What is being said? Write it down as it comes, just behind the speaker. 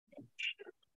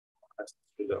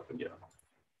it up again.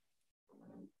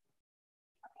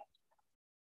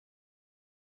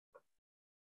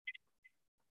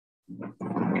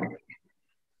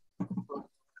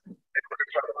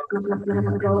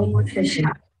 Growing with fishing.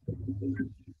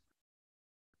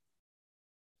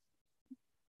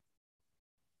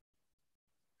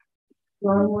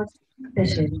 Growing with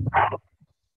fishing.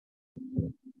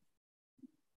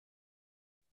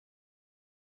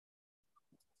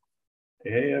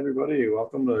 Hey everybody,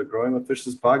 welcome to Growing with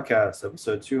Fishes podcast,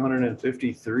 episode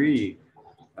 253.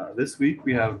 This week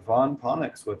we have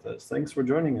VonPonics with us. Thanks for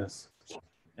joining us.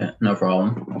 Yeah, no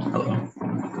problem. Hello.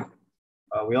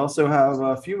 We also have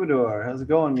Fumidor. How's it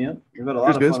going, man? We've had a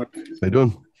lot of fun. How you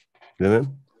doing? Yeah,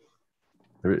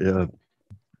 man. Yeah.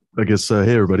 I guess,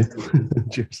 hey, everybody.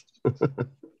 Cheers.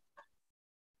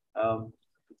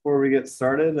 Before we get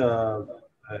started,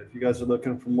 if you guys are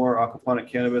looking for more aquaponic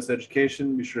cannabis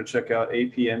education, be sure to check out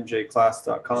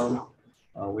apmjclass.com.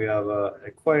 We have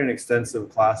quite an extensive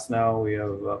class now. We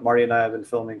have Marty and I have been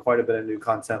filming quite a bit of new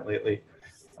content lately.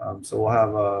 So we'll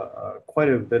have quite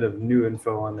a bit of new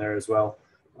info on there as well.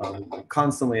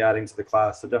 Constantly adding to the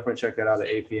class. So definitely check that out at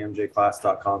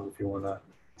apmjclass.com if you want to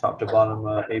top to bottom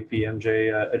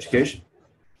APMJ education.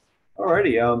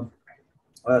 Alrighty.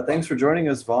 Thanks for joining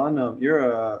us, Vaughn.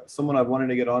 You're someone I've wanted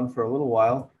to get on for a little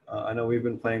while. I know we've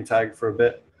been playing tag for a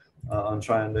bit on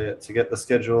trying to get the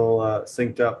schedule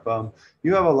synced up.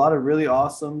 You have a lot of really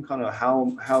awesome kind of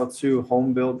how-to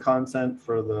home build content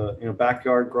for the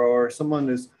backyard grower. Someone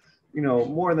who's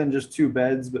more than just 2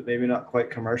 beds, but maybe not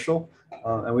quite commercial.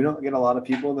 And we don't get a lot of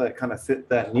people that kind of fit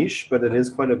that niche, but it is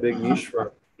quite a big niche for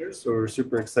our viewers. So we're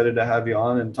super excited to have you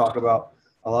on and talk about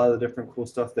a lot of the different cool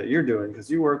stuff that you're doing, because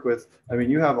you work with,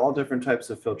 you have all different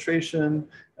types of filtration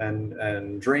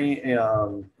and drain,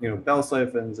 bell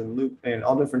siphons and loop and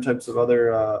all different types of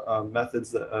other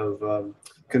methods of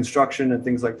construction and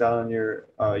things like that on your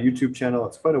YouTube channel.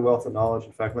 It's quite a wealth of knowledge.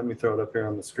 In fact, let me throw it up here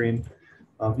on the screen.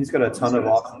 He's got a ton of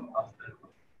awesome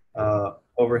content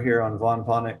over here on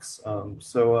VonPonics.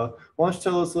 So why don't you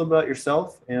tell us a little about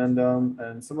yourself and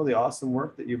some of the awesome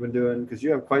work that you've been doing, because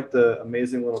you have quite the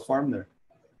amazing little farm there.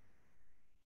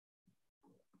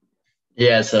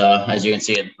 Yes, as you can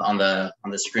see it on the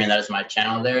screen, that is my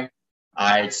channel there.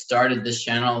 I started this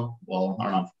channel, well, I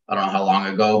don't know how long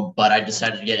ago, but I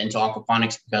decided to get into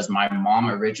aquaponics because my mom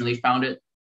originally found it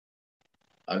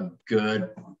a good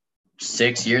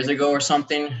 6 years ago or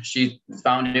something. She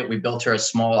found it. We built her a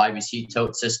small IBC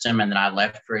tote system, and then I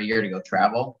left for a year to go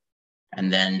travel.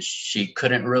 And then she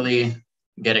couldn't really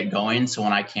get it going. So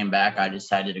when I came back, I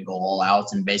decided to go all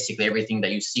out. And basically everything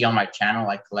that you see on my channel,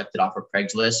 I collected off of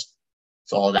Craigslist.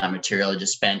 So all that material, I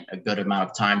just spent a good amount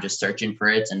of time just searching for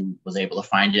it and was able to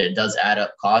find it. It does add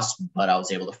up costs, but I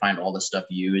was able to find all the stuff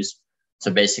used.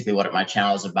 So basically what my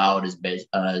channel is about is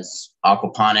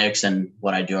aquaponics and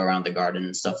what I do around the garden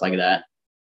and stuff like that.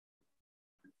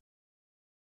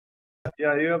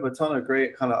 Yeah, you have a ton of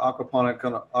great kind of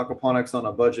aquaponics on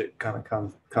a budget kind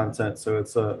of content. So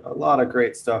it's a lot of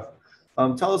great stuff.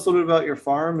 Tell us a little bit about your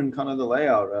farm and kind of the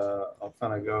layout. I'll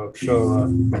kind of go show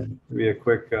maybe a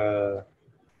quick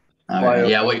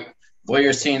yeah, what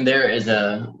you're seeing there is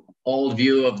a old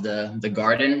view of the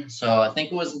garden. So I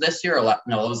think it was this year it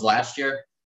was last year.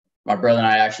 My brother and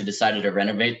I actually decided to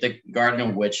renovate the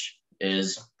garden, which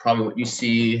is probably what you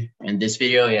see in this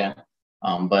video. Yeah.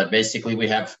 But basically we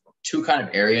have 2 kind of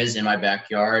areas in my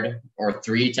backyard, or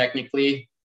 3 technically.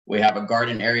 We have a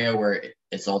garden area where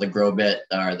it's all the grow bed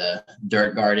or the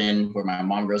dirt garden where my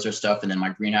mom grows her stuff, and then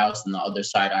my greenhouse. And the other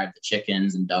side, I have the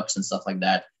chickens and ducks and stuff like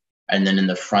that. And then in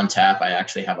the front half, I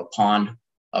actually have a pond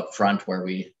up front where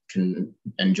we can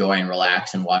enjoy and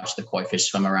relax and watch the koi fish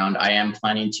swim around. I am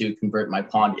planning to convert my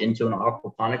pond into an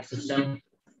aquaponic system,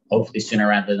 hopefully sooner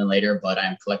rather than later, but I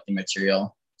am collecting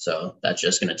material. So that's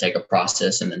just going to take a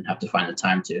process and then have to find the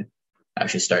time to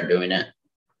actually start doing it,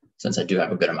 since I do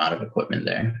have a good amount of equipment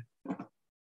there.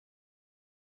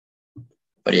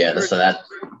 But yeah, so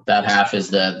that half is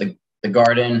the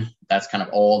garden. That's kind of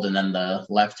old. And then the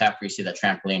left half where you see that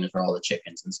trampoline is where all the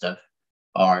chickens and stuff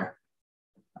are.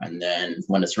 And then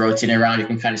when it's rotating around, you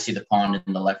can kind of see the pond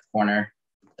in the left corner.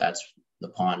 That's the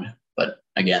pond. But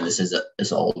again, this is an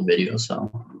old video, so.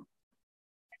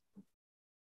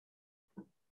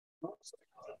 Let's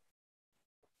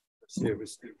see if we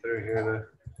skip through here to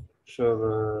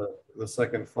show the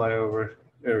second flyover.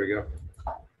 There we go.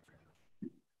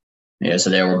 Yeah, so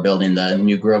there we're building the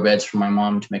new grow beds for my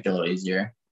mom to make it a little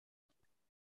easier.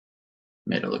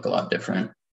 Made it look a lot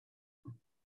different.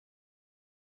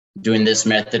 Doing this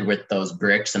method with those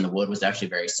bricks and the wood was actually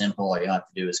very simple. All you have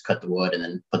to do is cut the wood and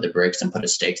then put the bricks and put a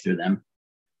stake through them.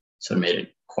 So it made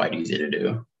it quite easy to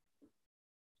do.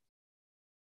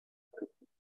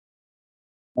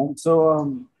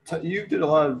 So you did a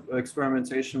lot of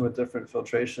experimentation with different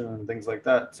filtration and things like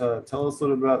that. Tell us a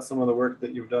little bit about some of the work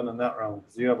that you've done in that realm,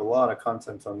 because you have a lot of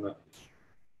content on that.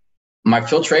 My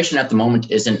filtration at the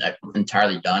moment isn't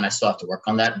entirely done. I still have to work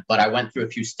on that, but I went through a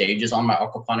few stages on my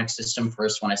aquaponic system.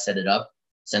 First, when I set it up,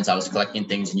 since I was collecting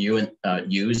things new and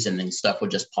used, and then stuff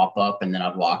would just pop up, and then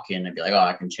I'd walk in and be like, oh,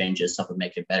 I can change this, stuff would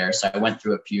make it better. So I went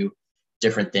through a few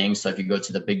different things. So if you go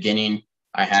to the beginning,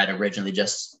 I had originally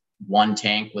just one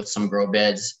tank with some grow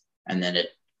beds, and then it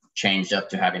changed up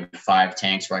to having 5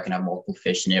 tanks where I can have multiple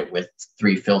fish in it with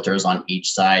 3 filters on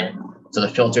each side. So the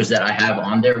filters that I have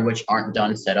on there, which aren't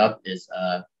done set up, is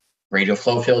a radial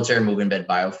flow filter, moving bed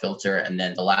biofilter, and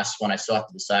then the last one I still have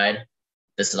to decide.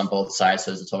 This is on both sides,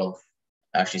 so there's a total of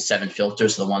actually 7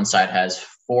 filters. So the one side has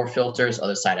 4 filters,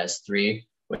 other side has 3,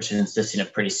 which is consisting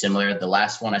of pretty similar. The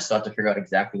last one I still have to figure out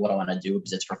exactly what I want to do,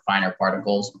 because it's for finer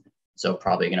particles. So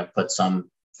probably going to put some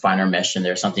finer mesh in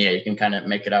there, something. Yeah, you can kind of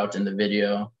make it out in the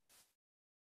video.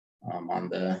 On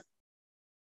the,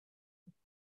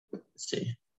 let's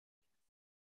see.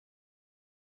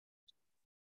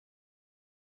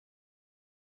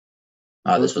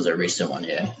 Oh, this was a recent one,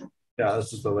 yeah. Yeah,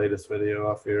 this is the latest video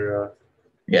off your.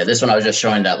 Yeah, this one I was just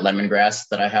showing that lemongrass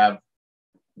that I have,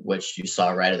 which you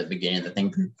saw right at the beginning. The thing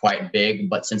grew quite big,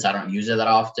 but since I don't use it that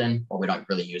often, or we don't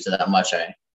really use it that much,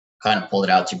 I kind of pulled it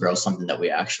out to grow something that we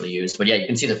actually use. But yeah, you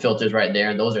can see the filters right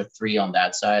there. Those are 3 on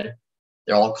that side.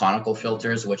 They're all conical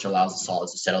filters, which allows the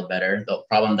solids to settle better. The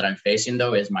problem that I'm facing,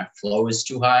 though, is my flow is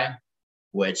too high,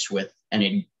 which with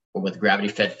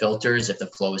gravity-fed filters, if the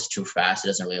flow is too fast, it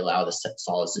doesn't really allow the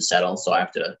solids to settle. So I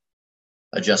have to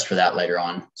adjust for that later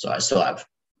on. So I still have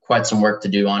quite some work to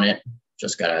do on it.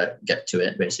 Just got to get to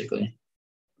it, basically.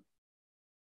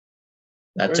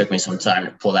 That took me some time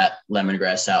to pull that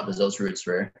lemongrass out, because those roots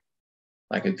were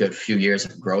like a good few years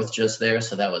of growth just there.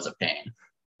 So that was a pain.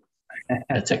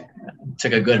 It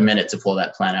took a good minute to pull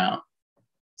that plant out.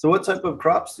 So what type of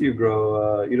crops do you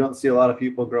grow? You don't see a lot of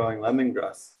people growing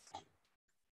lemongrass.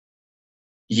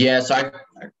 Yeah, so I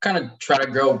kind of try to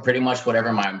grow pretty much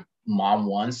whatever my mom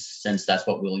wants, since that's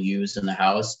what we'll use in the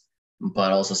house.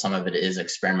 But also some of it is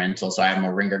experimental. So I have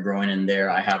moringa growing in there.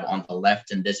 I have on the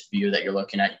left in this view that you're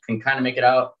looking at, you can kind of make it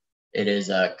out. It is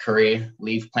a curry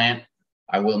leaf plant.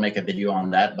 I will make a video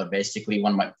on that. But basically,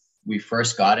 when we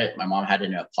first got it, my mom had it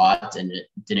in a pot and it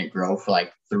didn't grow for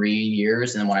like 3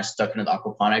 years. And then when I stuck it into the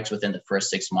aquaponics, within the first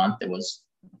 6 months, it was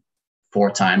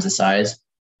 4 times the size,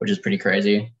 which is pretty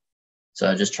crazy.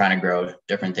 So just trying to grow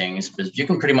different things, because you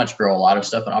can pretty much grow a lot of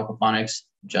stuff in aquaponics.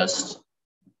 Just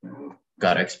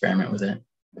got to experiment with it.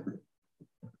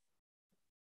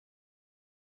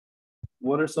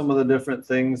 What are some of the different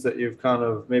things that you've kind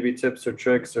of, maybe tips or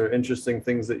tricks or interesting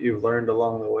things that you've learned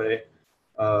along the way,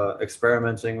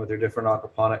 experimenting with your different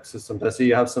aquaponic systems? I see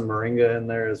you have some moringa in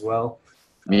there as well.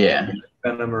 Yeah.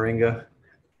 Fan of moringa.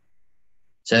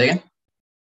 Say that again?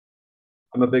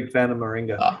 I'm a big fan of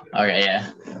moringa. Oh, okay,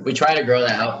 yeah. We try to grow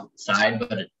that outside,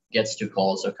 but it gets too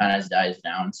cold, so it kind of dies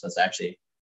down. So it's actually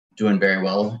doing very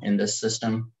well in this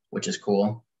system, which is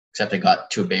cool. Except it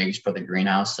got too big for the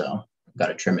greenhouse, so I've got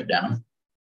to trim it down.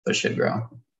 But it should grow.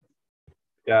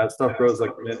 Yeah, stuff grows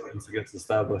like mint once it gets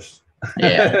established.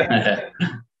 Yeah.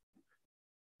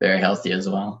 Very healthy as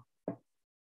well.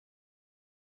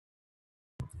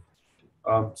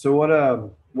 So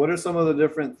what are some of the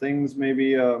different things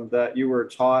maybe that you were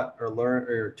taught or learned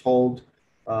or told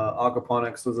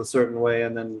aquaponics was a certain way,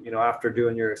 and then after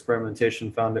doing your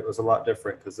experimentation found it was a lot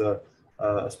different? Because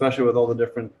especially with all the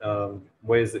different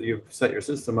ways that you've set your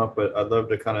system up, but I'd love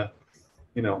to kind of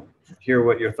hear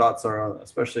what your thoughts are on,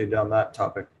 especially down that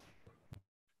topic.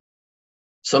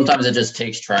 Sometimes it just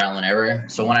takes trial and error.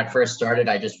 So when I first started,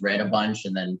 I just read a bunch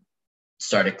and then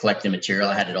started collecting material.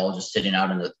 I had it all just sitting out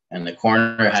in the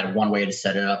corner. I had one way to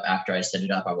set it up. After I set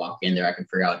it up, I walk in there, I can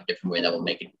figure out a different way that will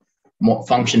make it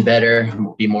function better,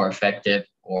 be more effective,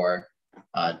 or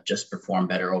just perform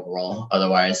better overall.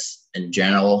 Otherwise, in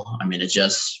general, I mean, it's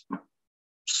just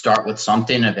start with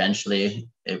something. Eventually,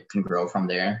 it can grow from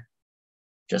there.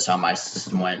 Just how my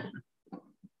system went.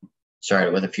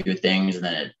 Started with a few things, and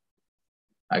then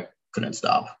I couldn't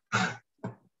stop.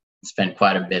 Spent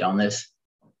quite a bit on this.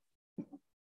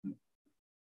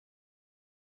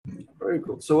 Very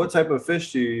cool. So what type of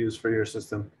fish do you use for your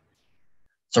system?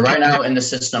 So right now in the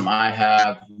system, I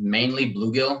have mainly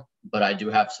bluegill, but I do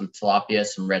have some tilapia,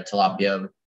 some red tilapia,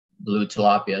 blue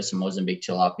tilapia, some Mozambique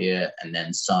tilapia, and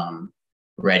then some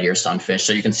red ear sunfish.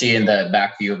 So you can see in the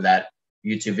back view of that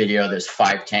YouTube video, there's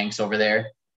 5 tanks over there.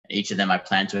 Each of them I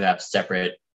plan to have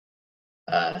separate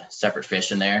separate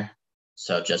fish in there.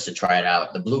 So just to try it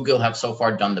out. The bluegill have so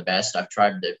far done the best. I've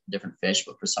tried the different fish,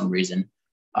 but for some reason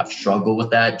I've struggled with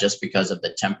that just because of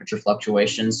the temperature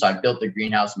fluctuations. So I built the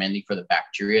greenhouse mainly for the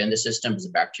bacteria in the system, because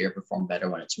the bacteria perform better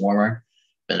when it's warmer.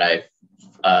 But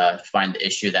I find the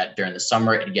issue that during the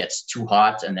summer it gets too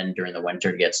hot, and then during the winter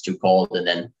it gets too cold. And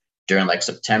then during like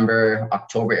September,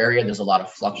 October area, there's a lot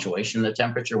of fluctuation in the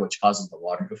temperature, which causes the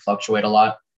water to fluctuate a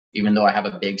lot. Even though I have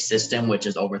a big system, which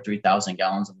is over 3,000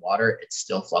 gallons of water, it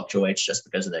still fluctuates just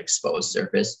because of the exposed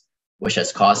surface, which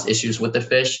has caused issues with the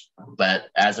fish. But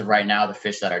as of right now, the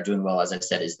fish that are doing well, as I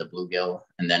said, is the bluegill.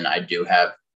 And then I do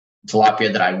have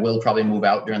tilapia that I will probably move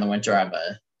out during the winter. I have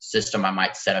a system I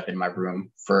might set up in my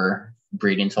room for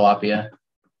breeding tilapia.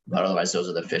 But otherwise, those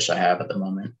are the fish I have at the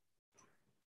moment.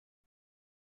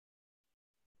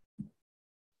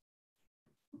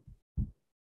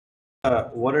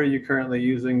 What are you currently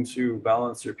using to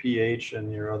balance your pH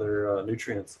and your other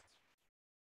nutrients?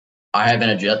 I haven't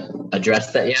addressed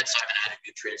that yet, so I haven't added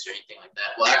nutrients or anything like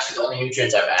that. Well, actually, the only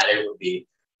nutrients I've added would be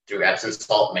through Epsom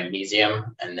salt,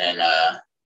 magnesium, and then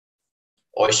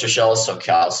oyster shells, so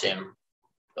calcium.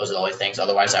 Those are the only things.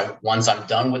 Otherwise, once I'm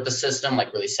done with the system,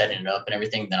 like really setting it up and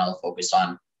everything, then I'll focus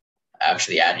on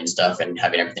actually adding stuff and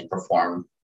having everything perform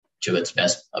to its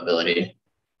best ability.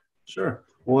 Sure.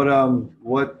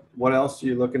 What else are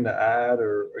you looking to add,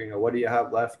 or what do you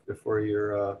have left before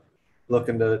you're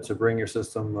looking to bring your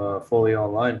system fully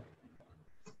online?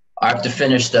 I have to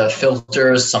finish the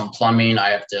filters, some plumbing. I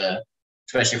have to,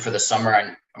 especially for the summer,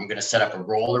 I'm going to set up a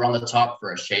roller on the top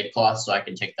for a shade cloth so I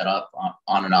can take that up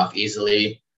on and off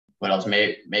easily. What else?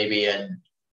 Maybe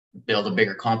build a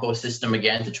bigger compost system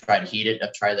again to try to heat it.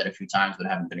 I've tried that a few times, but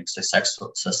haven't been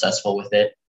successful with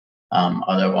it.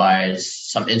 Otherwise,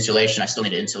 some insulation. I still need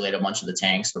to insulate a bunch of the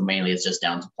tanks, but mainly it's just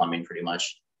down to plumbing pretty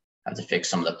much. I have to fix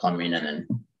some of the plumbing and then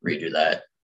redo that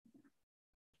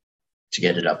to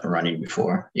get it up and running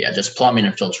before. Yeah, just plumbing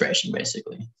and filtration,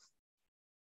 basically.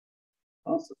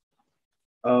 Awesome.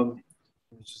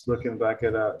 Just looking back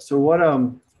at so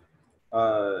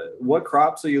what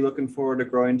crops are you looking forward to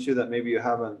growing to that maybe you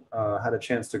haven't had a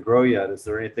chance to grow yet? Is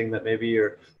there anything that maybe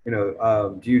you're,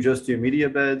 do you just do media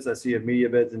beds? I see you have media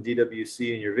beds and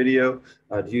DWC in your video.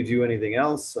 Do you do anything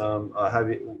else?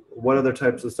 What other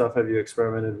types of stuff have you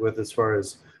experimented with as far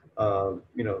as,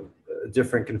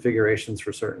 different configurations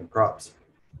for certain crops?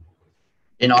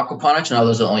 In aquaponics, no,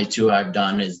 those are the only two I've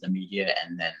done, is the media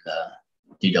and then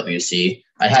the DWC.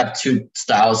 I have two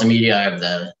styles of media. I have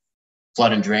the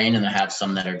flood and drain, and I have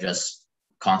some that are just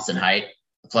constant height.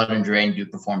 The flood and drain do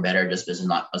perform better just because there's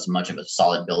not as much of a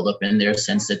solid buildup in there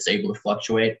since it's able to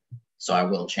fluctuate. So I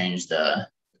will change the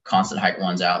constant height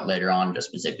ones out later on just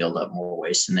because they build up more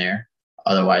waste in there.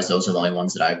 Otherwise, those are the only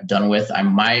ones that I've done with. I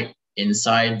might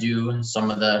inside do some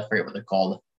of the, I forget what they're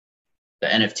called, the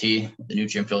NFT, the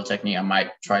nutrient fill technique. I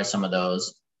might try some of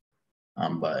those,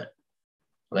 but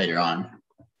later on,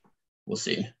 we'll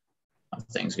see how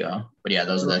things go. But yeah,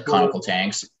 those are the conical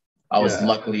tanks. I was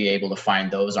luckily able to find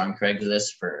those on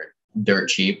Craigslist for dirt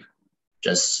cheap.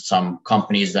 Just some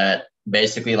companies that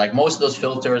basically, like most of those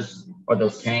filters or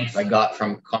those tanks I got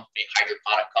from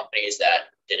hydroponic companies that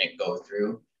didn't go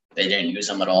through. They didn't use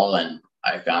them at all, and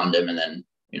I found them and then,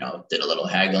 did a little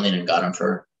haggling and got them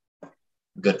for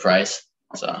a good price.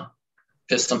 So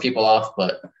pissed some people off,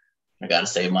 but I got to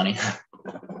save money.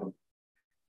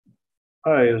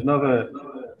 All right, there's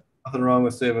nothing wrong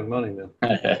with saving money,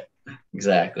 man.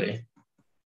 Exactly.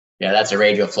 Yeah, that's a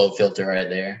radial flow filter right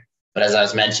there. But as I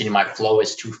was mentioning, my flow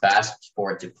is too fast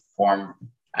for it to perform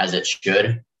as it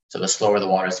should. So the slower the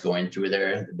water is going through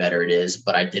there, the better it is.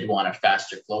 But I did want a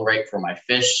faster flow rate for my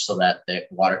fish so that the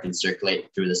water can circulate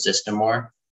through the system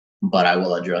more. But I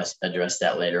will address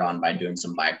that later on by doing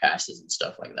some bypasses and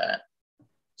stuff like that.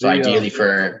 So ideally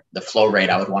for the flow rate,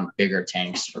 I would want bigger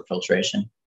tanks for filtration,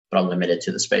 but I'm limited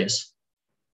to the space.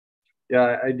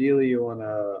 Yeah, ideally you want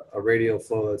a radial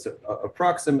flow that's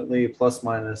approximately plus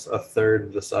minus a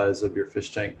third the size of your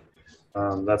fish tank.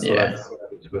 That's what I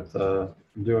found with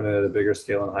doing it at a bigger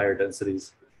scale and higher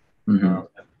densities,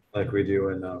 like we do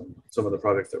in some of the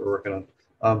projects that we're working on.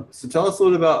 So tell us a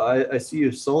little about, I see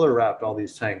you solar wrapped all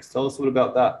these tanks. Tell us a little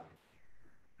about that.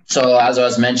 So as I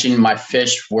was mentioning, my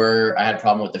fish I had a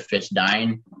problem with the fish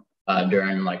dying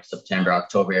during like September,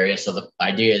 October area. So the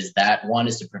idea is that one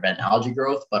is to prevent algae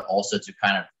growth, but also to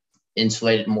kind of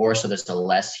insulate it more so there's a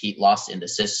less heat loss in the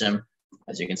system.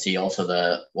 As you can see,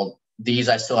 also these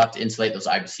I still have to insulate, those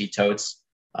IBC totes.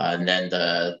 And then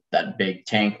that big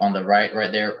tank on the right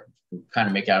there, kind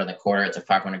of make out in the corner, it's a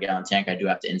 500-gallon tank. I do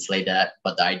have to insulate that,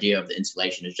 but the idea of the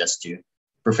insulation is just to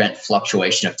prevent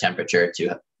fluctuation of temperature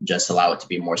to just allow it to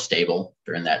be more stable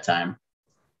during that time.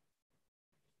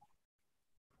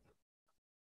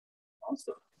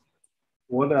 Awesome.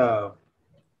 What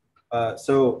this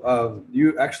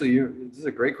is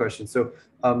a great question. So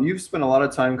you've spent a lot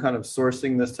of time kind of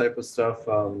sourcing this type of stuff,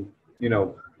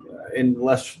 in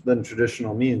less than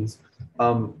traditional means.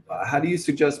 How do you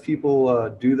suggest people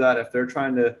do that if they're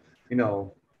trying to,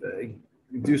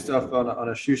 do stuff on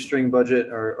a shoestring budget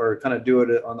or kind of do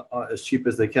it on as cheap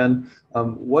as they can?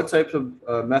 What types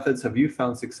of methods have you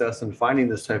found success in finding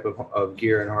this type of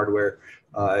gear and hardware?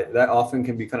 That often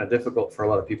can be kind of difficult for a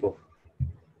lot of people.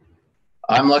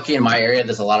 I'm lucky in my area.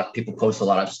 There's a lot of people post a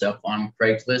lot of stuff on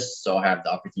Craigslist, so I have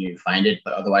the opportunity to find it,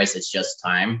 but otherwise it's just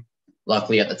time.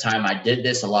 Luckily at the time I did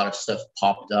this, a lot of stuff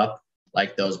popped up,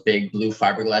 like those big blue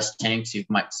fiberglass tanks. You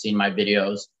might have seen my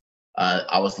videos.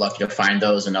 I was lucky to find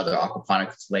those. Another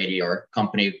aquaponics lady or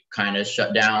company kind of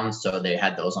shut down, so they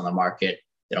had those on the market.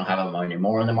 They don't have them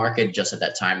anymore on the market. Just at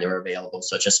that time they were available,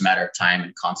 so it's just a matter of time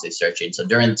and constantly searching. So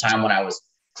during the time when I was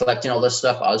collecting all this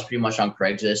stuff, I was pretty much on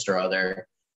Craigslist or other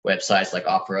websites like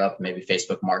OfferUp, maybe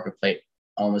Facebook Marketplace,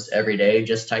 almost every day,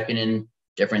 just typing in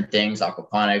different things: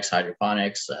 aquaponics,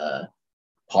 hydroponics,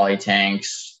 poly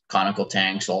tanks, conical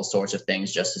tanks, all sorts of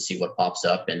things, just to see what pops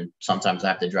up. And sometimes I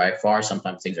have to drive far,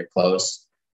 sometimes things are close,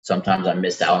 sometimes I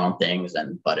missed out on things,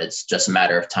 but it's just a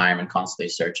matter of time and constantly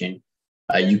searching.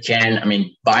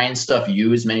 Buying stuff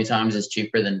used many times is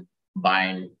cheaper than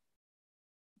buying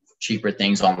cheaper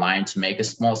things online to make a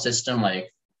small system.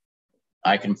 Like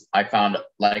I found,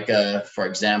 like, for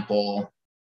example,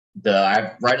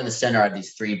 right in the center I have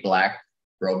these 3 black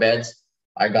grow beds.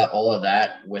 I got all of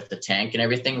that with the tank and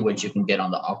everything, which you can get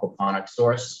on the Aquaponic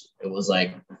source. It was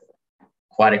like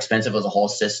quite expensive as a whole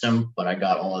system, but I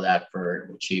got all of that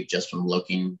for cheap just from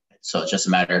looking. So it's just a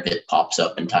matter of it pops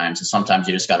up in time. So sometimes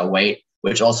you just got to wait,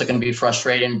 which also can be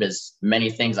frustrating because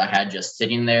many things I had just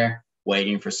sitting there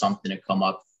waiting for something to come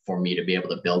up for me to be able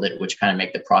to build it, which kind of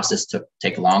make the process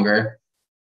take longer.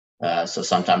 So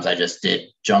sometimes I just did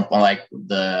jump on,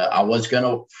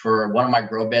 for one of my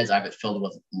grow beds, I have it filled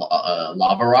with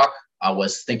lava rock. I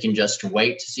was thinking just to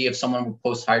wait to see if someone would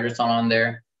post hydroton on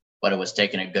there, but it was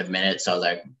taking a good minute. So I was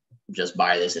like, just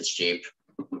buy this, it's cheap.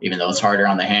 Even though it's harder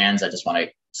on the hands, I just want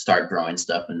to start growing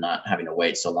stuff and not having to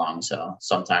wait so long. So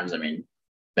sometimes,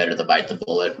 better to bite the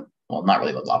bullet. Well, not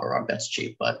really with lava rock, that's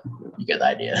cheap, but you get the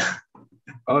idea.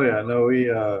 Oh yeah, no,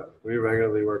 we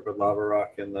regularly work with lava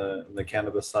rock in the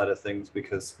cannabis side of things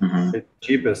because it's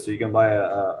cheapest. You can buy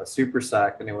a super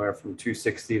sack anywhere from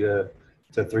 $260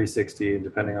 to $360,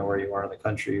 depending on where you are in the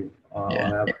country.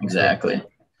 Yeah, exactly.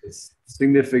 It's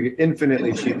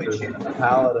infinitely cheaper than a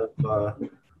pallet of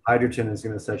hydrogen is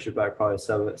going to set you back probably $600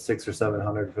 or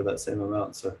 $700 for that same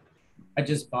amount. So I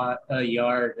just bought a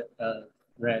yard of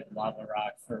red lava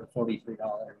rock for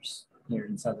 $43 here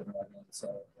in Southern Oregon.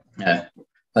 So yeah,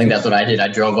 I think that's what I did. I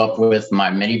drove up with my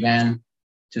minivan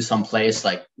to some place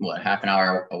like half an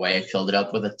hour away, filled it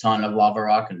up with a ton of lava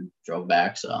rock and drove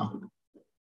back. So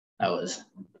that was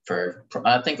for,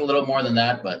 I think, a little more than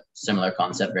that, but similar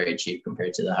concept, very cheap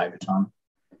compared to the hydroton.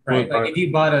 Right. Like if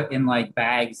you bought it in like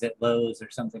bags at Lowe's or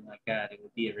something like that, it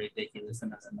would be a ridiculous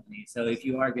amount of money. So if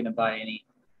you are going to buy any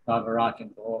lava rock in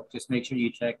bulk, just make sure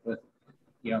you check with,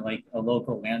 like a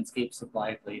local landscape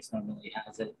supply place normally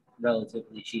has it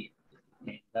relatively cheap.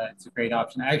 And that's a great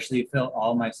option. I actually fill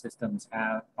all my systems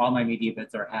all my media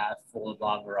beds are half full of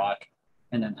lava rock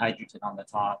and then hydrogen on the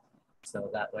top. So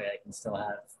that way I can still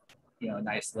have, a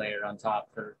nice layer on top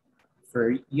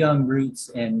for young roots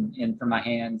and for my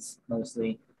hands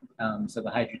mostly. So the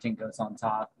hydrogen goes on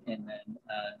top and then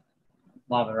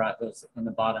lava rock goes in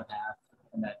the bottom half,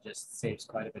 and that just saves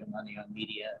quite a bit of money on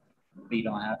media. But you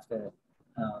don't have to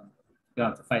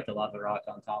fight the lava rock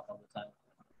on top all the time.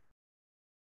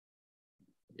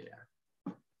 Yeah.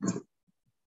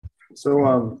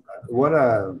 So what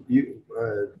are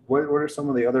some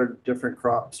of the other different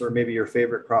crops, or maybe your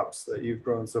favorite crops that you've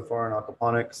grown so far in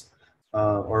aquaponics,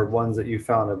 or ones that you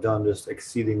found have done just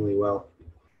exceedingly well?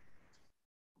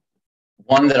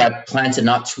 One that I planted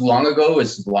not too long ago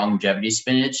is longevity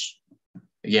spinach.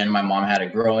 Again, my mom had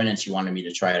it growing and she wanted me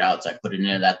to try it out. So I put it in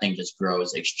there. That thing just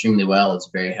grows extremely well. It's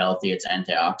very healthy. It's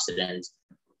antioxidants,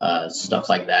 stuff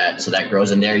like that. So that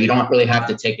grows in there. You don't really have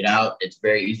to take it out. It's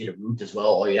very easy to root as well.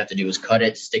 All you have to do is cut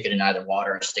it, stick it in either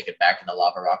water, or stick it back in the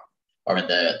lava rock or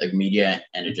the media,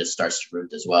 and it just starts to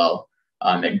root as well.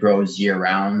 It grows year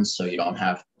round. So you don't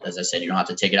have, as I said, you don't have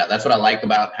to take it out. That's what I like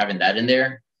about having that in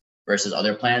there versus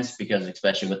other plants, because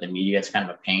especially with the media, it's kind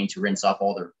of a pain to rinse off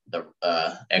all the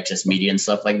excess media and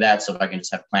stuff like that. So if I can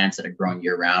just have plants that are growing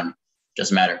year round,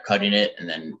 just a matter of cutting it and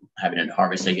then having it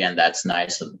harvested again. That's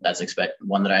nice. So that's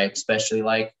one that I especially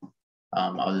like.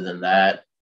 Other than that,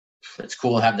 it's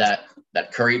cool to have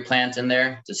that curry plant in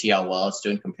there to see how well it's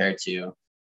doing compared to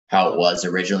how it was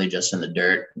originally just in the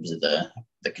dirt. Because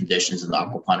the conditions in the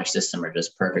aquaponic system are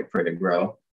just perfect for it to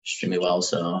grow extremely well.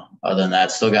 So other than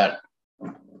that, still got,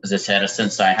 as I said,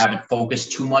 since I haven't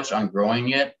focused too much on growing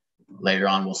yet, later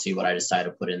on we'll see what I decide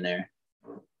to put in there.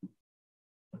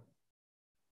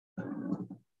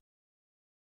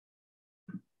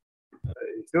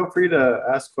 Feel free to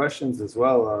ask questions as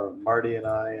well. Marty and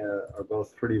I are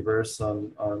both pretty versed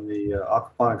on the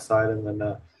aquaponic side, and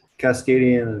then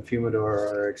Cascadian and Fumidor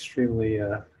are extremely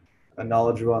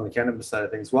knowledgeable on the cannabis side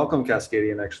of things. Welcome,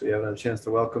 Cascadian. Actually, I haven't had a chance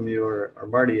to welcome you or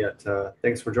Marty yet.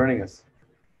 Thanks for joining us.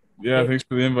 Yeah, thanks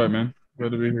for the invite, man.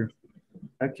 Glad to be here.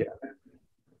 Heck yeah.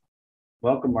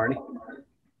 Welcome, Marty.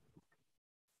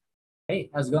 Hey,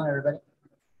 how's it going, everybody?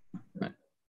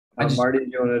 Marty,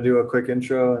 do you want to do a quick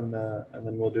intro and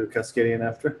then we'll do Cascadian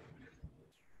after?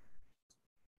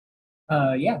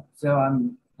 Yeah, so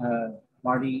I'm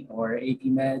Marty, or AP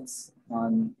Meds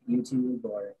on YouTube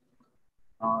or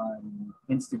on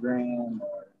Instagram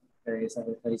or various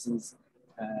other places.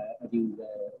 I do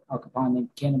the Aquaponic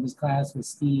Cannabis class with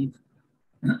Steve.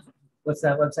 What's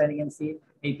that website again, Steve?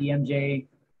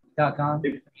 apmj.com?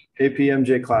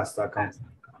 apmjclass.com.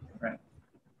 Right.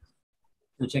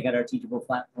 So check out our teachable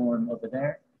platform over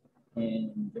there.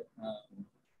 And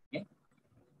yeah,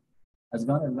 how's it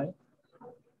going, everybody?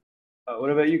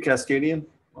 What about you, Cascadian?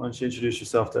 Why don't you introduce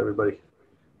yourself to everybody?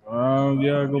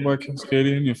 Yeah, I go by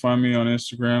Cascadian. You'll find me on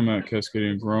Instagram at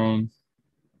Cascadian Grown.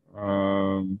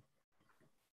 I'm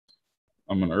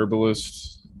an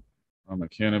herbalist. I'm a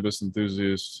cannabis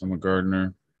enthusiast. I'm a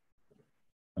gardener.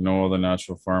 I know all the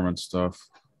natural farming stuff.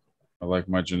 I like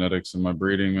my genetics and my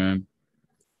breeding, man.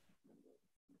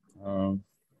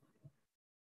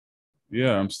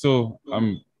 Yeah,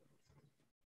 I'm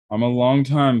a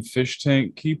longtime fish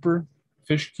keeper,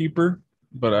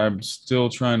 but I'm still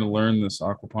trying to learn this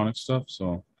aquaponic stuff.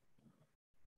 So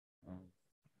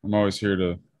I'm always here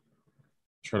to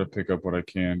try to pick up what I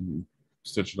can and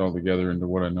stitch it all together into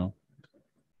what I know.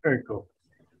 Very cool.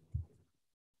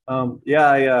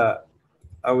 Yeah,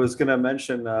 I was going to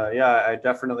mention, yeah, I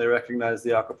definitely recognize the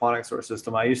aquaponics sort of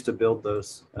system. I used to build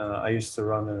those. I used to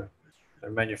run their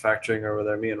manufacturing over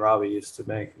there. Me and Robbie used to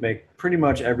make pretty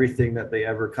much everything that they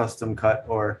ever custom cut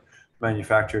or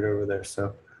manufactured over there.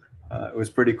 So it was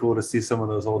pretty cool to see some of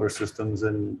those older systems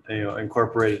and, you know,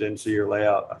 incorporated into your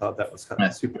layout. I thought that was kind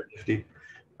of super nifty.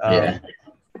 Yeah.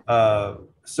 There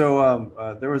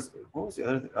was, what was the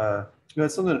other, you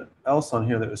had something else on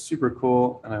here that was super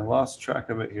cool, and I lost track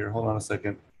of it here. Hold on a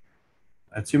second.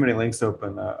 I had too many links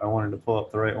open. I wanted to pull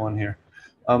up the right one here.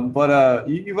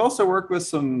 You've also worked with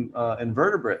some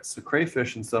invertebrates, so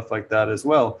crayfish and stuff like that as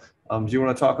well. Do you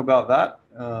want to talk about that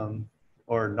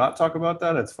or not talk about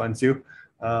that? It's fine too.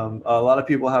 A lot of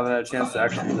people haven't had a chance to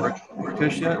actually work with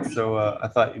fish yet, so I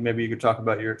thought maybe you could talk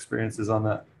about your experiences on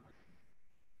that.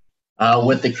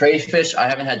 With the crayfish, I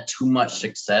haven't had too much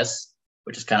success,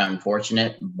 which is kind of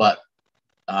unfortunate. But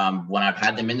when I've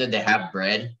had them in there, they have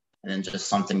bred, and then just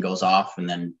something goes off, and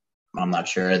then I'm not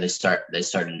sure they started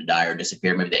to die or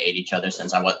disappear. Maybe they ate each other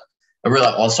since I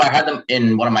had them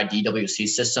in one of my DWC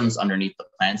systems underneath the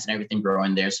plants and everything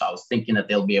growing there. So I was thinking that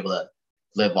they'll be able to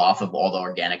live off of all the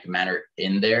organic matter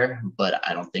in there, but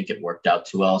I don't think it worked out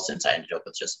too well since I ended up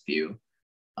with just a few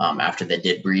after they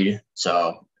did breed.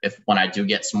 So when I do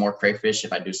get some more crayfish,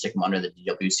 if I do stick them under the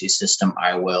DWC system,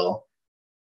 I will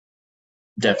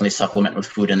definitely supplement with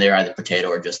food in there, either potato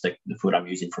or just the food I'm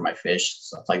using for my fish,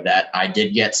 stuff like that. I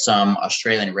did get some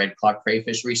Australian red claw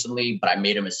crayfish recently, but I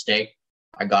made a mistake.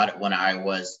 I got it when I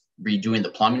was redoing the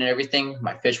plumbing and everything.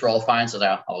 My fish were all fine, so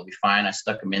that I'll be fine. I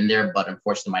stuck them in there, but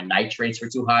unfortunately my nitrates were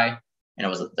too high,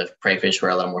 and the crayfish were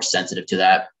a little more sensitive to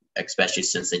that, especially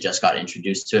since they just got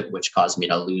introduced to it, which caused me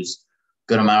to lose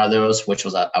a good amount of those, which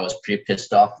was I was pretty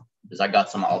pissed off because I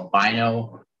got some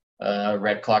albino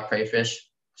red claw crayfish.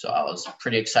 So I was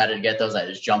pretty excited to get those. I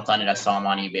just jumped on it. I saw them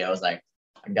on eBay. I was like,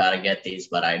 I got to get these,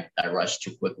 but I rushed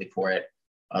too quickly for it.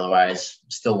 Otherwise,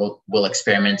 still will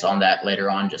experiment on that later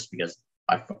on just because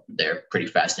they're pretty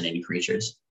fascinating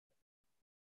creatures.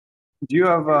 Do you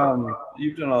have,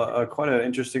 you've done quite an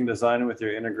interesting design with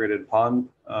your integrated pond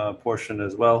portion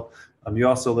as well. You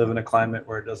also live in a climate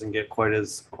where it doesn't get quite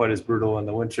as brutal in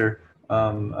the winter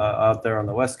out there on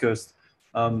the West Coast.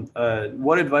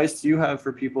 What advice do you have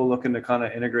for people looking to kind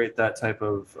of integrate that type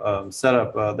of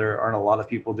setup? There aren't a lot of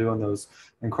people doing those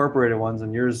incorporated ones,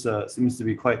 and yours seems to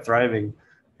be quite thriving.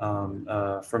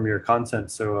 from your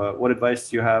content. So what advice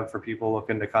do you have for people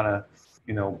looking to kind of,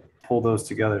 pull those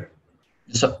together?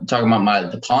 So talking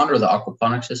about the pond or the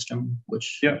aquaponic system,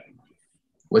 which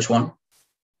one?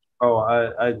 Oh,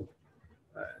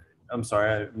 I'm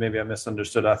sorry. Maybe I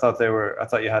misunderstood. I thought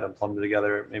you had them plumbed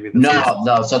together. Maybe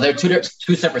no. So they're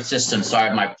two separate systems. So I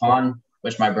have my pond,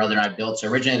 which my brother and I built. So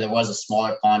originally there was a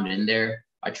smaller pond in there.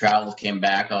 I traveled, came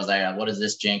back. I was like, what is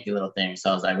this janky little thing?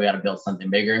 So I was like, we got to build something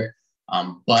bigger.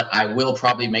 But I will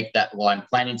probably make that. Well, I'm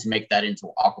planning to make that into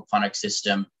an aquaponic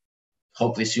system,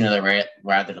 hopefully sooner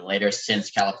rather than later,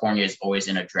 since California is always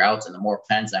in a drought. And the more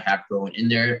plants I have growing in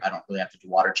there, I don't really have to do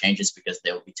water changes because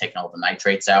they'll be taking all the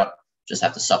nitrates out. Just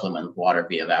have to supplement with water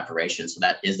via evaporation. So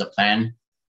that is the plan.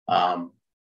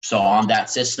 So on that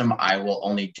system, I will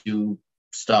only do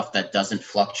stuff that doesn't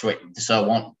fluctuate. So it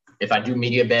won't, if I do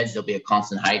media beds, there'll be a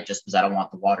constant height just because I don't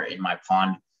want the water in my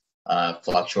pond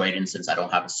fluctuating, since I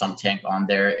don't have a sump tank on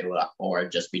there. It will, or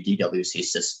just be a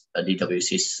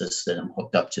DWC system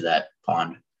hooked up to that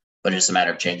pond. But it's just a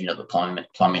matter of changing up the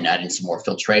plumbing, adding some more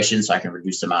filtration so I can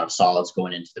reduce the amount of solids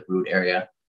going into the root area.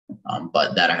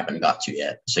 But that I haven't got to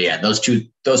yet. So yeah, those two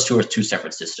are two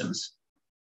separate systems.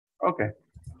 Okay,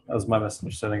 that was my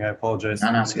misunderstanding. I apologize.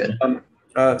 No, that's good.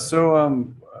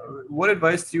 What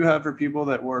advice do you have for people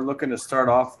that were looking to start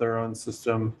off their own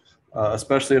system,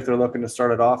 especially if they're looking to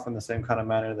start it off in the same kind of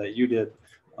manner that you did?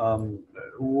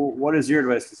 What is your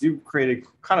advice? Because you created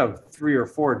kind of 3 or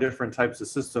 4 different types of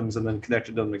systems and then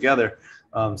connected them together.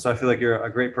 So I feel like you're a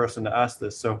great person to ask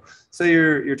this. So say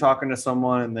you're talking to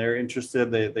someone and they're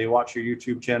interested, they watch your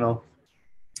YouTube channel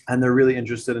and they're really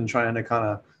interested in trying to kind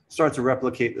of start to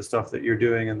replicate the stuff that you're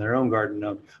doing in their own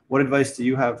garden. What advice do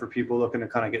you have for people looking to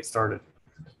kind of get started?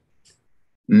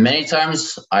 Many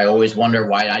times I always wonder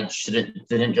why I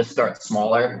didn't just start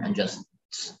smaller and just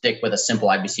stick with a simple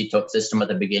IBC tote system at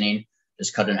the beginning,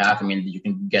 just cut in half. I mean, you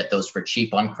can get those for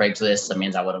cheap on Craigslist. That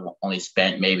means I would have only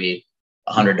spent maybe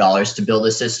 $100 to build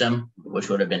a system, which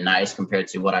would have been nice compared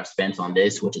to what I've spent on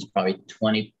this, which is probably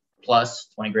 20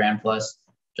 grand plus,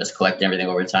 just collecting everything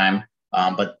over time.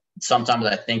 But sometimes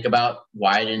I think about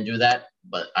why I didn't do that,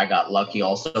 but I got lucky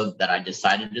also that I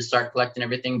decided to start collecting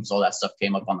everything because all that stuff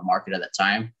came up on the market at that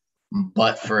time.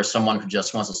 But for someone who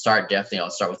just wants to start, definitely I'll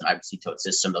start with an IBC tote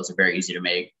system. Those are very easy to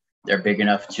make. They're big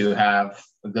enough to have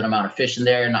a good amount of fish in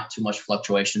there, not too much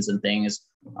fluctuations and things.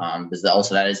 Because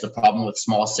also that is the problem with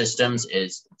small systems,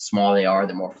 is small they are,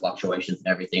 the more fluctuations and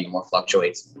everything, the more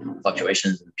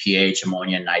fluctuations in pH,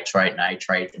 ammonia, nitrite,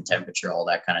 and temperature, all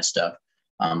that kind of stuff.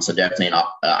 So definitely an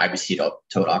IBC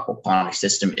tote aquaponic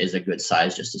system is a good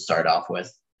size just to start off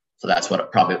with. So that's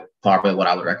what probably what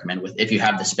I would recommend with, if you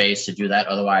have the space to do that.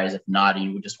 Otherwise, if not,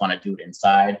 you would just want to do it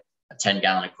inside a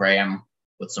 10-gallon aquarium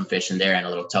with some fish in there and a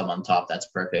little tub on top. That's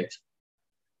perfect.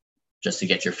 Just to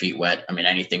get your feet wet. I mean,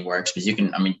 anything works because you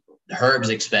can, herbs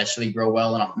especially grow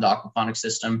well in the aquaponic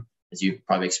system, as you've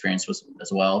probably experienced with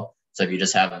as well. So if you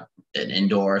just have an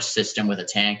indoor system with a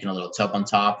tank and a little tub on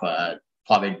top,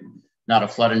 probably not a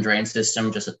flood and drain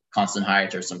system, just a constant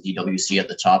height or some DWC at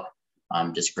the top.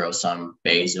 Just grow some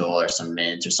basil or some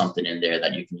mint or something in there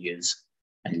that you can use.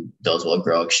 And those will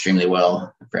grow extremely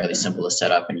well, fairly simple to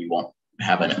set up, and you won't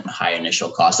have a high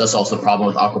initial cost. That's also a problem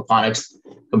with aquaponics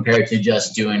compared to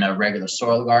just doing a regular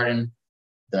soil garden.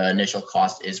 The initial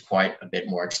cost is quite a bit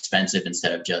more expensive.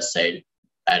 Instead of just, say,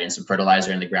 adding some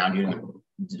fertilizer in the ground,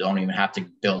 you don't even have to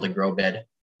build a grow bed.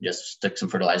 You just stick some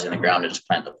fertilizer in the ground and just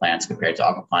plant the plants, compared to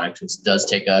aquaponics, which does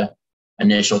take a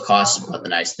initial cost. But the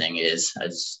nice thing is,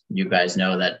 as you guys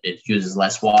know, that it uses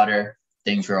less water,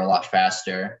 things grow a lot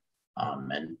faster,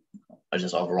 and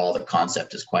just overall the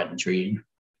concept is quite intriguing.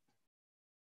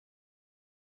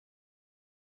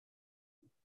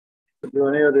 Do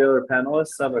any of the other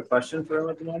panelists have a question for him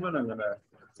at the moment? I'm gonna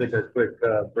take a quick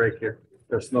break here,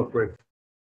 or smoke break.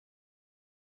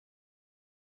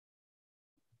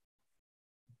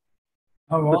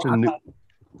 Oh, well, Such a new-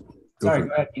 sorry,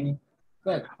 go ahead, Kenny.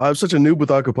 Go ahead. I'm such a noob with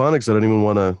aquaponics that I don't even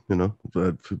want to,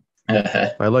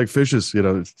 I like fishes,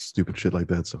 stupid shit like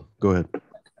that. So go ahead.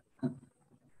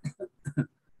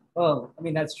 Well,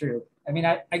 that's true.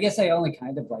 I guess I only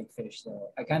kind of like fish,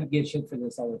 though. I kind of get shit for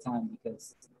this all the time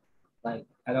because, I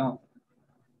don't,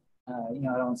 I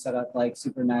don't set up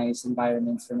super nice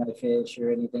environments for my fish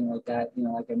or anything like that.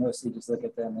 I mostly just look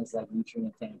at them as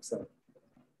nutrient tanks. So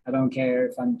I don't care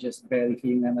if I'm just barely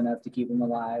feeding them enough to keep them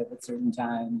alive at certain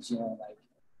times.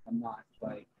 I'm not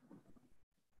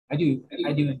I do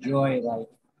enjoy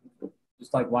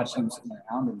just watching them swim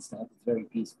around and stuff. It's very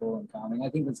peaceful and calming. I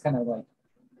think that's kind of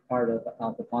part of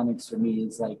aquaponics for me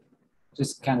is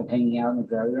just kind of hanging out in the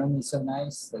grow room is so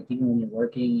nice. Even when you're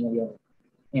working, you have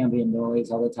ambient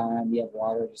noise all the time. You have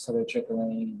water just sort of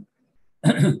trickling.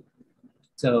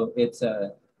 So it's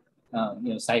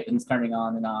siphons turning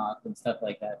on and off and stuff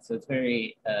like that. So it's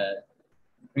very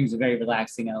brings a very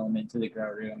relaxing element to the grow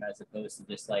room as opposed to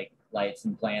just like lights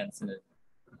and plants in a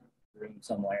room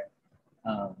somewhere.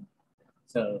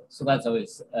 So that's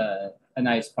always a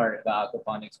nice part about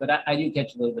aquaponics. But I do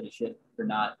catch a little bit of shit for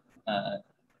not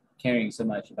caring so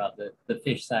much about the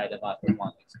fish side of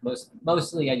aquaponics.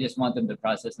 Mostly I just want them to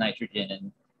process nitrogen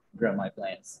and grow my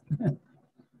plants.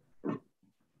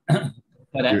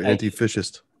 But You're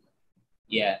anti-fishist.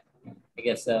 Yeah, I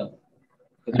guess so.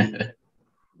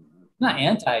 Not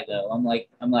anti though. I'm like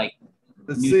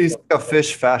He's like a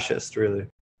fish fascist, really.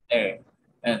 there.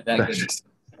 That Fascist.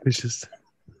 Fishist.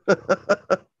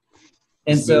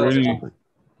 And so Really?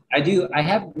 I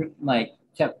have like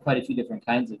kept quite a few different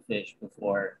kinds of fish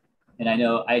before, and I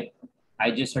know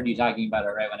I just heard you talking about it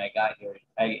right when I got here.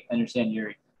 I understand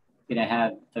you're gonna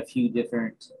have a few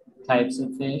different types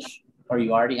of fish, or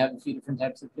you already have a few different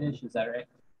types of fish. Is that right?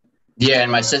 Yeah,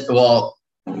 and my sister. Well,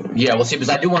 yeah, we'll see. Because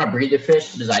I do want to breed the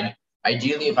fish. Because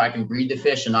ideally, if I can breed the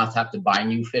fish and not have to buy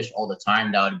new fish all the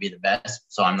time, that would be the best.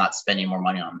 So I'm not spending more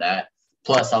money on that.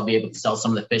 Plus, I'll be able to sell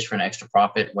some of the fish for an extra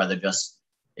profit, whether just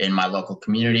in my local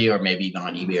community or maybe even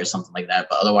on eBay or something like that.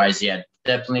 But otherwise, yeah,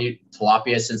 definitely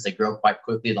tilapia, since they grow quite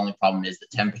quickly. The only problem is the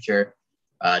temperature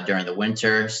during the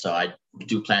winter. So I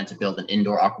do plan to build an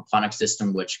indoor aquaponic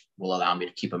system, which will allow me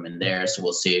to keep them in there. So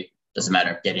we'll see. Doesn't matter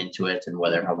if I get into it and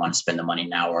whether I want to spend the money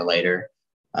now or later.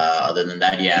 Other than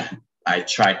that, yeah, I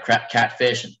tried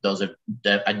catfish. Those are,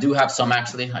 I do have some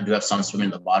actually. I do have some swimming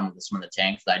in the bottom of the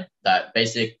tanks.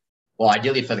 Well,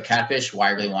 ideally for the catfish, why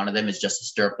I really wanted them is just to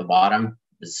stir up the bottom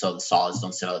so the solids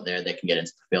don't sit out there. They can get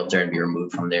into the filter and be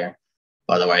removed from there.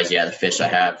 But otherwise, yeah, the fish I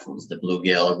have is the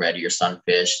bluegill, red ear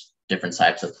sunfish, different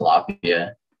types of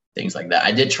tilapia, things like that.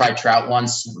 I did try trout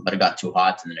once, but it got too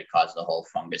hot and then it caused the whole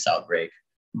fungus outbreak.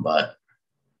 But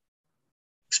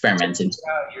experimenting.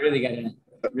 You really gotta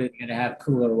have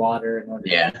cooler water in order.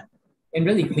 Yeah. And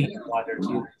really clean water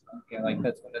too. Like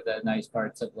that's one of the nice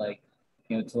parts of like,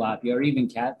 tilapia or even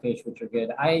catfish, which are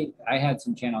good. I had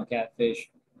some channel catfish,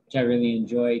 which I really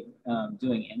enjoyed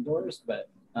doing indoors, but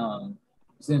as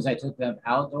soon as I took them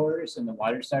outdoors and the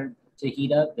water started to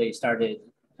heat up, they started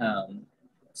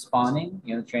spawning,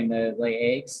 trying to lay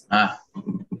eggs.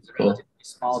 It's a relatively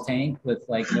small tank with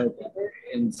like no cover,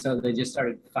 and so they just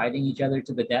started fighting each other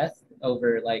to the death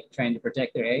over like trying to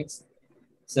protect their eggs.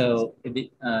 So it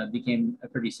became a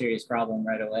pretty serious problem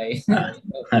right away.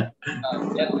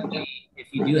 Definitely, if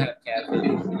you do have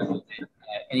catfish,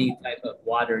 any type of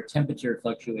water temperature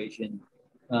fluctuation,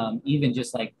 even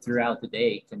just like throughout the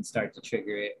day, can start to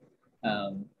trigger it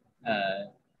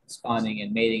spawning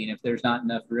and mating. And if there's not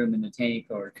enough room in the tank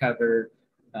or cover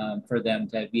for them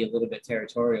to be a little bit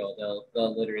territorial,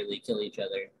 they'll literally kill each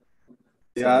other.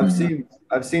 Yeah,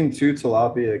 I've seen 2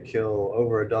 tilapia kill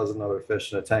over a dozen other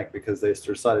fish in a tank because they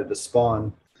decided to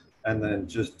spawn and then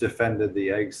just defended the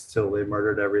eggs till they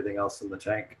murdered everything else in the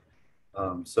tank.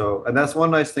 And that's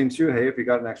one nice thing too. Hey, if you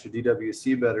got an extra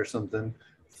DWC bed or something,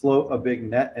 float a big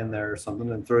net in there or something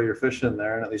and throw your fish in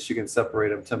there, and at least you can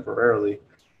separate them temporarily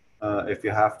if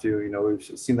you have to.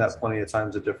 We've seen that plenty of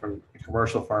times at different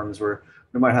commercial farms where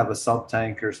we might have a sump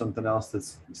tank or something else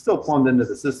that's still plumbed into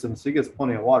the system, so he gets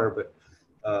plenty of water, but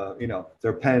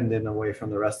they're penned in away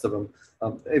from the rest of them.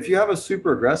 If you have a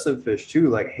super aggressive fish too,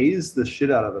 like haze the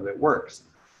shit out of them, it works.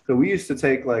 So we used to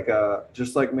take maybe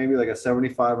a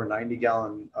 75 or 90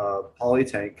 gallon poly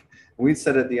tank, and we'd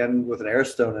set it at the end with an air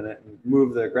stone in it and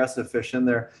move the aggressive fish in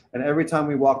there. And every time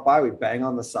we walk by, we bang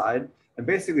on the side and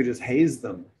basically just haze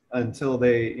them until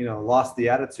they, lost the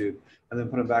attitude, and then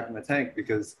put them back in the tank,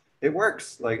 because it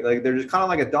works. Like they're just kind of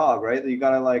like a dog, right? You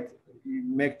gotta you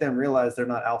make them realize they're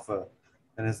not alpha.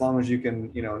 And as long as you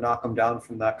can, knock them down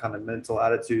from that kind of mental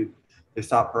attitude, they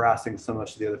stop harassing so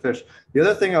much of the other fish. The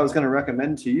other thing I was going to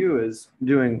recommend to you is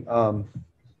doing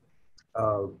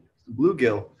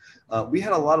bluegill. We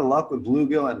had a lot of luck with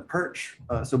bluegill and perch.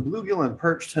 So bluegill and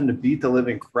perch tend to beat the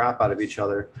living crap out of each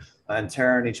other and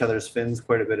tear on each other's fins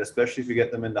quite a bit, especially if you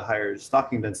get them into higher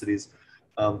stocking densities.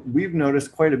 We've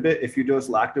noticed quite a bit if you dose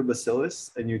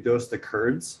lactobacillus and you dose the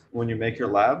curds when you make your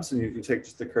labs, and you can take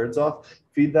just the curds off,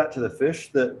 feed that to the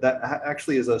fish, that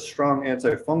actually is a strong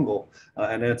antifungal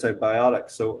and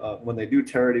antibiotic. So when they do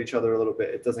tear at each other a little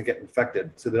bit, it doesn't get infected,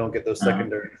 so they don't get those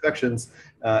secondary infections,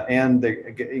 and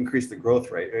they increase the growth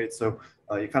rate, right? So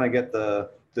you kind of get the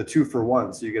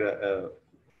 2-for-1. So you get a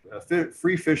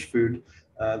free fish food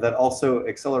that also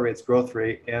accelerates growth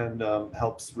rate and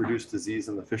helps reduce disease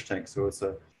in the fish tank. So it's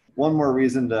a one more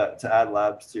reason to add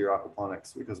labs to your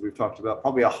aquaponics, because we've talked about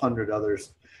probably 100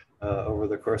 others over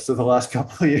the course of the last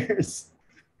couple of years.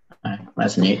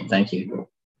 That's neat. Thank you.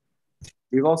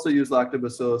 We've also used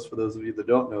lactobacillus, for those of you that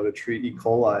don't know, to treat E.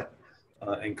 coli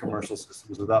in commercial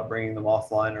systems without bringing them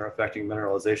offline or affecting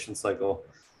mineralization cycle.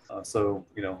 So,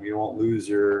 you won't lose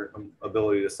your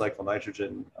ability to cycle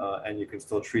nitrogen, and you can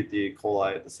still treat the E.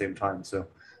 coli at the same time. So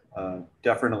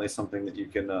definitely something that you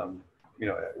can,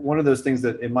 one of those things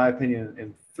that, in my opinion,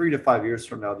 in 3 to 5 years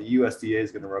from now, the USDA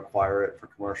is going to require it for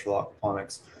commercial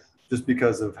aquaponics, just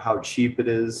because of how cheap it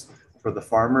is for the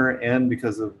farmer and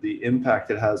because of the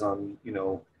impact it has on,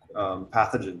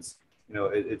 pathogens.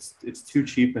 It's too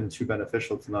cheap and too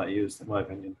beneficial to not use, in my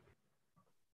opinion.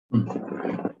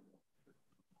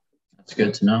 That's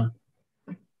good to know.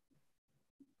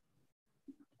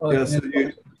 Yeah, so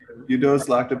you dose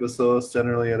lactobacillus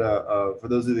generally at for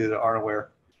those of you that aren't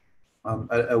aware,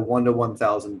 at a 1 to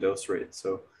 1,000 dose rate.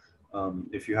 So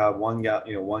if you have 1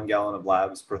 gallon of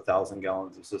labs per 1,000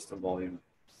 gallons of system volume,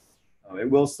 it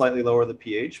will slightly lower the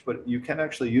pH, but you can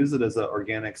actually use it as an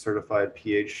organic certified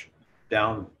pH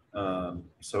down.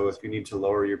 So if you need to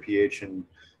lower your pH in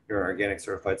your organic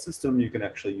certified system, you can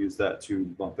actually use that to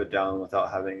bump it down without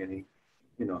having any,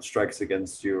 strikes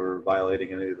against you or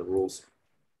violating any of the rules.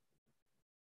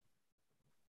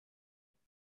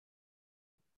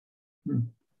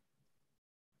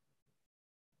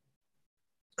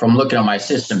 From looking at my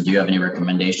system, do you have any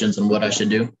recommendations on what I should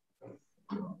do?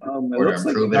 Or to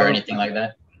improve it or anything like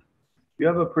that? You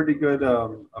have a pretty good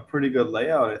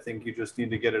layout. I think you just need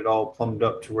to get it all plumbed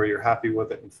up to where you're happy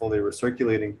with it and fully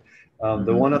recirculating.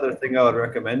 The one other thing I would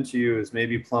recommend to you is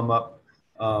maybe plumb up.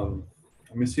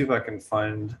 Let me see if I can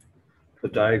find the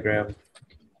diagram.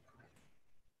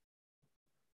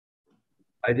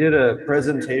 I did a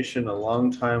presentation a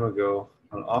long time ago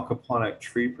on aquaponic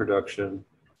tree production.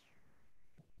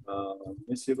 Let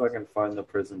me see if I can find the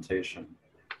presentation.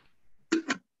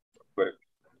 Quick.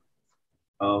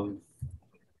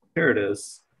 Here it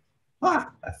is. I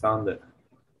found it.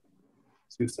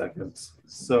 2 seconds.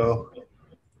 So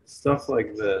stuff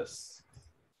like this.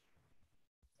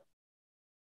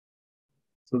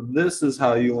 So this is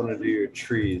how you want to do your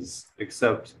trees,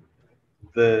 except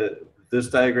this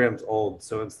diagram's old.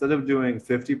 So instead of doing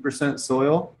 50%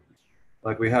 soil,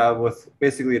 like we have with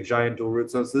basically a giant dual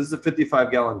root zone, so this is a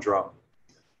 55-gallon drum.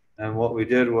 And what we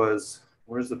did was,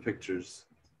 where's the pictures?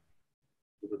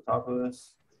 To the top of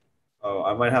this? Oh,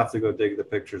 I might have to go dig the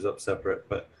pictures up separate,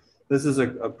 but this is a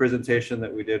presentation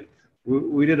that we did.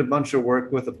 We did a bunch of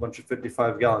work with a bunch of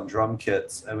 55-gallon drum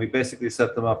kits, and we basically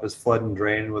set them up as flood and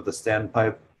drain with a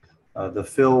standpipe. The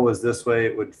fill was this way.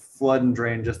 It would flood and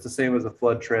drain just the same as a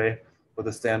flood tray with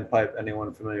a standpipe.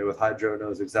 Anyone familiar with hydro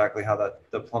knows exactly how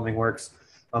the plumbing works.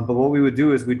 But what we would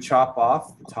do is we'd chop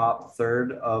off the top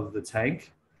third of the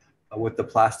tank with the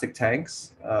plastic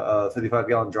tanks,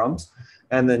 55-gallon drums.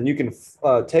 And then you can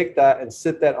take that and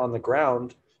sit that on the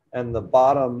ground, and the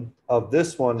bottom of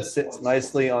this one sits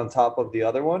nicely on top of the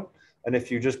other one. And if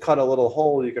you just cut a little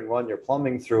hole, you can run your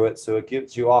plumbing through it. So it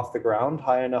gets you off the ground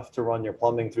high enough to run your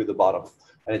plumbing through the bottom.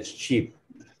 And it's cheap.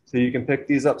 So you can pick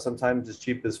these up sometimes as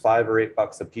cheap as $5 or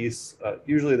 $8 a piece.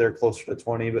 Usually they're closer to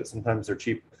 20, but sometimes they're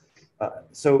cheap.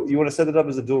 So you want to set it up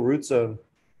as a dual root zone,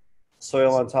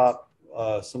 soil on top,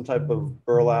 some type of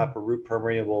burlap or root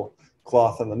permeable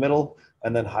cloth in the middle,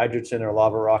 and then hydrogen or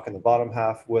lava rock in the bottom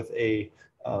half with a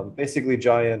basically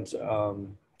giant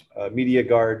media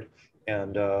guard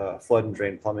and flood and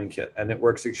drain plumbing kit. And it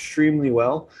works extremely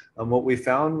well. What we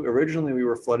found originally, we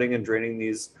were flooding and draining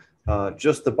these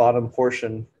just the bottom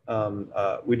portion.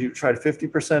 We tried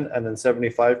 50% and then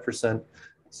 75%.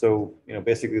 So,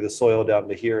 basically the soil down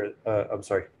to here, I'm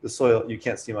sorry, the soil, you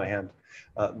can't see my hand.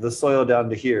 The soil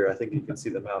down to here, I think you can see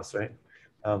the mouse, right?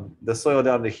 The soil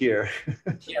down to here.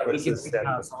 Yeah, we can see the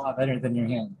mouse a lot better than your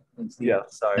hand. Yeah,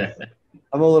 sorry.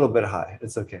 I'm a little bit high.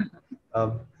 It's okay.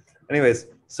 Anyways,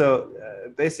 so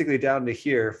basically down to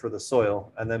here for the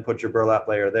soil, and then put your burlap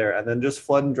layer there, and then just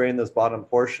flood and drain this bottom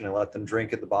portion and let them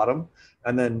drink at the bottom,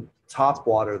 and then top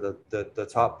water the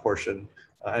top portion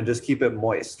and just keep it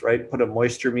moist, right? Put a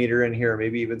moisture meter in here,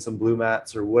 maybe even some blue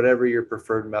mats or whatever your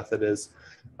preferred method is,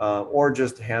 or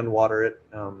just hand water it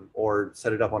or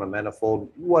set it up on a manifold,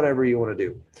 whatever you want to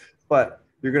do. But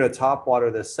you're going to top water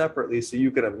this separately so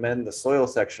you can amend the soil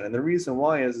section. And the reason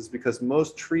why is because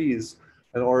most trees,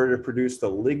 in order to produce the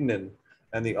lignin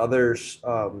and the other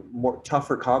more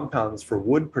tougher compounds for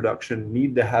wood production,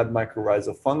 need to have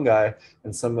mycorrhizal fungi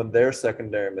and some of their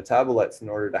secondary metabolites in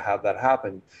order to have that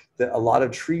happen. That a lot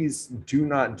of trees do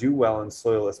not do well in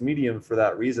soilless medium for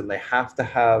that reason. They have to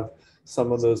have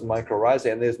some of those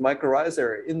mycorrhizae, and those mycorrhizae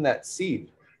are in that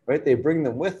seed, right? They bring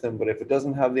them with them, but if it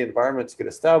doesn't have the environment to get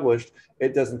established,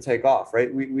 it doesn't take off,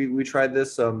 right? We tried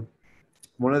this.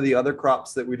 One of the other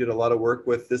crops that we did a lot of work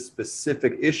with this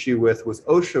specific issue with was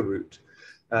OSHA root.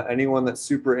 Anyone that's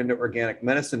super into organic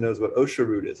medicine knows what OSHA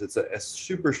root is. It's a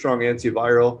super strong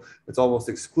antiviral. It's almost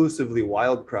exclusively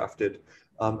wildcrafted.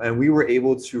 And we were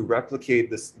able to replicate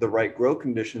the right grow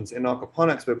conditions in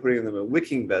aquaponics by putting them in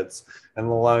wicking beds and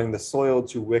allowing the soil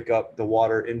to wick up the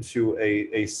water into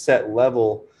a set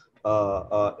level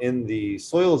in the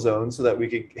soil zone so that we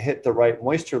could hit the right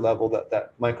moisture level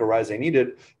that mycorrhizae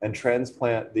needed and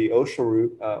transplant the OSHA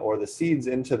root or the seeds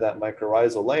into that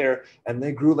mycorrhizal layer. And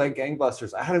they grew like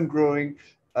gangbusters. I had them growing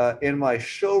in my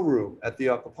showroom at the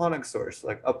aquaponics source,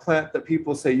 like a plant that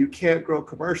people say you can't grow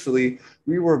commercially.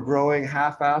 We were growing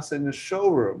half-ass in the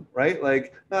showroom, right?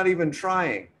 Like not even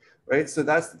trying. Right. So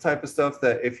that's the type of stuff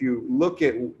that if you look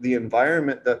at the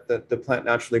environment that the plant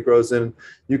naturally grows in,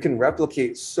 you can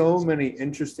replicate so many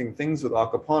interesting things with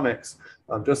aquaponics.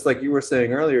 Just like you were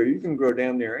saying earlier, you can grow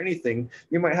damn near anything.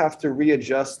 You might have to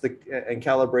readjust and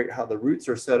calibrate how the roots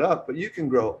are set up, but you can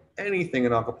grow anything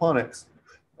in aquaponics.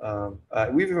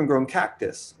 We've even grown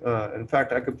cactus. In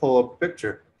fact, I could pull up a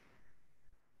picture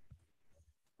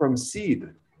from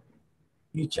seed.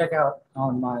 You check out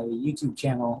on my YouTube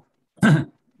channel,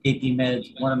 AP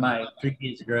Meds, one of my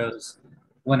previous grows,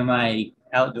 one of my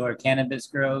outdoor cannabis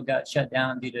grow got shut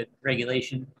down due to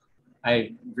regulation.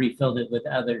 I refilled it with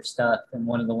other stuff, and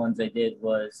one of the ones I did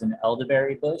was an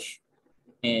elderberry bush.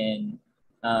 And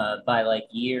by like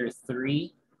year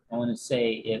 3, I want to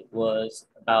say it was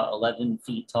about 11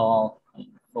 feet tall and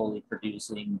fully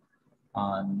producing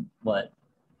on what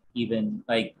even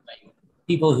like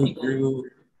people who grew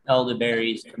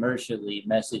elderberries commercially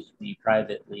messaged me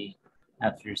privately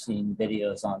after seeing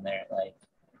videos on there, like,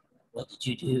 what did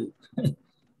you do?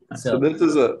 So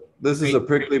this is a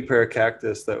prickly pear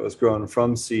cactus that was grown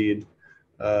from seed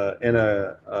in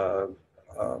a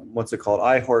what's it called,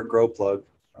 iHort grow plug,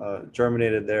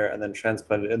 germinated there and then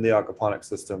transplanted in the aquaponic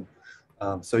system.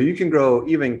 So you can grow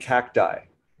even cacti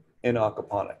in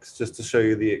aquaponics, just to show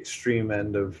you the extreme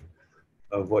end of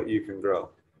what you can grow.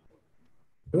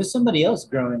 There was somebody else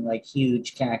growing like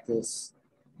huge cactus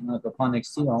in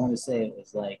aquaponics too. I want to say it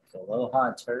was like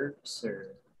Aloha Terps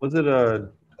or was it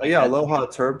yeah, Aloha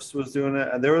Terps was doing it,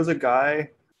 and there was a guy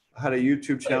had a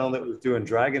YouTube channel that was doing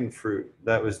dragon fruit,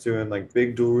 that was doing like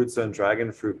big dual roots on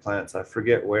dragon fruit plants. I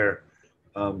forget where,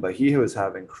 but he was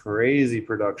having crazy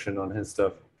production on his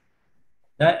stuff.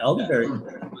 That elderberry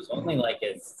was only like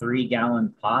a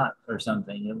 3-gallon pot or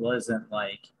something. It wasn't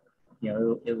like, you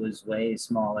know, it was way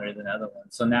smaller than other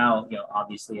ones. So now, you know,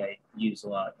 obviously I use a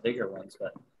lot bigger ones,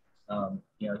 but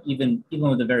you know, even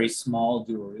with a very small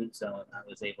dual root zone, I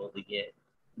was able to get,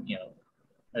 you know,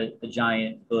 a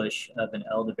giant bush of an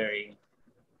elderberry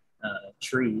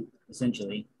tree,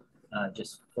 essentially,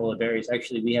 just full of berries.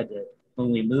 Actually, we had to,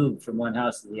 when we moved from one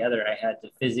house to the other, I had to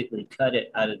physically cut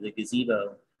it out of the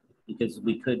gazebo because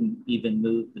we couldn't even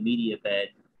move the media bed.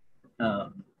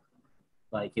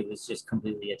 Like it was just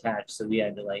completely attached. So we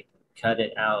had to like cut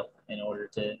it out in order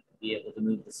to be able to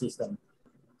move the system.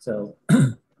 So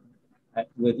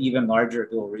with even larger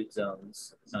dual root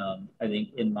zones, I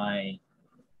think in my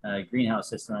greenhouse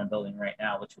system I'm building right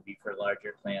now, which would be for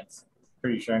larger plants,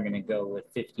 pretty sure I'm going to go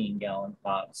with 15-gallon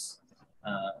pots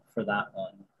for that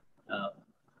one,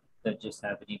 that just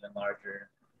have an even larger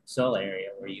soil area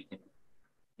where you can,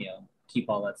 you know, keep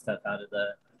all that stuff out of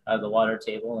the water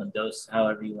table and dose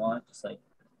however you want, just like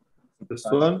this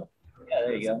one. Yeah,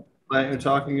 there you go. Plant you're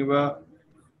talking about.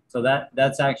 So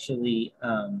that's actually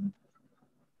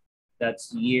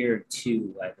that's year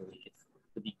 2, I believe,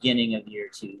 the beginning of year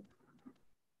 2.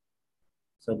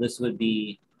 So this would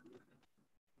be,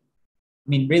 I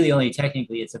mean, really only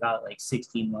technically it's about like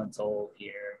 16 months old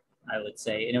here, I would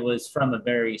say. And it was from a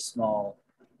very small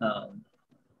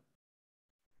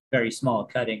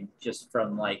cutting, just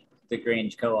from like the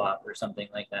Grange Co-op or something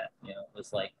like that. You know, it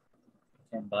was like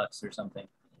 $10 or something.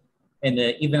 And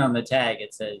even on the tag,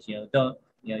 it says, you know, don't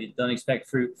expect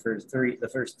fruit for the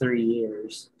first 3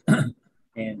 years. And,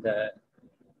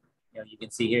 you know, you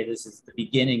can see here, this is the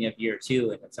beginning of year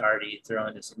 2, and it's already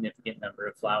throwing a significant number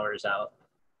of flowers out.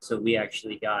 So we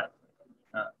actually got,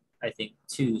 I think,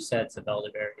 2 sets of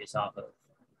elderberries off of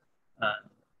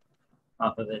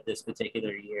it this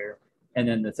particular year. And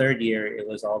then the 3rd year, it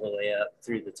was all the way up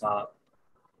through the top.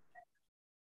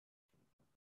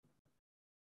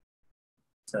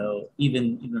 So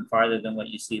even farther than what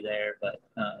you see there, but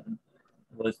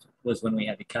was when we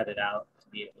had to cut it out to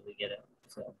be able to get it.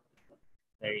 So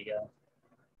there you go.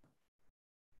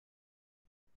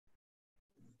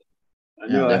 I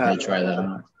knew Yeah, I definitely try that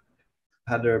out.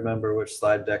 had to remember which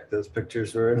slide deck those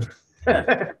pictures were in.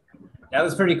 That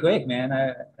was pretty quick, man.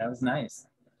 That was nice.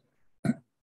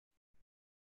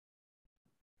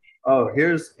 Oh,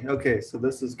 okay, so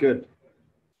this is good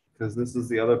because this is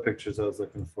the other pictures I was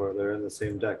looking for. They're in the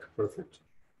same deck. Perfect.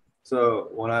 So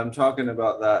when I'm talking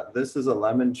about that, this is a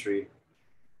lemon tree.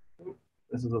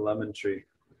 This is a lemon tree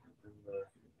in the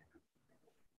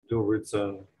dual root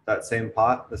zone. That same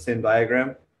pot, the same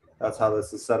diagram, that's how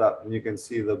this is set up. And you can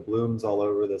see the blooms all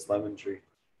over this lemon tree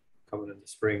coming into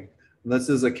spring. And this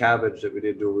is a cabbage that we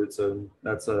did dual root zone.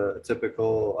 That's a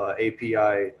typical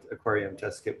API aquarium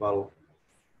test kit model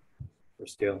for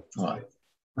scale. Wow.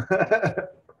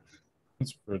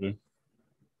 That's pretty.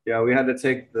 Yeah, we had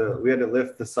to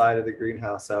lift the side of the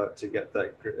greenhouse out to get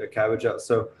that cabbage out.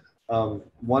 So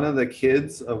one of the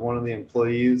kids of one of the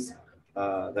employees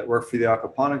that work for the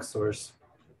aquaponics source,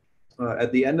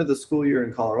 at the end of the school year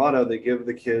in Colorado, they give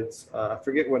the kids, I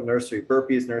forget what nursery,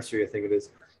 Burpee's nursery, I think it is,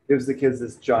 gives the kids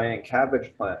this giant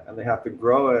cabbage plant, and they have to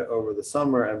grow it over the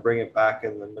summer and bring it back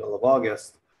in the middle of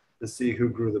August to see who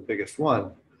grew the biggest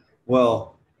one.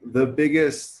 Well, the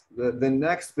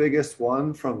next biggest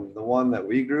one from the one that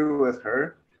we grew with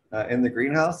her in the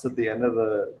greenhouse at the end of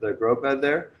the grow bed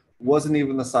there wasn't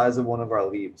even the size of one of our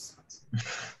leaves.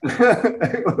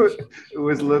 It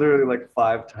was literally like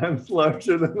 5 times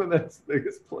larger than the next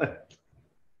biggest plant.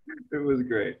 It was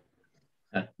great.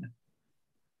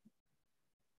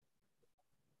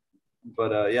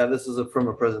 But yeah, this is from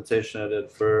a presentation I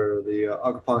did for the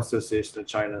Aquaponics Association of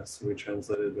China. So we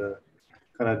translated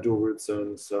kind of dual root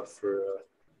zone stuff for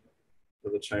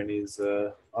the Chinese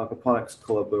Aquaponics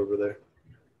club over there.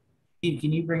 Steve,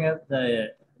 can you bring up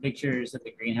the pictures of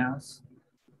the greenhouse?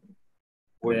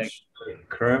 Which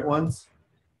current ones?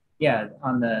 Yeah,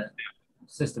 on the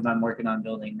system I'm working on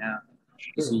building now.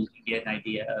 Sure. So you can get an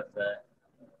idea of the,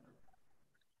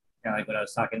 kind of like what I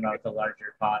was talking about, the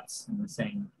larger pots and the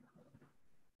same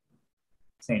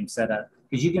setup.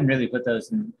 Because you can really put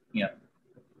those in,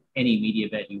 any media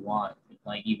bed you want,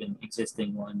 like even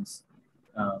existing ones.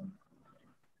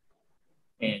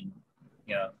 And,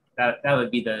 that would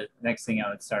be the next thing I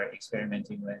would start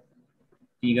experimenting with.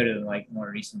 Can you go to like more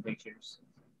recent pictures?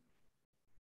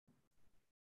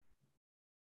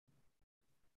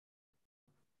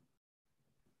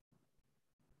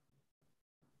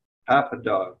 Half a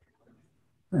dog.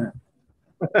 Huh.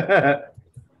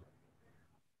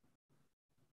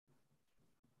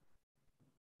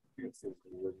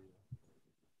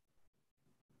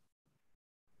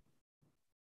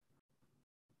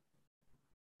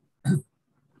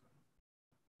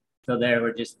 So there,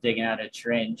 we're just digging out a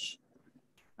trench,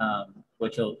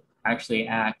 which will actually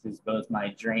act as both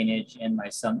my drainage and my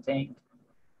sump tank.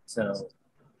 So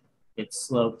it's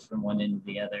sloped from one end to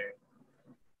the other.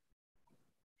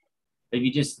 If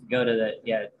you just go to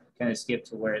kind of skip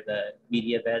to where the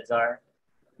media beds are,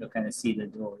 you'll kind of see the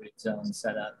dual root zone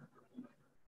set up.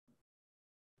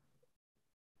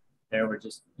 There, we're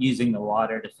just using the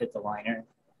water to fit the liner.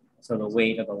 So the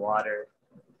weight of the water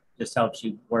just helps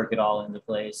you work it all into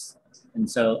place. And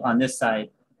so on this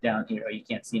side down here, you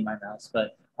can't see my mouse,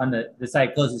 but on the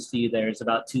side closest to you there is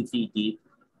about 2 feet deep.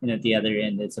 And at the other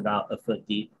end, it's about 1 foot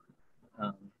deep.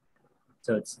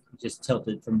 So it's just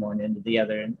tilted from one end to the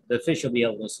other. And the fish will be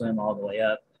able to swim all the way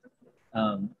up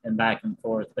and back and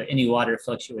forth. But any water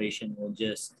fluctuation will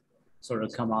just sort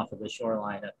of come off of the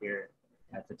shoreline up here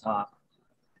at the top.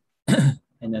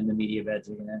 And then the media beds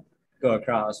are gonna go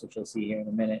across, which you'll see here in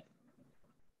a minute.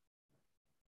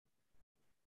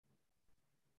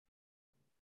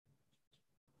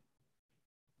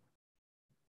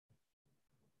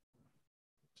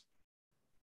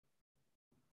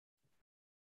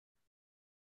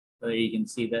 So you can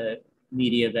see the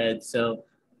media bed. So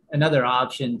another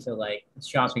option to like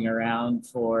shopping around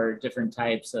for different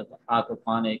types of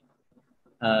aquaponic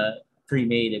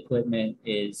pre-made equipment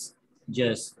is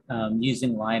just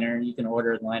using liner. You can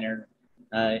order liner,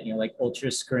 like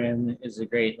Ultra Scrim is a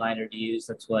great liner to use.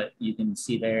 That's what you can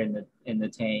see there in the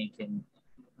tank, and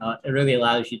it really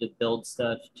allows you to build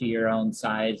stuff to your own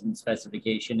size and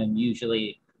specification, and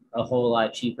usually a whole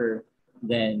lot cheaper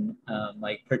than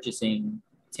like purchasing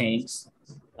tanks.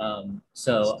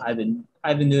 So I've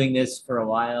been doing this for a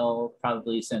while,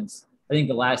 probably since I think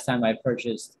the last time I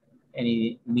purchased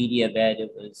any media bed,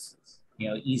 it was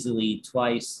easily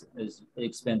twice as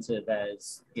expensive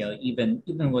as even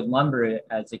with lumber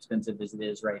as expensive as it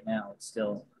is right now. It's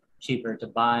still cheaper to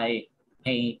buy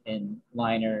paint and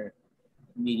liner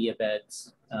media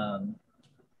beds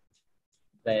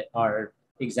that are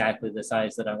exactly the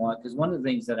size that I want. Because one of the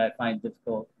things that I find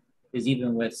difficult is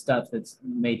even with stuff that's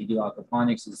made to do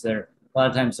aquaponics is they're a lot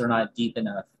of times they're not deep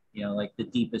enough. You know, like the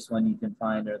deepest one you can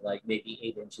find are like maybe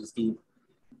 8 inches deep.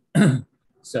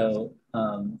 So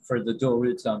for the dual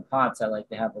root zone pots, I like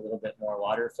to have a little bit more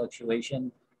water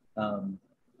fluctuation. So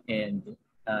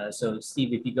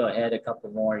Steve, if you go ahead a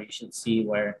couple more, you should see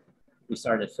where we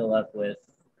start to fill up with.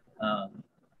 So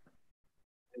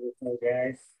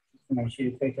guys, can I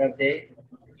shoot a quick update?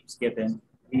 Keep skipping.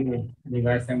 The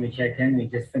last time we checked in, we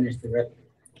just finished the rep.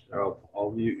 Oh,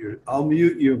 I'll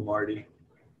mute you, Marty.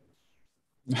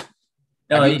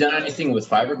 No, Have you done anything with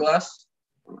fiberglass?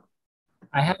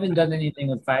 I haven't done anything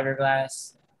with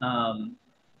fiberglass,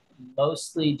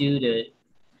 mostly due to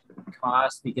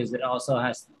cost, because it also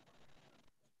has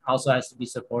to be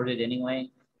supported anyway.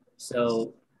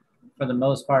 So for the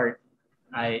most part,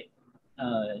 it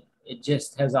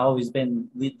just has always been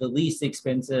the least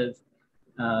expensive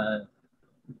to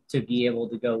be able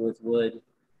to go with wood.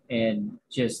 And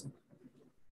just,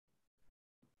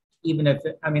 even if,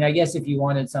 I mean, I guess if you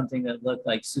wanted something that looked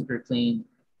like super clean,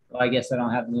 well, I guess I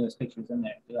don't have the newest pictures in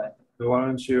there, do I? So why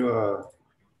don't you,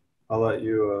 I'll let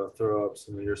you throw up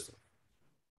some of your stuff.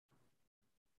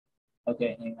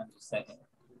 Okay, hang on just a second.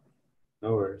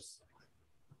 No worries.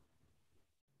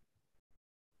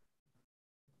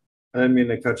 I didn't mean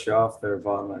to cut you off there,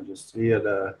 Vaughn. He's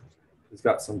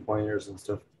got some pointers and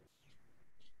stuff.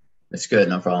 It's good,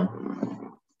 no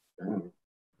problem.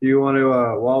 Do you want to,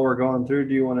 while we're going through,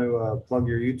 do you want to plug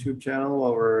your YouTube channel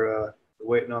while we're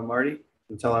waiting on Marty,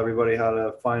 and tell everybody how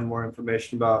to find more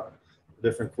information about the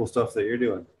different cool stuff that you're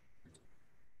doing?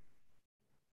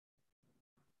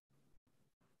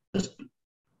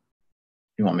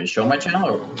 You want me to show my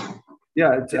channel? Or?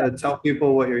 Yeah, tell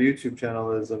people what your YouTube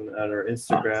channel is and or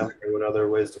Instagram or what other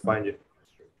ways to find you.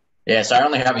 Yeah, so I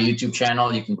only have a YouTube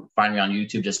channel. You can find me on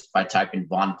YouTube just by typing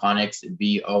VonPonics,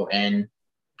 VonP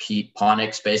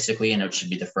Ponics, basically, and it should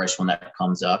be the first one that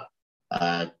comes up.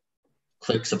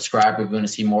 Click subscribe if you want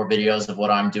to see more videos of what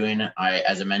I'm doing.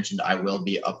 As I mentioned, I will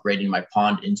be upgrading my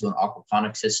pond into an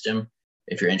aquaponic system.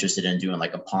 If you're interested in doing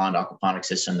like a pond aquaponic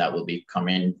system, that will be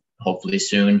coming hopefully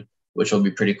soon, which will be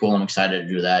pretty cool. I'm excited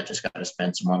to do that. Just got to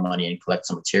spend some more money and collect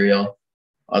some material.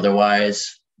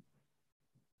 Otherwise,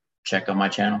 check out my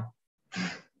channel.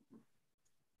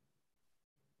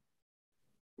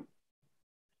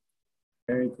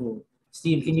 Very cool.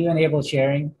 Steve, can you enable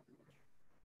sharing?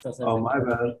 Oh, my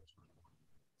bad.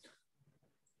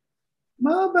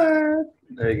 My bad.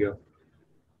 There you go.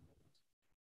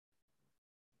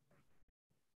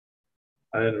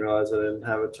 I didn't realize I didn't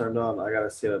have it turned on. I gotta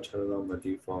see how to turn it on by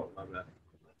default. My bad.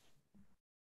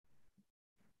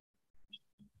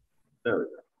 There we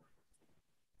go.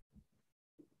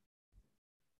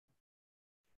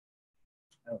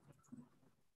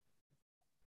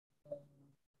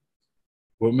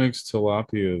 What makes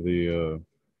tilapia the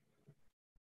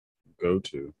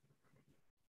go-to?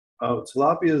 Oh,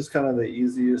 tilapia is kind of the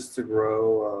easiest to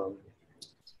grow as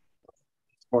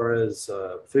far as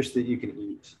fish that you can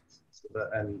eat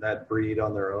and that breed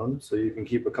on their own. So you can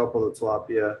keep a couple of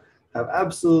tilapia, have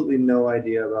absolutely no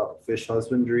idea about fish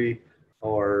husbandry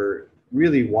or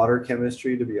really water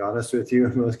chemistry, to be honest with you,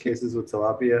 in most cases with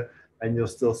tilapia, and you'll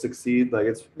still succeed. Like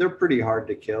they're pretty hard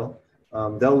to kill.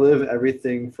 They'll live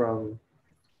everything from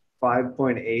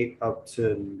 5.8 up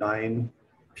to 9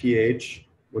 pH,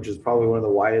 which is probably one of the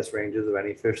widest ranges of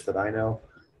any fish that I know.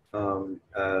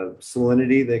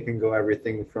 Salinity, they can go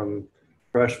everything from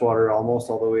freshwater almost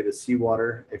all the way to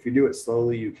seawater. If you do it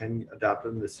slowly, you can adapt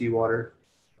them to seawater.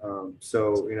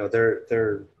 So, you know,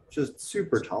 they're just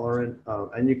super tolerant,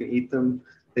 and you can eat them.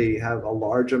 They have a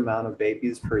large amount of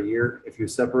babies per year. If you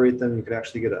separate them, you can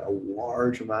actually get a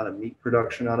large amount of meat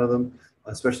production out of them,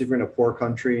 especially if you're in a poor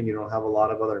country and you don't have a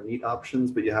lot of other meat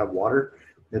options, but you have water.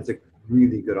 It's a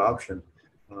really good option.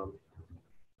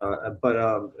 But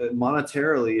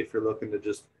monetarily, if you're looking to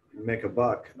just make a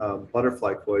buck,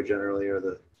 butterfly koi generally are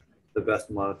the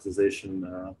best monetization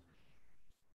as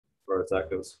far as that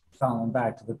goes. Falling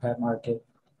back to the pet market.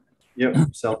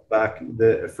 Yep, sell back.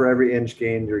 For every inch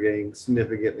gained, you're getting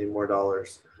significantly more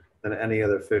dollars than any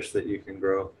other fish that you can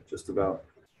grow, just about,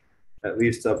 at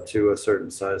least up to a certain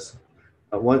size.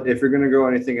 If you're going to grow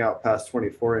anything out past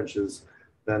 24 inches,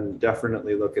 then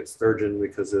definitely look at sturgeon,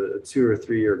 because a 2 or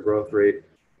 3 year growth rate,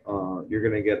 you're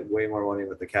going to get way more money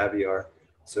with the caviar.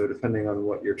 So depending on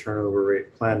what your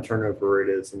planned turnover rate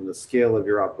is and the scale of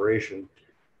your operation,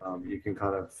 you can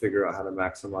kind of figure out how to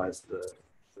maximize the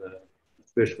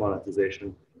fish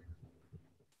monetization.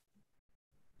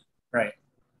 Right.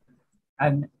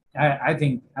 I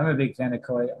think I'm a big fan of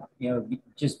koi, you know,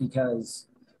 just because,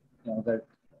 you know, they're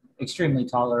extremely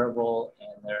tolerable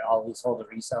and they're always hold a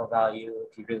resale value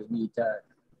if you really need to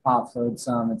offload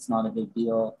some. It's not a big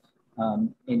deal.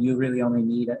 And you really only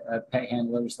need a pet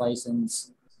handler's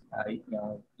license. You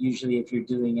know, usually if you're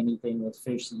doing anything with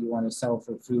fish that you want to sell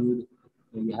for food,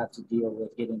 you have to deal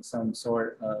with getting some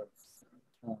sort of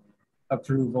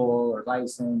approval or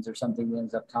license or something that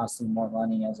ends up costing more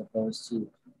money as opposed to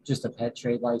just a pet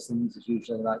trade license. Is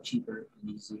usually a lot cheaper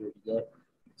and easier to get.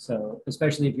 So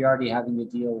especially if you're already having to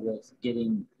deal with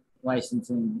getting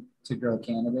licensing to grow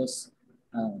cannabis,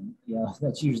 you know,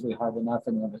 that's usually hard enough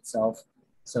in and of itself.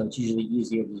 So it's usually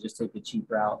easier to just take the cheap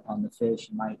route on the fish,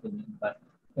 in my opinion. But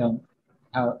you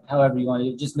know, however you want to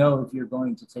do it, just know if you're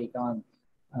going to take on,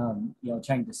 you know,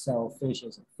 trying to sell fish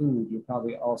as a food, you're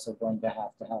probably also going to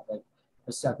have like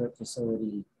a separate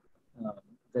facility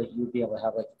that you'd be able to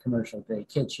have like a commercial grade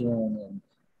kitchen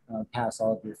and pass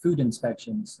all of your food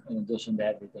inspections in addition to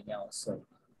everything else. So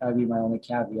that would be my only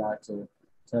caveat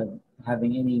to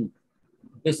having any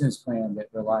business plan that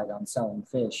relied on selling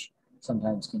fish.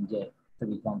 Sometimes can get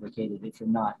pretty complicated if you're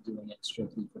not doing it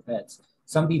strictly for pets.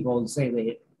 Some people say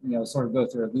they, you know, sort of go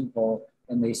through a loophole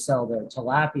and they sell their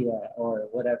tilapia or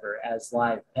whatever as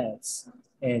live pets.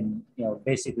 And, you know,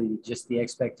 basically just the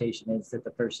expectation is that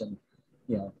the person,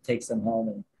 you know, takes them home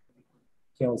and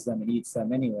kills them and eats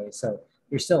them anyway. So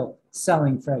you're still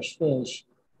selling fresh fish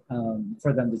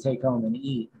for them to take home and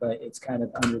eat, but it's kind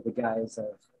of under the guise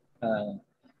of,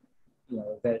 you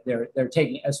know, that they're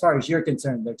taking, as far as you're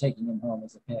concerned, they're taking them home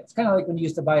as a pet. It's kind of like when you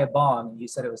used to buy a bong and you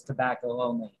said it was tobacco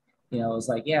only. You know, it was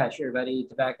like, yeah, sure, buddy,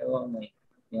 tobacco only.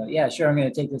 You know, yeah, sure, I'm going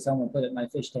to take this home and put it in my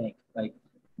fish tank. Like,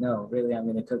 no, really, I'm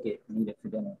going to cook it and eat it for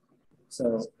dinner.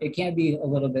 So it can be a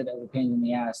little bit of a pain in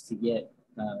the ass to get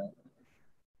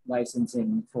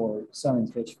licensing for selling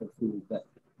fish for food. But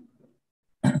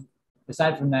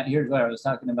aside from that, here's what I was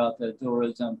talking about. The dual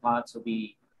road zone pots will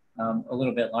be a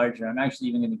little bit larger. I'm actually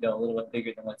even going to go a little bit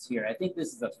bigger than what's here. I think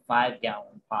this is a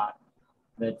 5-gallon pot.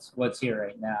 That's what's here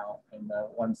right now. And the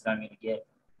ones that I'm going to get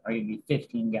are going to be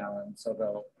 15 gallons.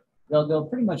 So they'll go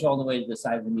pretty much all the way to the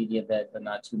side of the media bed, but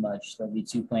not too much. There'll be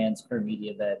 2 plants per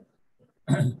media bed.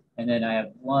 And then I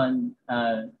have one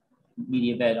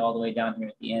media bed all the way down here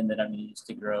at the end that I'm going to use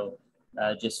to grow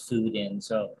just food in.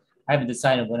 So I haven't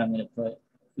decided what I'm going to put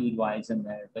food-wise in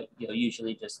there, but you know,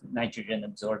 usually just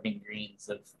nitrogen-absorbing greens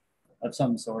of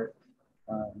some sort,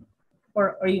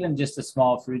 or even just a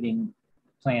small fruiting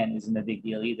plant isn't a big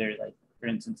deal either. Like for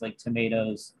instance, like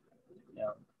tomatoes, you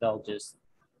know, they'll just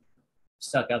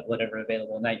suck up whatever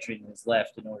available nitrogen is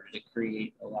left in order to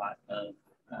create a lot of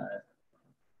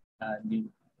new,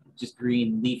 just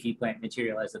green leafy plant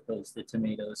material as opposed to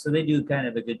tomatoes. So they do kind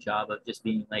of a good job of just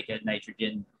being like a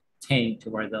nitrogen tank to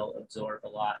where they'll absorb a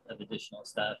lot of additional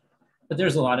stuff. But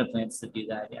there's a lot of plants that do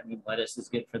that. I mean, lettuce is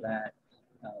good for that.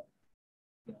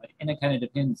 You know, and it kind of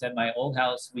depends. At my old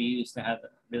house, we used to have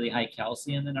really high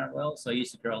calcium in our well. So I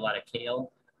used to grow a lot of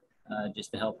kale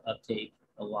just to help uptake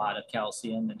a lot of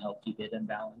calcium and help keep it in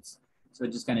balance. So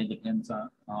it just kind of depends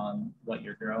on what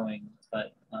you're growing.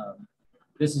 But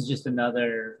this is just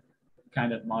another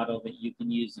kind of model that you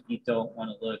can use if you don't want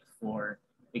to look for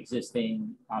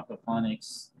existing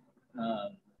aquaponics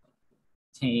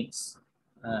tanks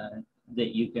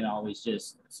that you can always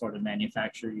just sort of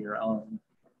manufacture your own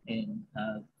and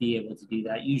be able to do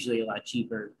that. Usually a lot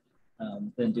cheaper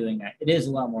than doing that. It is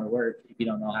a lot more work if you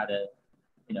don't know how to,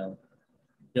 you know,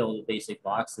 build basic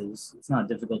boxes. It's not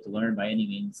difficult to learn by any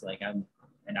means. Like I'm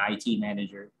an IT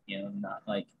manager, you know, not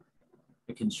like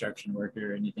a construction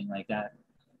worker or anything like that.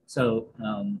 So,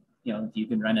 you know, if you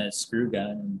can run a screw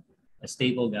gun and a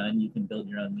staple gun, you can build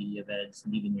your own media beds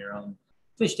and even your own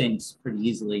fish tanks pretty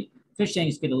easily. Fish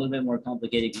tanks get a little bit more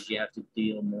complicated because you have to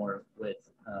deal more with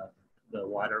the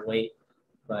water weight,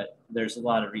 but there's a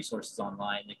lot of resources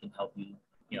online that can help you,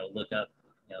 you know, look up,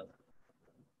 you know,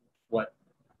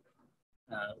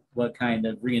 what kind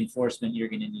of reinforcement you're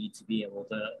going to need to be able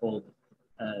to hold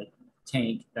a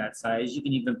tank that size. You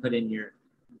can even put in your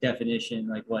definition,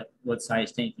 like what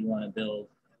size tank you want to build,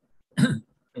 and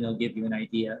it'll give you an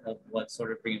idea of what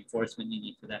sort of reinforcement you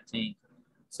need for that tank.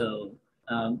 So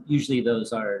usually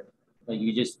those are, like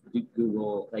you just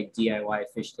Google like DIY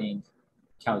fish tank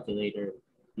calculator,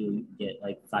 you get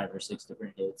like 5 or 6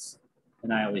 different hits.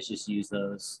 And I always just use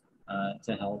those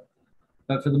to help.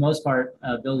 But for the most part,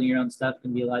 building your own stuff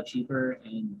can be a lot cheaper,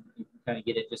 and you can kind of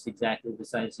get it just exactly the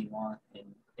size you want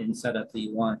and setup that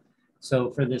you want. So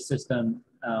for this system,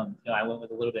 you know, I went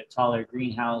with a little bit taller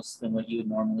greenhouse than what you would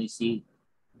normally see.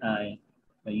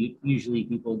 Usually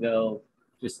people go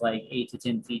just like 8 to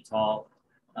 10 feet tall.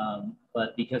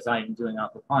 But because I'm doing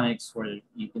aquaponics, where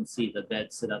you can see the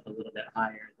bed sit up a little bit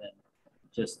higher than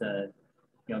just you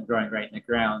know, growing right in the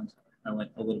ground, I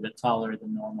went a little bit taller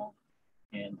than normal.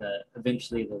 And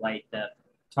eventually the light depth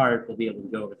tarp will be able to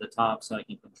go over the top so I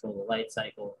can control the light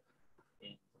cycle.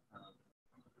 And,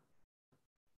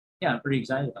 yeah, I'm pretty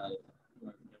excited about it.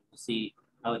 We'll see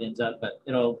how it ends up, but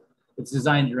it's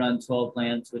designed to run 12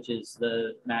 plants, which is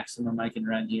the maximum I can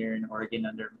run here in Oregon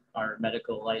under our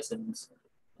medical license.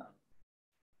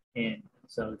 And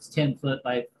so it's 10 foot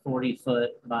by 40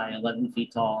 foot by 11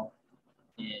 feet tall.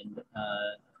 And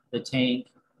the tank,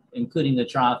 including the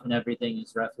trough and everything,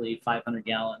 is roughly 500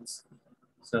 gallons.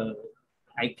 So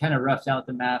I kind of roughed out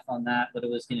the math on that, what it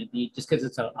was going to be, just because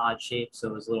it's an odd shape, so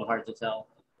it was a little hard to tell.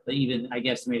 But even I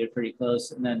guesstimated pretty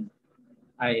close. And then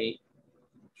I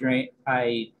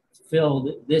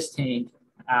filled this tank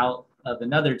out of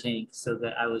another tank so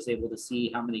that I was able to see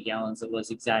how many gallons it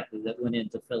was exactly that went in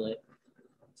to fill it.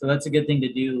 So that's a good thing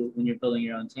to do when you're building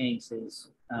your own tanks is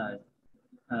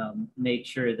make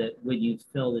sure that when you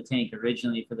fill the tank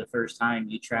originally for the first time,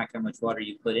 you track how much water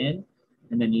you put in,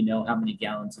 and then you know how many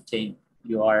gallons of tank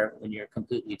you are when you're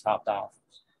completely topped off.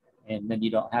 And then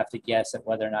you don't have to guess at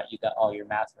whether or not you got all your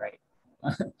math right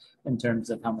in terms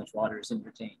of how much water is in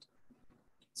your tank.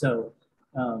 So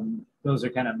those are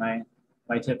kind of my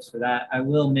tips for that. I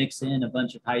will mix in a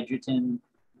bunch of hydrogen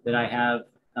that I have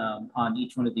on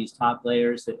each one of these top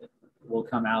layers that will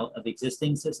come out of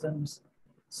existing systems.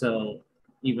 So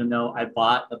even though I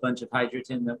bought a bunch of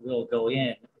hydrogen that will go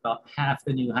in, about half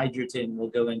the new hydrogen will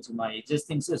go into my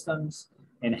existing systems,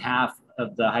 and half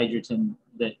of the hydrogen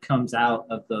that comes out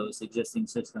of those existing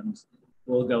systems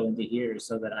will go into here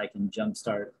so that I can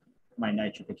jumpstart my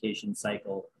nitrification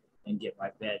cycle and get my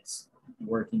beds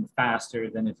working faster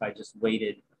than if I just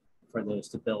waited for those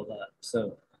to build up.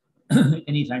 So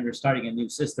anytime you're starting a new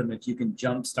system, if you can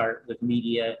jumpstart with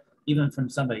media, even from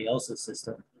somebody else's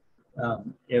system,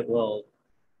 it will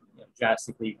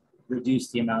drastically reduce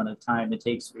the amount of time it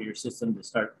takes for your system to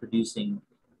start producing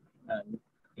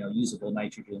usable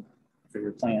nitrogen for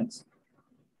your plants.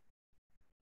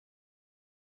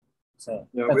 So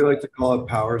yeah, we like to call it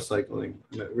power cycling,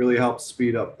 and it really helps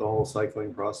speed up the whole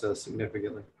cycling process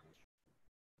significantly.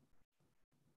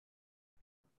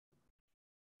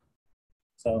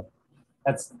 So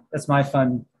that's my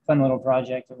fun little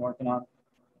project I'm working on.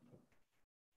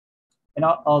 And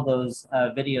all those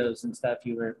videos and stuff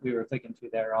we were clicking through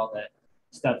there, all the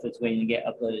stuff that's waiting to get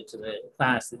uploaded to the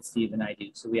class that Steve and I do.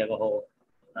 So we have a whole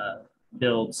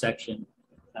build section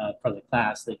for the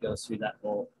class that goes through that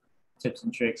whole tips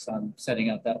and tricks on setting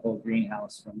up that whole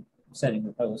greenhouse, from setting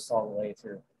the posts all the way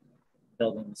through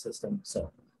building the system.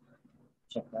 So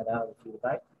check that out if you would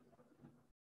like.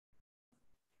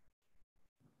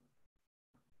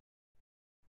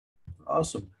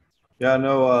 Awesome. Yeah,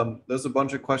 no, there's a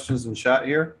bunch of questions in chat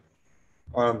here.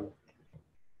 One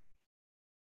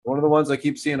of the ones I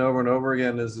keep seeing over and over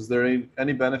again is there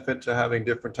any benefit to having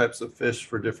different types of fish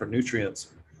for different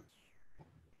nutrients?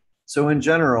 So in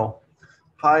general,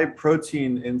 high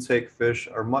protein intake fish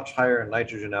are much higher in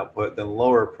nitrogen output than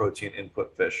lower protein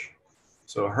input fish.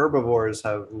 So herbivores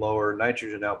have lower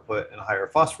nitrogen output and higher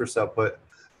phosphorus output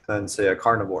than, say, a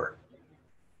carnivore.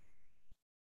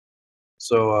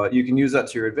 So you can use that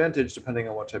to your advantage depending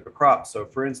on what type of crop. So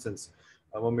for instance,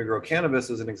 when we grow cannabis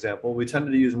as an example, we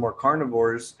tend to use more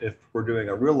carnivores if we're doing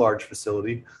a real large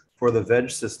facility for the veg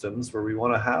systems where we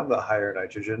want to have the higher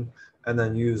nitrogen, and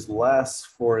then use less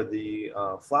for the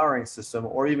flowering system,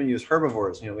 or even use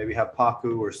herbivores, maybe have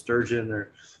pacu or sturgeon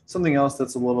or something else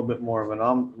that's a little bit more of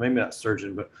an, maybe not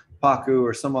sturgeon, but pacu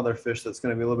or some other fish that's going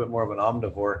to be a little bit more of an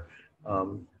omnivore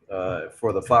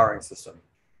for the flowering system.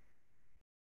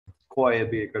 Koi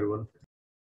would be a good one.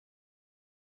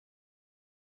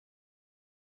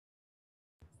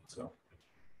 So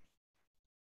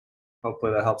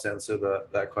hopefully that helps answer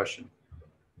that question.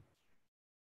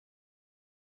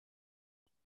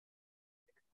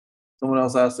 Someone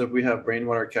else asked if we have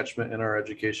rainwater catchment in our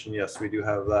education. Yes, we do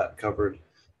have that covered.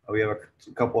 We have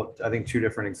a couple, I think 2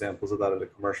 different examples of that at a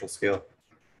commercial scale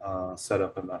set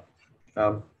up in that.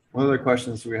 What other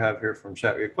questions do we have here from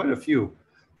chat? We have quite a few.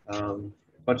 A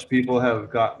bunch of people have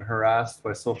gotten harassed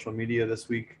by social media this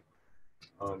week.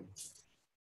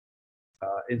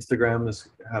 Instagram has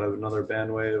had another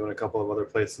ban wave and a couple of other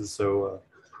places. So,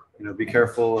 be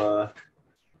careful.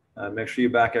 Make sure you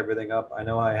back everything up. I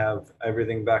know I have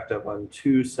everything backed up on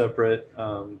 2 separate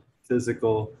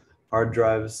physical hard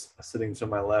drives sitting to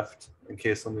my left in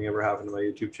case something ever happened to my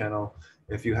YouTube channel.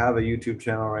 If you have a YouTube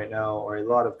channel right now or a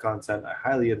lot of content, I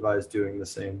highly advise doing the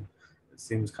same. It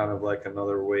seems kind of like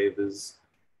another wave is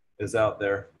out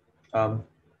there.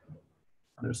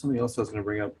 There's something else I was going to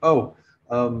bring up. Oh,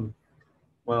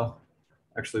 well,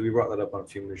 actually, we brought that up on a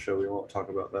few minutes show. We won't talk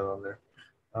about that on there.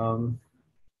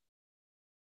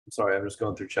 Sorry, I'm just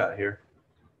going through chat here.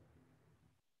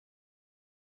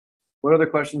 What other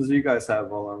questions do you guys have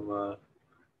while I'm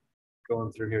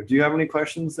going through here? Do you have any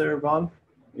questions there, Vaughn?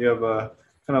 You have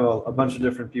kind of a bunch of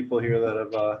different people here that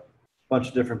have a bunch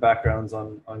of different backgrounds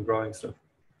on growing stuff.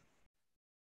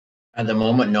 At the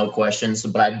moment, no questions,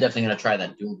 but I'm definitely going to try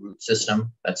that dual root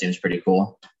system. That seems pretty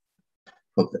cool.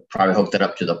 Probably hook that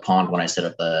up to the pond when I set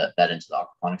up that into the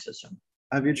aquaponic system.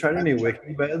 Have you tried any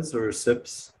wicking beds or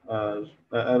sips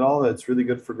at all? It's really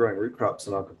good for growing root crops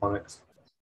in aquaponics.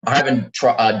 I haven't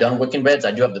done wicking beds.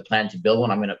 I do have the plan to build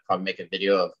one. I'm going to probably make a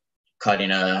video of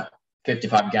cutting a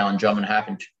 55-gallon drum in half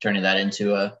and turning that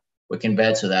into a wicking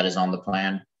bed. So that is on the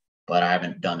plan, but I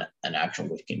haven't done an actual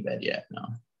wicking bed yet. No.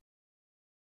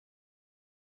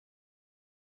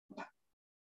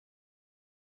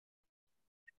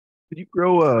 Could you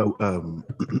grow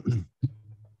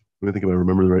I think if I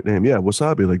remember the right name. Yeah,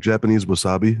 wasabi, like Japanese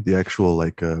wasabi, the actual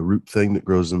like root thing that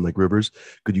grows in like rivers.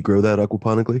 Could you grow that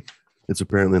aquaponically? It's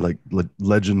apparently like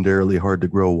legendarily hard to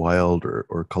grow wild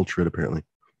or culture it apparently.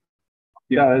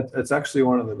 Yeah, it's actually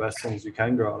one of the best things you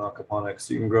can grow in aquaponics.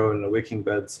 You can grow it in the wicking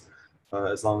beds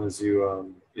as long as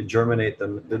you germinate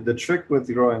them. The trick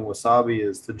with growing wasabi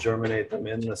is to germinate them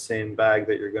in the same bag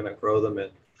that you're going to grow them in.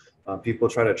 People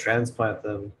try to transplant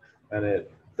them, and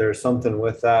there's something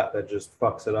with that just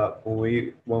fucks it up.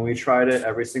 When we tried it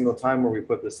every single time where we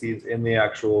put the seeds in the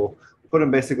actual, put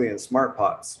them basically in smart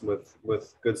pots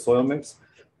with good soil mix,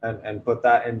 and put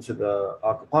that into the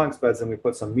aquaponics beds, and we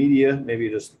put some media, maybe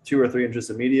just 2 or 3 inches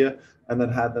of media, and then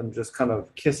had them just kind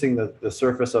of kissing the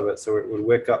surface of it so it would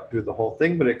wick up through the whole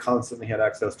thing, but it constantly had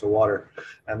access to water.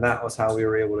 And that was how we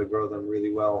were able to grow them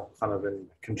really well, kind of in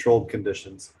controlled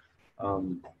conditions.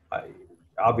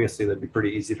 Obviously, that'd be pretty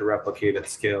easy to replicate at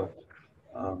scale,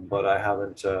 but I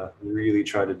haven't really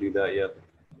tried to do that yet.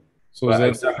 So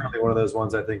it's definitely one of those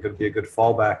ones I think would be a good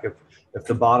fallback if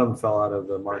the bottom fell out of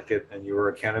the market and you were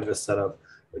a cannabis setup.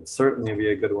 It'd certainly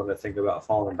be a good one to think about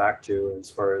falling back to as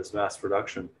far as mass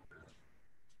production.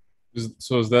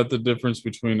 So is that the difference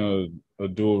between a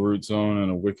dual root zone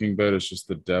and a wicking bed? It's just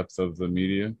the depth of the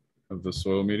media, of the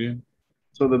soil media?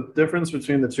 So the difference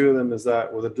between the two of them is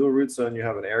that with a dual root zone, you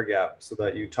have an air gap so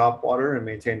that you top water and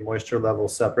maintain moisture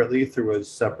levels separately through a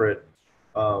separate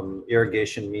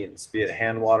irrigation means, be it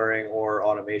hand watering or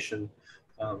automation.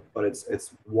 But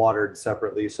it's watered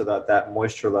separately so that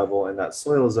moisture level in that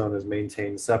soil zone is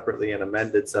maintained separately and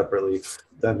amended separately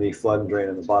than the flood and drain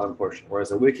in the bottom portion.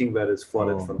 Whereas a wicking bed is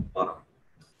flooded from the bottom.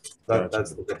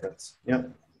 That's the difference. Yeah.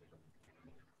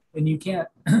 And you can't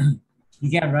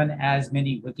run as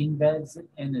many wicking beds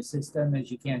in the system as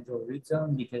you can to a root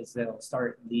zone because they'll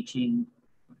start leaching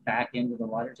back into the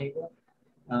water table.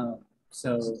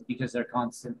 So because they're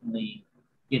constantly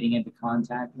getting into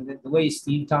contact with it. The way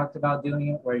Steve talked about doing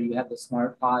it, where you have the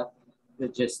smart pot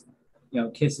that just,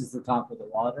 kisses the top of the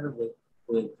water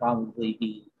would probably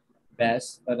be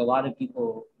best. But a lot of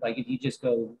people, like if you just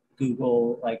go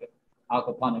Google like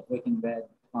aquaponic wicking bed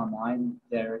online,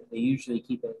 they usually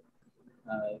keep it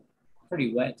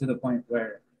pretty wet to the point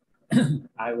where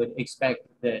I would expect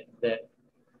that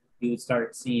you would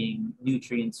start seeing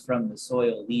nutrients from the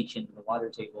soil leach into the water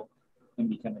table and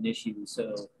become an issue.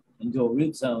 So in dual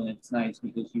root zone, it's nice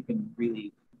because you can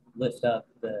really lift up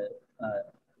the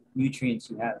nutrients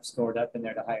you have stored up in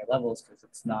there to higher levels because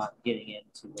it's not getting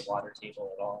into the water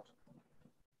table at all.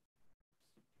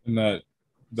 And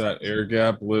that air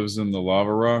gap lives in the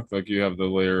lava rock. Like you have the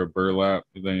layer of burlap,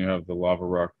 and then you have the lava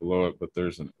rock below it, but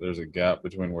there's a gap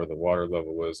between where the water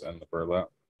level is and the burlap.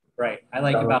 Right. I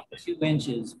like about 2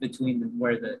 inches between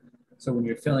so when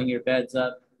you're filling your beds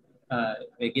up,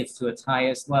 it gets to its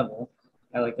highest level.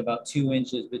 I like about 2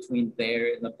 inches between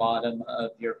there and the bottom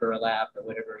of your burlap or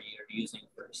whatever you're using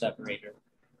for a separator.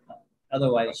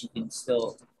 Otherwise, you can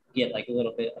still get like a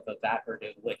little bit of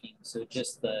evaporative wicking. So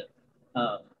just the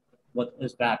what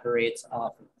evaporates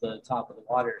off of the top of the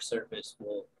water surface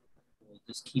will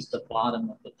just keep the bottom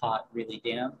of the pot really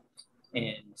damp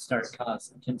and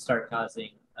can start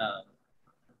causing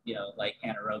like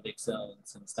anaerobic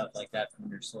zones and stuff like that from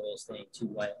your soil staying too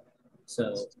wet.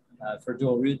 So for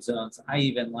dual root zones, I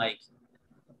even like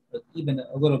even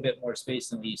a little bit more space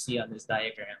than what you see on this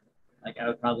diagram. Like I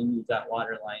would probably move that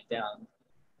water line down,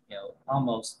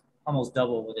 almost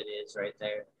double what it is right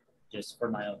there, just for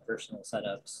my own personal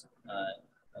setups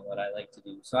and what I like to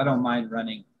do. So I don't mind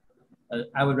running.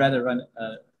 I would rather run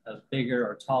a bigger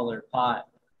or taller pot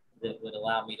that would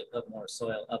allow me to put more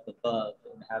soil up above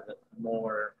and have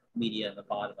more media in the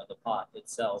bottom of the pot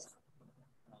itself,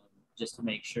 just to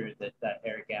make sure that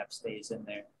air gap stays in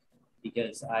there,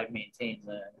 because I maintain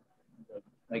the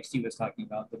like Steve was talking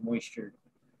about, the moisture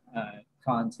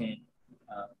content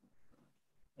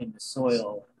in the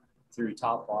soil through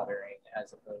top watering,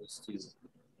 as opposed to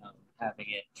having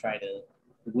it try to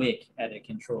wick at a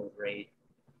controlled rate.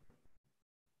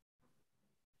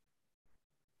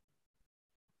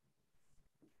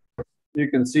 You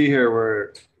can see here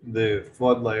where the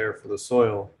flood layer for the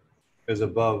soil is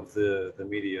above the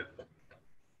media.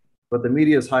 But the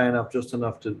media is high enough, just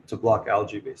enough to block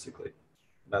algae, basically.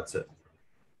 That's it.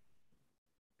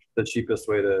 The cheapest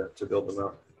way to build them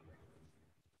out.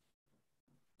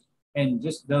 And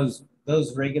just those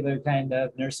regular kind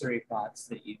of nursery pots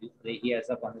that he has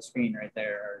up on the screen right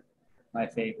there are my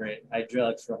favorite. I drill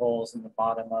extra holes in the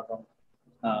bottom of them.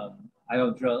 I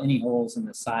don't drill any holes in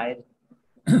the side.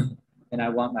 And I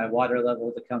want my water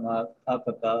level to come up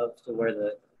above to where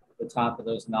the top of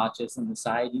those notches on the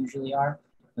side usually are.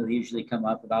 They'll usually come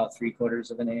up about 3/4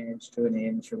 of an inch to an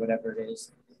inch or whatever it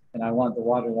is. And I want the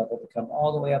water level to come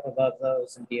all the way up above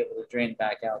those and be able to drain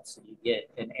back out, so you get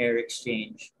an air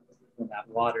exchange when that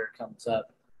water comes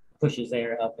up, pushes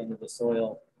air up into the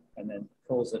soil and then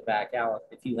pulls it back out.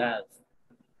 If you have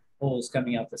holes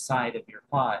coming out the side of your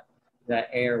pot, that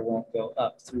air won't go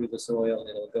up through the soil,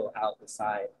 it'll go out the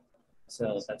side.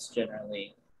 So that's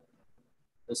generally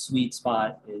the sweet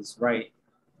spot, is right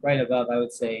above, I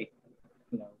would say,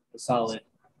 you know, the solid,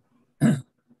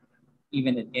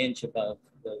 even an inch above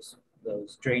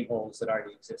those drain holes that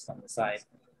already exist on the side.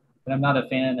 But I'm not a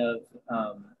fan of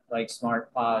like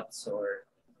smart pots or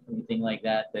anything like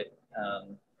that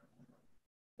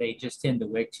they just tend to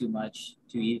wick too much.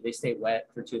 They stay wet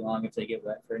for too long if they get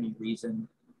wet for any reason.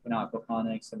 In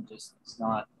aquaponics, I'm just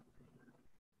not,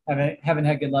 haven't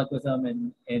had good luck with them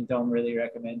and don't really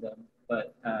recommend them.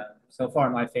 But so far,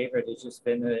 my favorite has just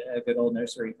been a good old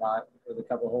nursery pot with a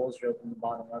couple holes drilled in the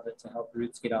bottom of it to help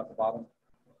roots get out the bottom.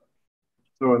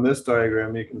 So in this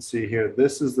diagram, you can see here,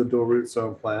 this is the dual root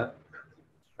zone plant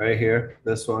right here,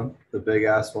 this one, the big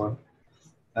ass one.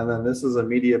 And then this is a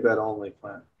media bed only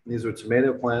plant. These are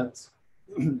tomato plants.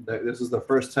 This is the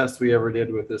first test we ever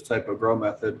did with this type of grow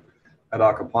method at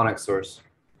Aquaponic Source.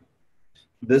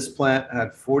 This plant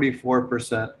had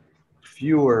 44%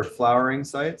 fewer flowering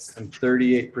sites and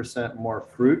 38% more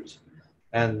fruit.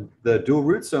 And the dual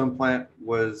root zone plant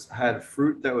had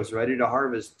fruit that was ready to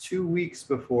harvest 2 weeks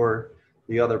before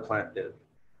the other plant did.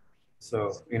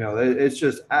 So, you know, it's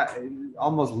just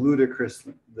almost ludicrous,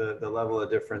 the level of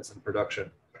difference in production.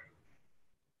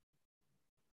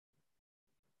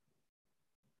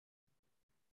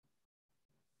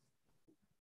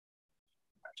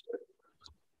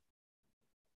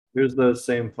 Here's those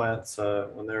same plants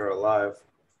when they were alive.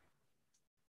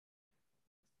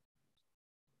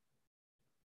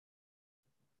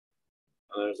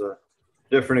 There's a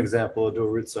different example of dual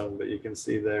root zone, but you can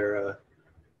see they're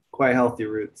quite healthy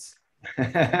roots.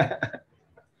 My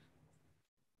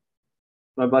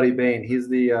buddy Bain, he's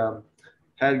the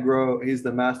he's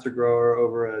the master grower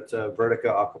over at Vertica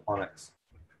Aquaponics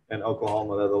in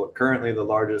Oklahoma. They're currently the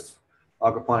largest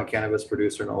aquaponic cannabis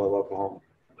producer in all of Oklahoma.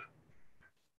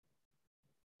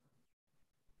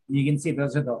 You can see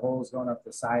those are the holes going up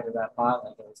the side of that pot,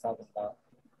 like I was talking about.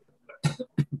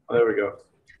 Oh, there we go.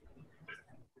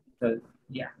 So,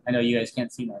 yeah, I know you guys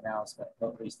can't see my mouse, but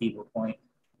hopefully Steve will point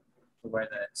to where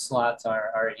the slots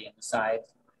are already in the side.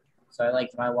 So I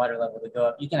like my water level to go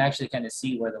up. You can actually kind of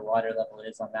see where the water level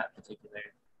is on that particular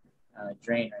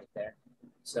drain right there.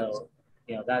 So,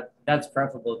 you know, that's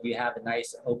preferable if you have a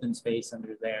nice open space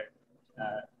under there.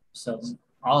 So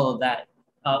all of that,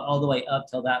 all the way up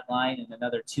till that line and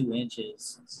another 2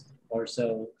 inches or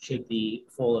so should be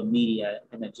full of media,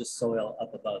 and then just soil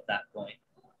up above that point.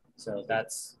 So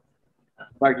that's...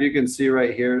 In fact, you can see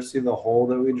right here, see the hole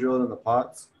that we drilled in the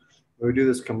pots? When we do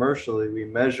this commercially, we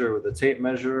measure with a tape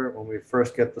measure when we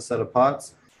first get the set of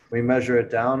pots. We measure it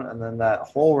down, and then that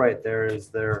hole right there is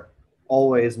their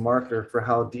always marker for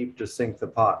how deep to sink the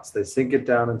pots. They sink it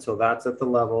down until that's at the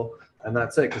level, and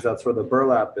that's it, because that's where the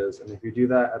burlap is. And if you do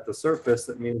that at the surface,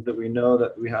 that means that we know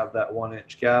that we have that 1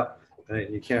 inch gap,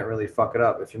 and you can't really fuck it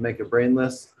up. If you make it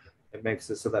brainless, it makes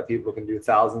it so that people can do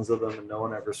thousands of them and no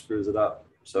one ever screws it up.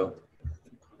 So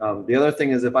the other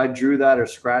thing is, if I drew that or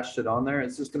scratched it on there,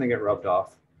 it's just going to get rubbed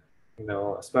off, you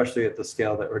know, especially at the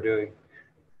scale that we're doing.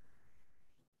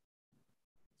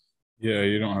 Yeah,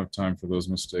 you don't have time for those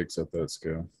mistakes at that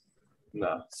scale.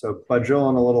 No. So by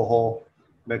drilling a little hole,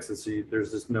 makes it so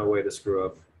there's just no way to screw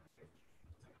up.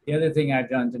 The other thing I've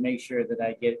done to make sure that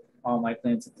I get all my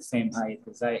plants at the same height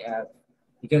is I have,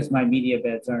 because my media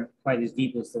beds aren't quite as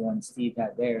deep as the one Steve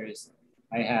had there, is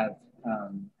I have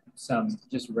some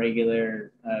just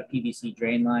regular PVC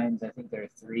drain lines. I think they're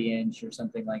 3 inch or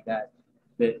something like that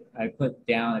that I put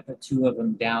down. I put 2 of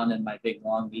them down in my big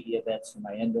long media beds for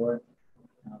my indoor.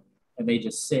 And they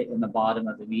just sit in the bottom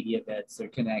of the media beds. They're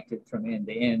connected from end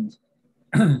to end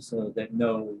so that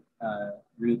no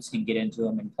roots can get into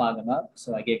them and clog them up.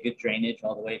 So I get good drainage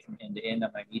all the way from end to end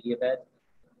on my media bed.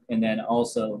 And then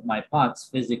also my pots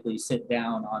physically sit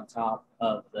down on top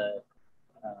of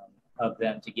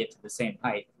them to get to the same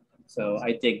height. So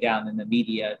I dig down in the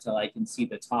media till I can see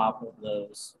the top of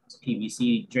those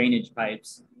PVC drainage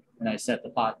pipes, and I set the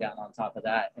pot down on top of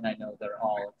that, and I know they're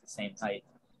all at the same height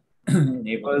and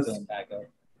able to fill them back up.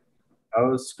 I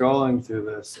was scrolling through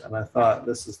this, and I thought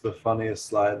this is the funniest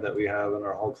slide that we have in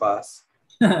our whole class.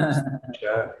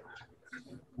 Yeah,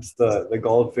 it's the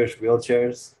goldfish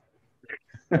wheelchairs.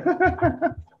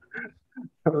 I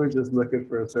was just looking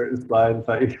for a certain slide and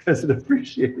thought you guys would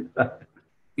appreciate that.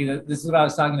 You know, this is what I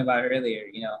was talking about earlier.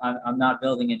 You know, I'm not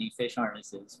building any fish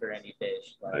harnesses for any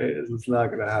fish. Like, It's not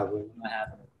going to happen. not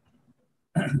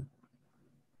happening.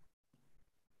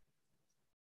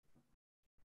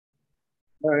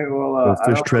 All right, well, No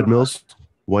fish treadmills?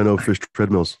 Why no fish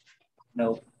treadmills?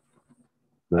 Nope.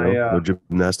 No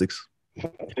gymnastics?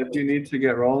 If you need to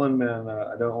get rolling, man,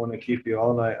 I don't want to keep you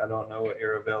all night. I don't know what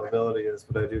your availability is,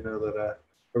 but I do know that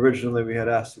originally we had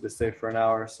asked you to stay for an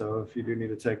hour. So if you do need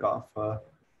to take off,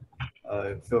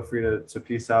 feel free to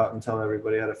peace out and tell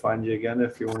everybody how to find you again.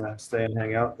 If you want to stay and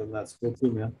hang out, then that's cool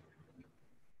too, man.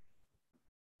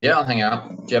 Yeah, I'll hang out.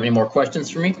 Do you have any more questions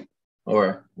for me?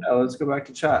 Or Yeah, let's go back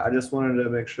to chat. I just wanted to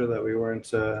make sure that we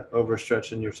weren't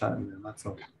overstretching your time, man. That's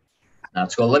all.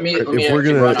 that's cool. Let me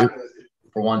run out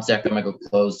for 1 second. I'm gonna go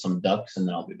close some ducks and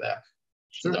then I'll be back.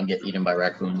 So they don't get eaten by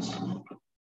raccoons.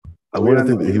 I want to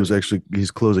think that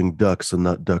he's closing ducks and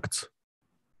not ducts.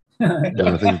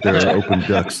 I think there are open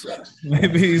ducks.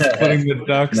 Maybe he's putting the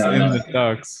ducks in the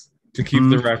ducks to keep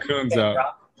the raccoons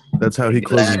out. That's how he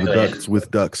closes the ducts,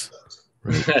 with ducks.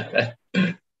 Right.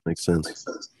 Makes sense.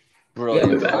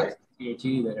 Brilliant. Here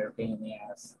too that are a pain in the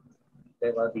ass.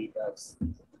 They love to eat ducks.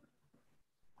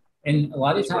 And a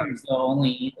lot of times they'll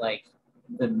only eat like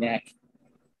the neck.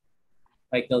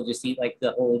 Like they'll just eat like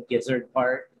the whole gizzard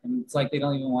part. And it's like they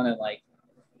don't even want to like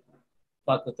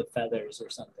fuck with the feathers or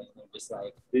something. They're just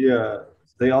like, yeah.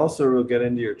 They also will get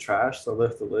into your trash, so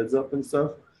lift the lids up and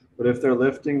stuff. But if they're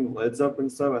lifting lids up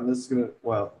and stuff, and this is gonna,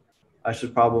 well, I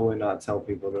should probably not tell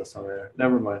people this on air.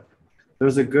 Never mind.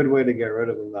 There's a good way to get rid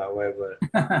of them that way, but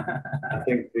I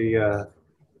think the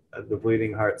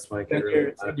bleeding hearts might get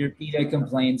rid of that. your PETA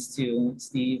complaints to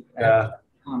Steve. Yeah.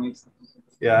 Comics.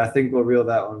 Yeah, I think we'll reel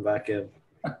that one back in.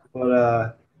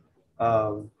 But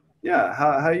yeah,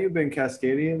 how you been,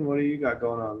 Cascadian? What do you got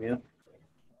going on, man?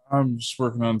 I'm just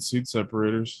working on seed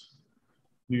separators.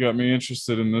 You got me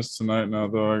interested in this tonight now,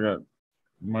 though. I got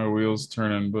my wheels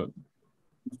turning, but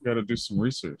got to do some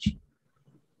research.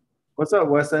 What's up,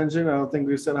 West Engine? I don't think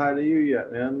we said hi to you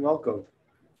yet, man. Welcome.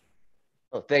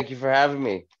 Well, thank you for having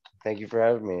me.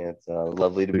 It's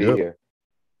lovely to be here.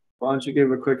 Why don't you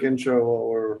give a quick intro while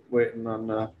we're waiting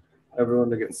on everyone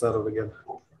to get settled again?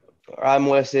 I'm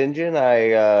West Indian.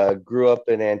 I grew up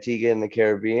in Antigua in the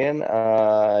Caribbean.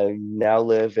 I now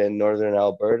live in northern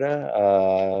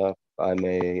Alberta.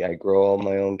 I grow all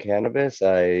my own cannabis.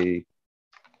 I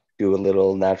do a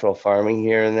little natural farming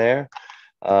here and there.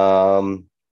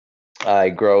 I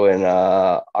grow in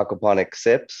aquaponic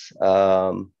sips.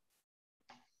 And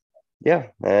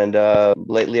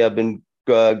lately I've been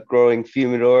growing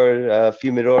Fumidoro,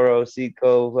 Seed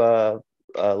Cove,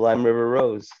 Lime River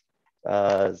Rose.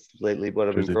 Lately what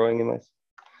I've been growing in my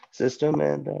system,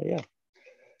 and yeah.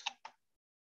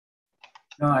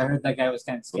 No, I heard that guy was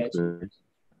kind of sketchy.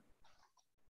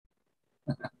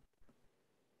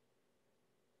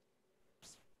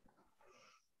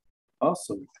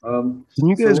 Awesome. Can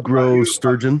you guys grow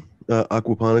sturgeon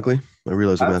aquaponically? I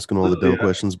realize I'm asking all the dumb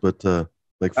questions, but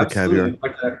like for caviar.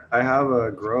 I have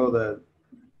a grow that,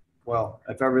 well,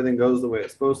 if everything goes the way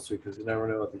it's supposed to, because you never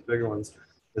know with these bigger ones,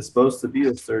 it's supposed to be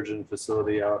a sturgeon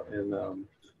facility out in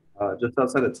just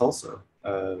outside of Tulsa.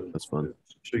 That's fun.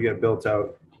 Should get built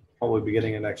out probably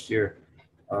beginning of next year.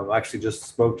 I actually just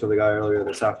spoke to the guy earlier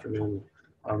this afternoon.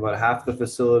 But half the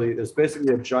facility is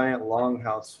basically a giant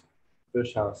longhouse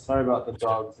fish house. Sorry about the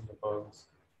dogs and the bones.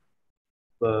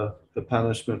 The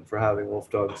punishment for having wolf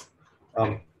dogs.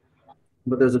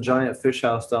 But there's a giant fish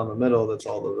house down the middle that's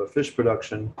all of the fish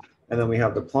production. And then we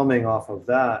have the plumbing off of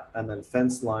that, and then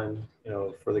fence line,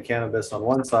 for the cannabis on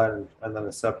one side, and then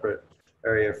a separate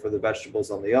area for the vegetables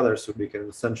on the other, so we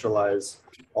can centralize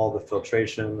all the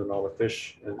filtration and all the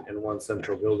fish in one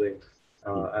central building,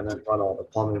 and then run all the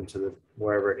plumbing to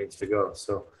wherever it needs to go.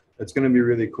 So it's going to be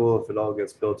really cool if it all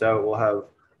gets built out. We'll have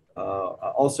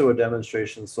Also a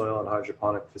demonstration soil and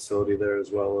hydroponic facility there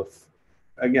as well. If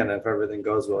everything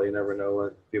goes well, you never know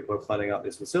what people are planning out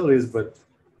these facilities, but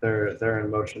they're in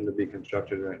motion to be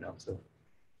constructed right now. So,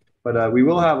 but we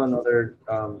will have another.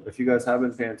 If you guys have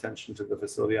been paying attention to the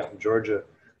facility out in Georgia,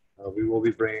 we will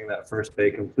be bringing that first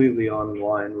bay completely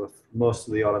online with most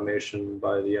of the automation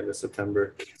by the end of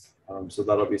September. So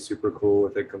that'll be super cool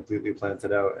with it completely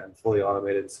planted out and fully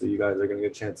automated. So you guys are going to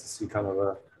get a chance to see kind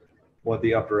of what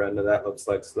the upper end of that looks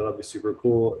like. So that'll be super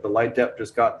cool. The light depth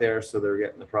just got there, so they're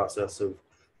getting the process of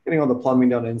getting all the plumbing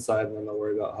done inside, and then they'll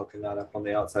worry about hooking that up on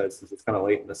the outside since it's kind of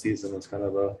late in the season. It's kind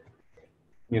of a,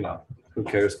 who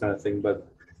cares kind of thing. But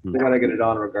they got to get it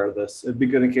on regardless. It'd be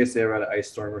good in case they ever had an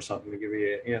ice storm or something to give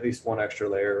you, at least one extra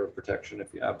layer of protection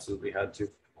if you absolutely had to.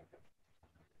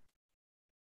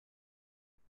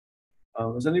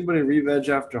 Does anybody re-veg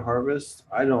after harvest?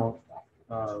 I don't.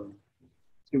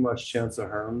 Too much chance of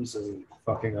herms and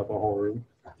fucking up a whole room.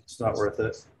 It's not worth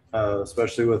it,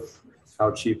 especially with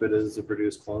how cheap it is to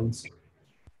produce clones.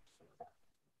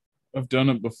 I've done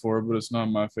it before, but it's not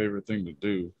my favorite thing to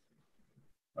do.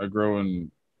 I grow in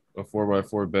a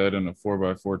 4x4 bed and a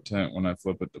 4x4 tent when I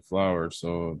flip it to flower,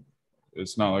 so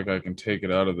it's not like I can take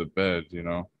it out of the bed,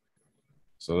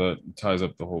 so that ties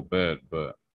up the whole bed.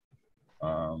 But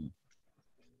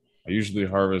I usually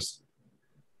harvest.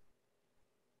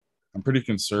 I'm pretty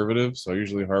conservative, so I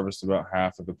usually harvest about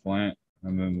half of the plant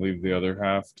and then leave the other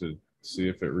half to see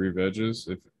if it re-veges.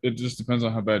 If it just depends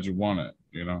on how bad you want it,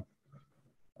 If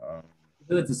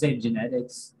it's the same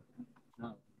genetics,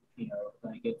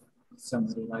 like if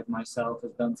somebody like myself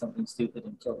has done something stupid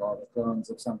and killed all the clones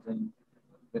of something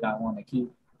that I want to keep,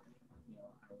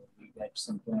 I will re-veg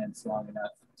some plants long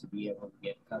enough to be able to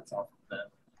get cuts off of them.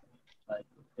 But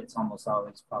it's almost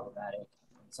always problematic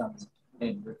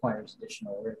and requires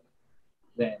additional work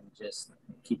than just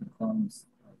keeping clones,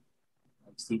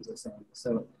 like Steve was saying.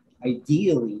 So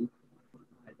ideally,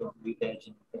 I don't re-veg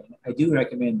anything. I do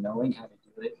recommend knowing how to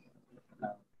do it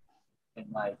and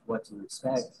like what to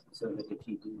expect, so that if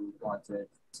you do want to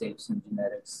save some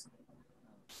genetics,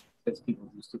 because people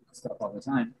do stupid stuff all the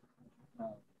time,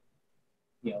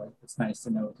 it's nice to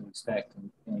know what to expect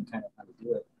and kind of how to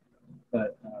do it.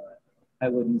 But I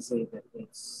wouldn't say that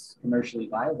it's commercially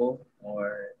viable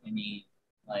or any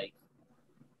like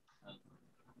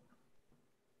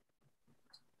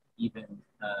even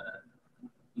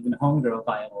home grow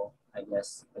viable. I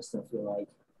guess I still feel like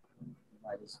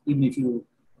even if you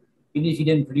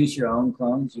didn't produce your own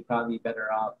clones, you're probably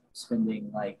better off spending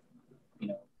like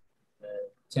the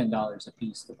 $10 a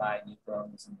piece to buy new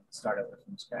clones and start over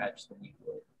from scratch than you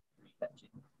would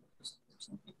re-vegging or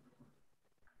something.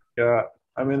 Yeah,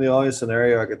 I mean, the only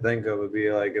scenario I could think of would be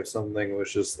like if something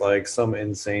was just like some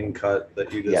insane cut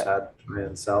that you just had to try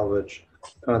and salvage.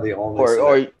 Kind of the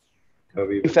only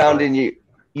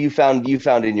you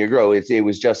found in your grow. It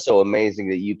was just so amazing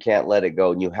that you can't let it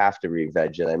go and you have to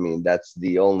re-veg it. I mean, that's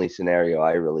the only scenario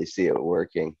I really see it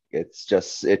working. It's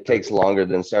just it takes longer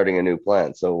than starting a new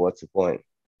plant. So what's the point?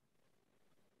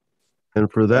 And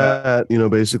for that,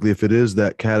 basically, if it is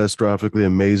that catastrophically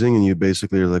amazing and you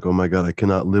basically are like, oh my God, I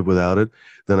cannot live without it,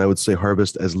 then I would say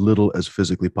harvest as little as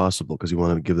physically possible, because you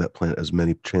want to give that plant as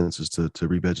many chances to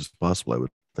re-veg as possible, I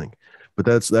would think. But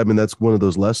that's one of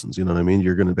those lessons, you know what I mean?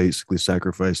 You're going to basically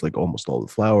sacrifice like almost all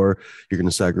the flower. You're going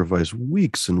to sacrifice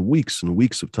weeks and weeks and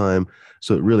weeks of time.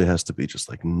 So it really has to be just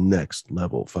like next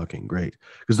level fucking great.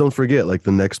 Because don't forget, like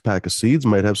the next pack of seeds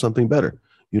might have something better.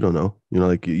 You don't know,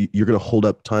 like you're going to hold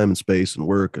up time and space and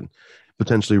work and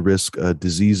potentially risk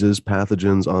diseases,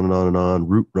 pathogens, on and on and on,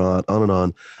 root rot, on and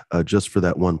on, just for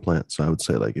that one plant. So I would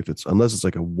say like unless it's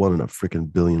like a 1 in a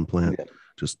freaking billion plant,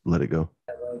 just let it go.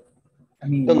 I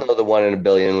mean, you'll know the 1 in a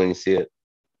billion when you see it.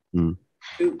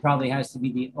 Fruit probably has to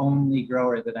be the only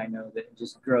grower that I know that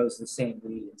just grows the same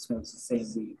weed and smokes the same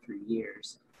weed for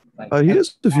years. He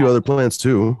has a few other plants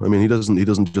too. I mean, he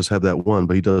doesn't just have that one,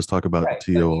 but he does talk about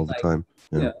TO all the time.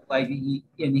 Yeah,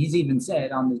 and he's even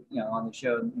said on the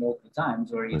show multiple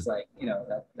times where he's like,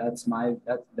 that's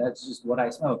just what I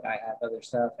smoke. I have other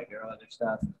stuff. I grow other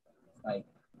stuff. Like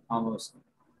almost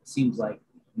seems like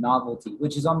novelty,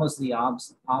 which is almost the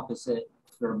opposite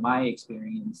for my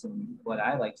experience and what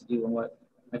I like to do and what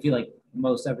I feel like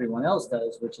most everyone else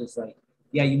does, which is like,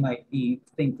 yeah, you might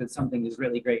think that something is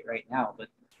really great right now, but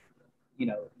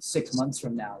 6 months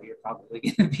from now, you're probably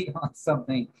going to be on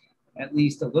something at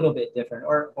least a little bit different,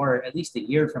 or at least a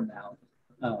year from now.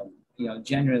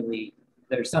 Generally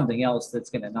there's something else that's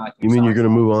going to knock you. You mean you're going to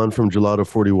move on from Gelato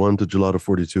 41 to Gelato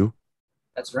 42?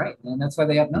 That's right, and that's why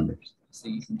they have numbers, so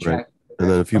you can track. Right. And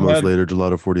then a few months later,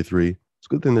 Gelato 43. It's a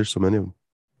good thing there's so many of them.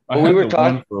 I Well, we had were the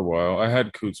talking. one for a while. I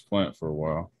had Coots plant for a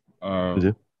while. Did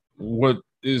you? What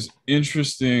is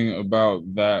interesting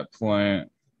about that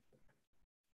plant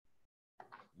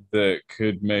that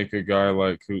could make a guy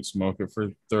like Coot smoke it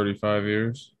for 35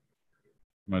 years?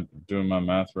 Am I doing my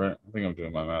math right? I think I'm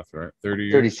doing my math right. 30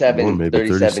 years? 37, More, maybe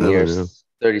 37 37, years. yeah.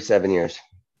 37 years.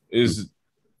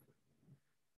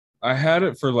 I had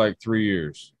it for like 3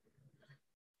 years.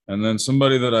 And then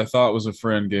somebody that I thought was a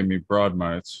friend gave me broad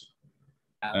mites.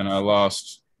 And I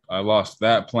lost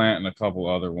that plant and a couple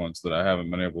other ones that I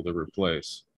haven't been able to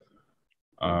replace.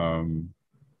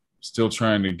 Still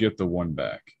trying to get the one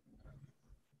back.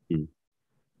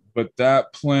 But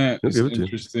that plant is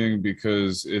interesting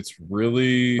because it's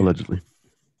really allegedly.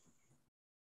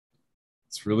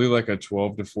 It's really like a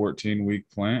 12 to 14 week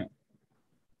plant.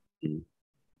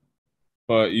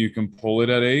 But you can pull it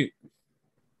at 8.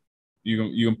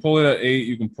 You can pull it at 8,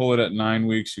 you can pull it at 9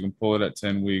 weeks, you can pull it at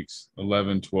 10 weeks,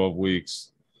 11, 12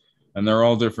 weeks. And they're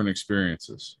all different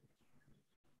experiences.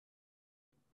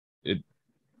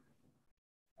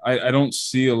 I don't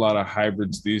see a lot of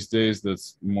hybrids these days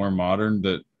that's more modern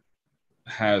that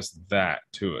has that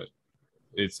to it.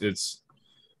 It's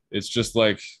just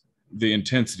like the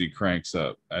intensity cranks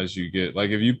up as you get, like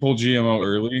if you pull GMO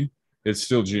early, it's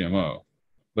still GMO,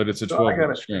 but it's a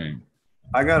 12-week strain.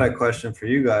 I got a question for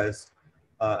you guys,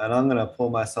 and I'm gonna pull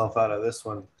myself out of this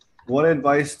one. What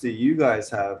advice do you guys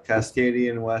have,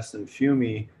 Cascadian, West, and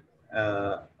Fumi,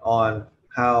 on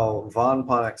how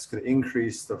VonPonics could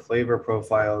increase the flavor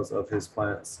profiles of his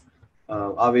plants?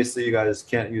 Obviously, you guys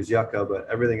can't use yucca, but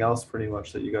everything else pretty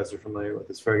much that you guys are familiar with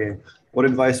is fair game. What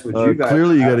advice would you guys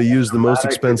clearly you got to have use the most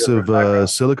expensive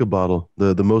silica bottle,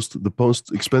 the most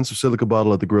expensive silica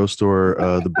bottle at the grocery store,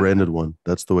 the branded one.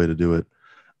 That's the way to do it.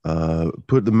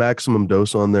 Put the maximum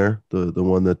dose on there, the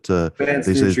one that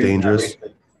they say is dangerous.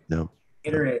 No.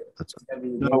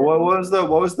 No, what was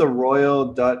the Royal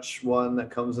Dutch one that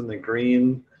comes in the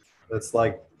green? That's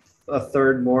like a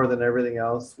third more than everything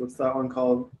else. What's that one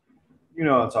called? You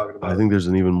know what I'm talking about. I think there's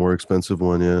an even more expensive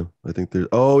one. Yeah, I think there's.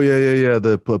 Oh yeah.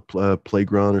 The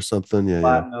playground or something. Yeah,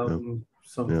 Platinum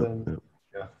something.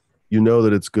 Yeah. You know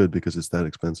that it's good because it's that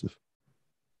expensive.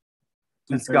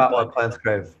 It's got what plants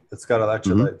crave. It's got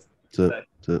electrolytes.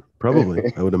 So probably,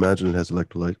 I would imagine it has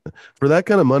electrolytes. For that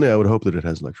kind of money, I would hope that it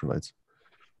has electrolytes.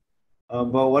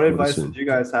 But what advice would you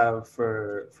guys have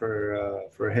for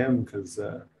him? Because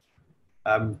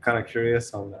I'm kind of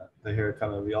curious on that, to hear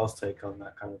kind of y'all's take on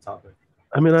that kind of topic.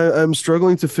 I mean, I'm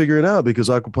struggling to figure it out because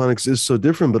aquaponics is so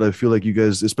different, but I feel like you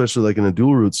guys, especially like in a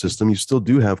dual root system, you still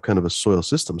do have kind of a soil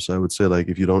system. So I would say like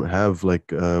if you don't have like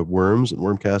worms and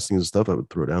worm castings and stuff, I would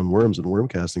throw down worms and worm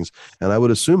castings. And I would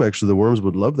assume actually the worms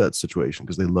would love that situation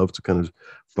because they love to kind of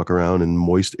fuck around in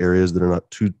moist areas that are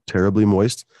not too terribly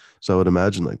moist. So I would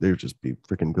imagine like they'd just be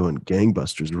freaking going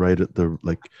gangbusters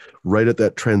right at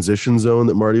that transition zone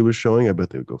that Marty was showing. I bet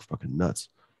they would go fucking nuts.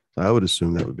 So I would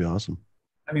assume that would be awesome.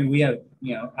 I mean, we have,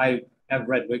 I have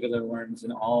red wiggler worms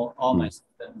in all my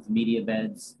systems, media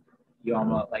beds. You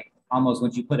almost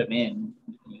once you put them in,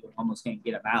 you almost can't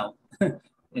get them out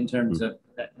in terms of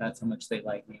that's how much they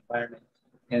like the environment.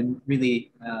 And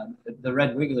really, the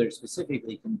red wiggler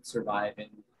specifically can survive in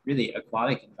really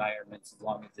aquatic environments as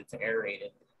long as it's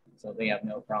aerated. So they have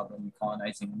no problem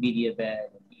colonizing media bed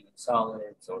and eating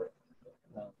solids or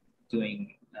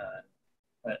doing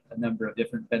a number of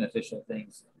different beneficial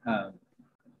things.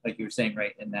 Like you were saying,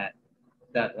 right, in that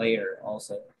layer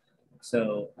also.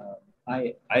 So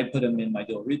I put them in my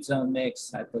dual root zone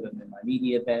mix. I put them in my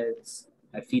media beds.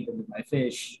 I feed them with my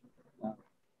fish.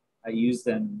 I use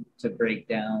them to break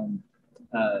down,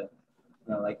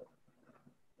 like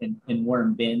in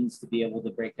worm bins to be able to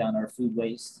break down our food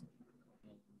waste.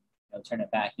 And, turn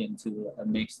it back into a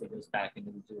mix that goes back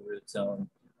into the dual root zone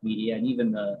media, and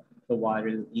even the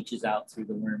water that leaches out through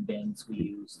the worm bins we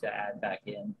use to add back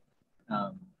in.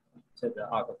 To the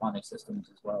aquaponic systems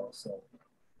as well. So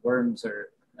worms are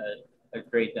a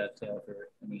great dovetail for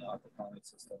any aquaponic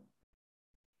system.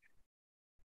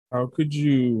 How could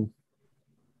you?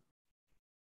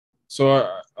 So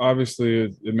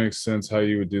obviously it makes sense how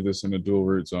you would do this in a dual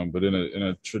root zone, but in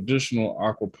a traditional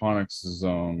aquaponics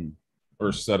zone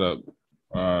or setup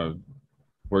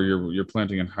where you're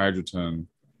planting in hydroton,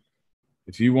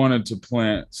 if you wanted to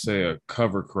plant, say, a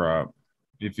cover crop,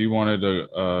 if you wanted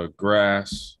a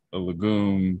grass, a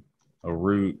legume, a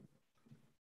root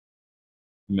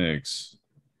mix,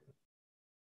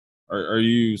 are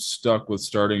you stuck with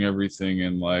starting everything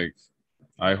in like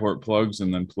iHort plugs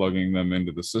and then plugging them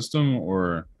into the system,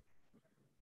 or?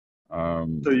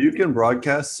 So you can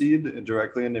broadcast seed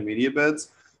directly into media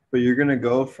beds, but you're going to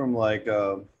go from like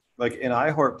a like in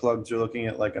iHort plugs, you're looking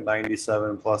at like a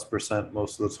 97+%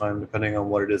 most of the time, depending on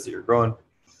what it is that you're growing.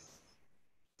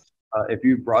 If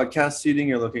you broadcast seeding,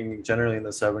 you're looking generally in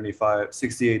the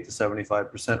 68 to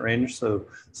 75% range. So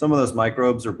some of those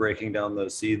microbes are breaking down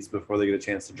those seeds before they get a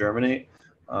chance to germinate,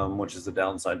 which is the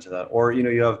downside to that. Or, you know,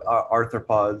 you have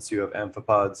arthropods, you have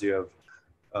amphipods, you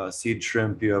have seed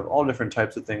shrimp, you have all different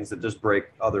types of things that just break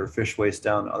other fish waste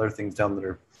down, other things down that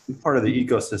are part of the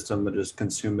ecosystem that just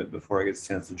consume it before it gets a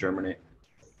chance to germinate.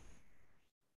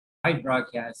 I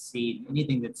broadcast seed,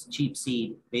 anything that's cheap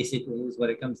seed, basically is what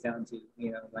it comes down to,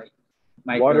 you know, like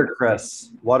watercress.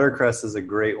 Watercress is a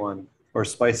great one, or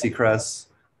spicy cress,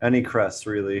 any cress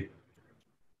really.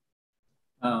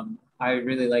 I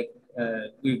really like,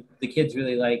 the kids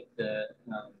really like the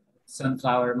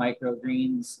sunflower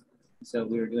microgreens. So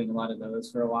we were doing a lot of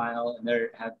those for a while, and they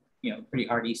have, you know, pretty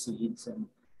hardy seeds, and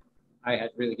I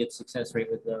had really good success rate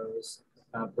with those.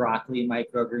 Broccoli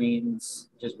microgreens,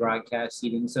 just broadcast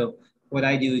seeding. So what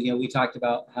I do is, you know, we talked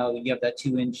about how you have that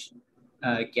 2-inch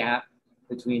gap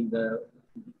between the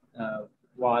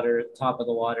water, top of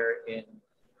the water, and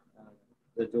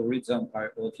the dual root zone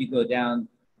part. Well, if you go down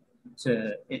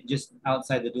to it, just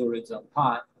outside the dual root zone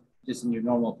pot, just in your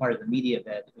normal part of the media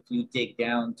bed, if you dig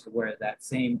down to where that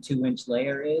same 2-inch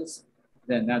layer is,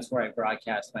 then that's where I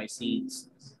broadcast my seeds.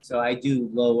 So I do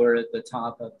lower the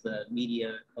top of the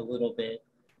media a little bit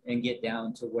and get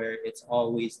down to where it's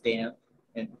always damp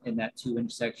and in that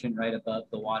 2-inch section right above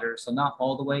the water. So not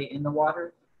all the way in the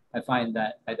water. I find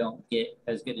that I don't get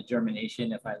as good a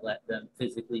germination if I let them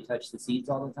physically touch the seeds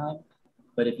all the time.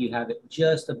 But if you have it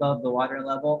just above the water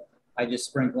level, I just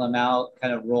sprinkle them out,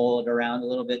 kind of roll it around a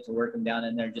little bit to work them down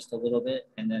in there just a little bit,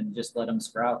 and then just let them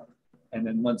sprout. And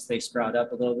then once they sprout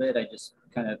up a little bit, I just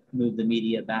kind of move the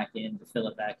media back in to fill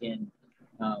it back in.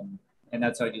 And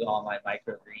that's how I do all my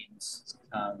microgreens.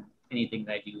 Anything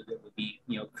that I do that would be,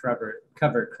 you know,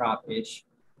 cover crop-ish.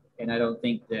 And I don't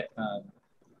think that,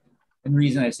 and the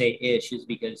reason I say ish is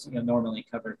because, you know, normally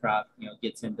cover crop, you know,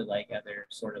 gets into like other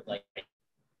sort of like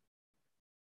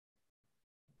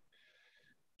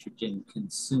nitrogen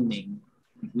consuming.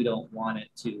 We don't want it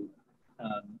to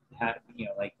have, you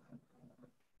know, like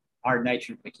our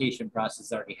nitrification process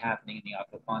is already happening in the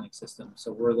aquaponic system.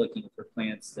 So we're looking for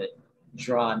plants that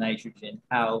draw nitrogen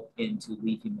out into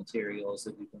leafy materials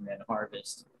that we can then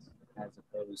harvest, as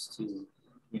opposed to,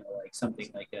 you know, like something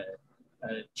like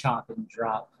a chop and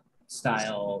drop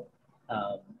style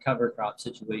cover crop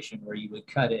situation where you would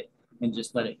cut it and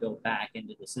just let it go back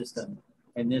into the system.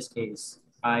 In this case,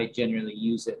 I generally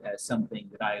use it as something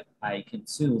that I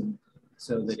consume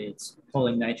so that it's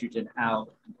pulling nitrogen out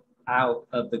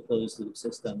of the closed loop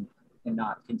system and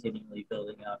not continually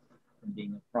building up and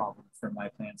being a problem for my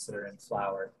plants that are in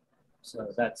flower.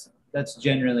 So that's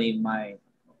generally my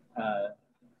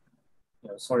you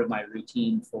know, sort of my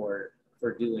routine for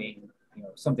doing, you know,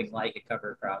 something like a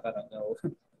cover crop. I don't know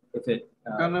if it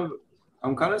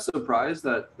I'm kind of surprised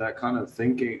that kind of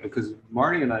thinking, because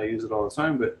Marty and I use it all the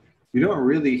time, but you don't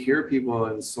really hear people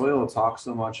in soil talk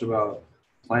so much about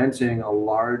planting a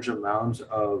large amount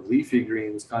of leafy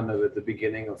greens kind of at the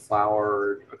beginning of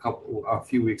flower, a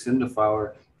few weeks into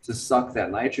flower, to suck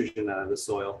that nitrogen out of the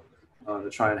soil, to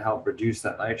try and help reduce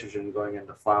that nitrogen going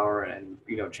into flower and,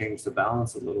 you know, change the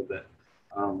balance a little bit.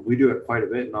 We do it quite a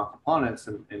bit in aquaponics,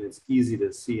 and it's easy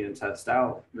to see and test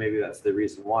out. Maybe that's the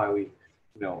reason why we,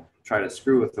 you know, try to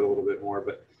screw with it a little bit more.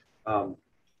 But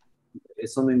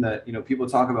it's something that, you know, people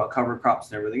talk about cover crops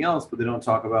and everything else, but they don't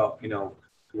talk about, you know,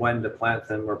 when to plant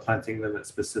them or planting them at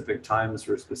specific times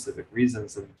for specific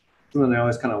reasons. And something I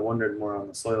always kind of wondered more on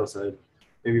the soil side.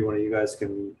 Maybe one of you guys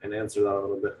can answer that a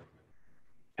little bit.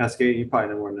 Cascade, you probably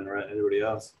know more than anybody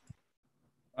else.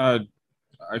 I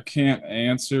can't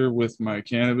answer with my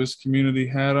cannabis community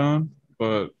hat on,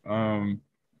 but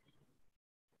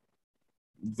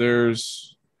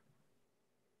there's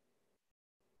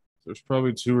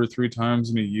probably 2 or 3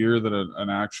 times in a year that an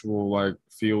actual like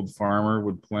field farmer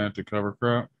would plant a cover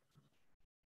crop,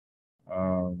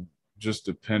 just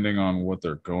depending on what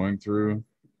they're going through,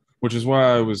 which is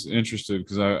why I was interested,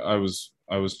 because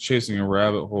I was chasing a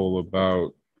rabbit hole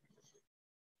about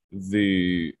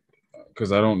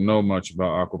because I don't know much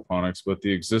about aquaponics, but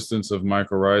the existence of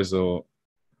mycorrhizal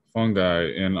fungi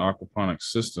in aquaponic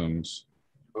systems.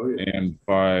 Oh, yeah. And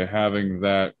by having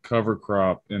that cover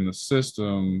crop in the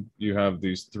system, you have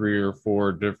these 3 or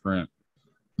 4 different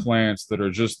plants that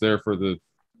are just there for the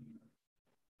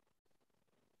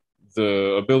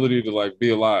ability to like be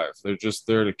alive. They're just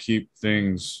there to keep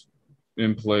things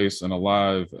in place and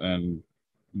alive and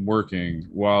working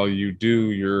while you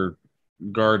do your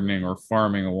gardening or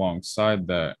farming alongside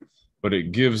that. but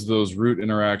it gives those root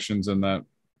interactions and that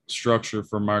structure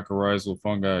for mycorrhizal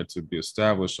fungi to be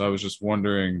established. So I was just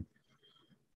wondering,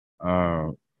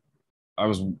 I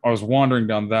was wandering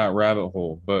down that rabbit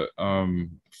hole, but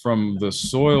from the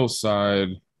soil side,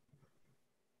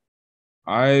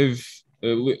 I've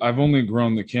only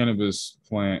grown the cannabis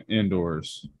plant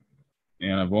indoors,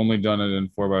 and I've only done it in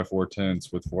 4x4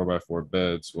 tents with 4x4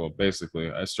 beds. Well, basically,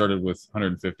 I started with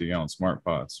 150-gallon smart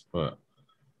pots, but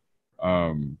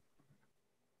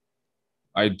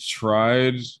I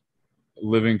tried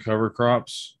living cover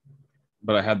crops,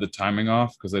 but I had the timing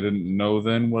off because I didn't know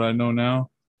then what I know now.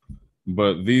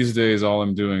 But these days, all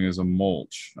I'm doing is a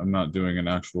mulch. I'm not doing an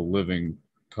actual living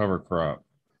cover crop,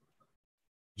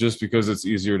 just because it's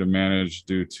easier to manage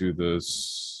due to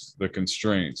the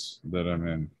constraints that I'm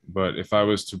in. But if I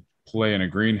was to play in a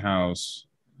greenhouse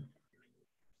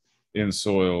in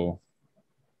soil,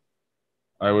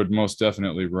 I would most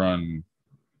definitely run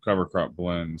cover crop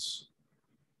blends.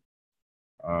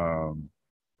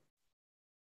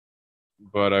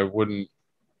 But I wouldn't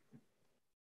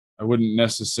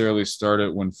necessarily start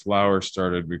it when flower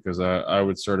started, because I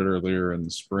would start it earlier in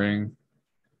the spring,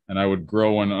 and I would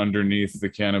grow one underneath the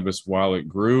cannabis while it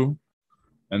grew.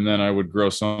 And then I would grow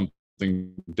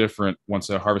something different once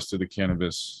I harvested the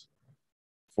cannabis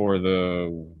for the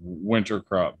winter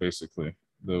crop, basically,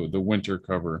 the winter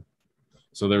cover.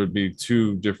 So there would be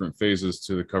two different phases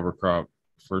to the cover crop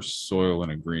for soil in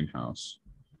a greenhouse.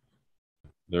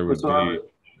 There would be...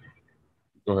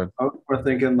 Go ahead. We're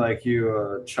thinking like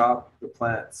you chop the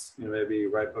plants, maybe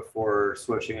right before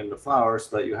switching into flower,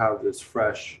 so that you have this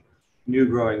fresh, new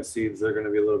growing seeds. They're going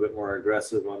to be a little bit more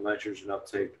aggressive on nitrogen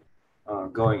uptake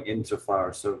going into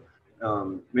flower. So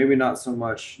maybe not so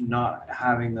much not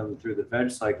having them through the veg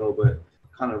cycle, but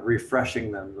kind of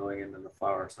refreshing them going into the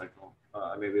flower cycle.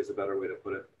 Maybe is a better way to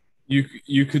put it.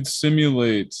 You could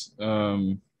simulate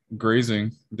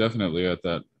grazing definitely at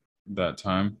that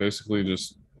time. Basically,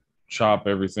 just chop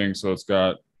everything so it's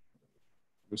got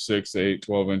 6, 8,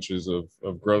 12 inches of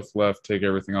growth left. Take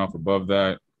everything off above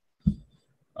that.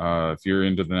 If you're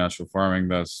into the natural farming,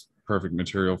 that's perfect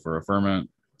material for a ferment,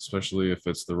 especially if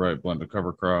it's the right blend of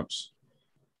cover crops.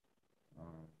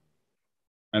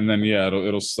 And then, yeah,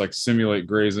 it'll like simulate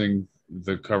grazing.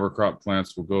 The cover crop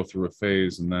plants will go through a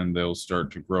phase, and then they'll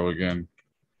start to grow again.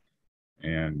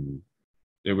 And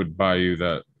it would buy you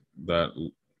that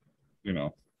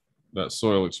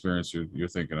soil experience you're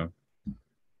thinking of.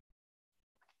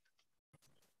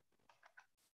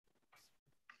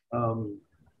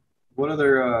 What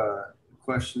other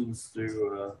questions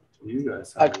do you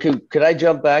guys have? Could I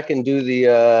jump back and do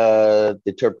the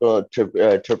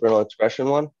terpenal expression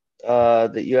one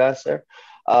that you asked there?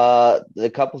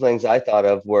 The couple things I thought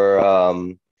of were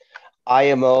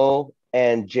IMO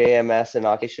and JMS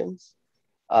inoculations.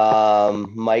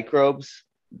 Microbes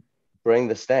bring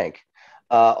the stank.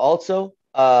 Also,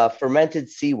 fermented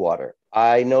seawater.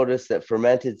 I noticed that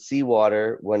fermented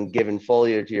seawater, when given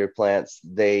foliar to your plants,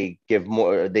 they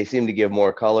seem to give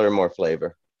more color and more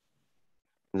flavor.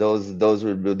 Those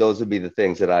would be the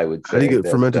things that I would say. How do you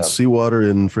get fermented seawater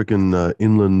in freaking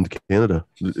inland Canada?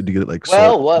 Do you get it like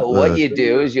salt? Well, what you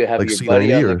do is you have like your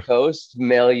buddy on the coast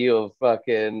mail you a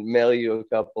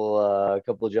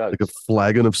couple jugs, like a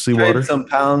flagon of seawater. Trade some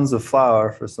pounds of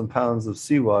flour for some pounds of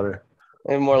seawater.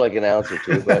 And more like an ounce or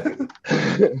two, but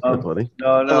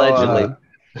no, allegedly.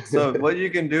 So what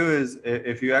you can do is,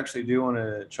 if you actually do want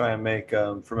to try and make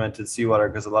fermented seawater,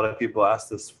 because a lot of people ask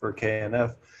this for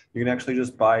KNF, you can actually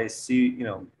just buy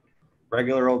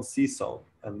regular old sea salt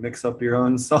and mix up your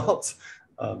own salt,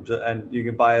 and you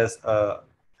can buy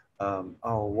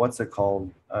what's it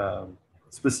called?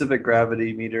 Specific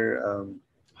gravity meter,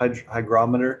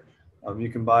 hygrometer. You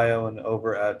can buy one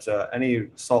over at any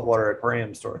saltwater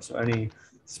aquarium store. So any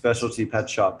specialty pet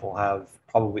shop will have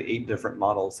probably 8 different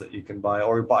models that you can buy,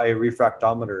 or buy a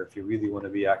refractometer if you really want to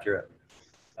be accurate.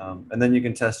 And then you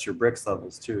can test your Brix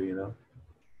levels too,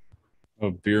 A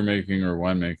beer making or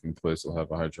wine making place will have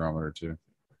a hydrometer too.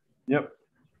 Yep.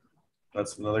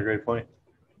 That's another great point.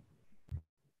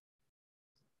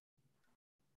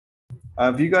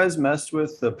 Have you guys messed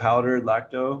with the powdered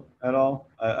lacto at all?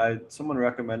 Someone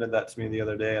recommended that to me the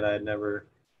other day, and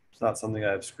it's not something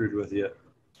I've screwed with yet.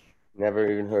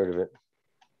 Never even heard of it.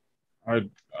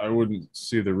 I wouldn't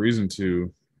see the reason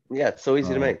to. Yeah, it's so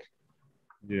easy to make.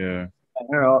 Yeah.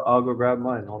 Here, I'll go grab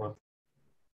mine. Hold on.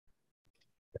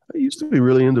 I used to be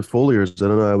really into foliars. I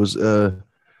don't know.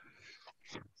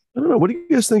 I don't know. What do you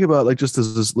guys think about, like, just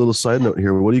as this little side note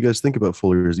here, what do you guys think about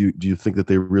foliars? Do you think that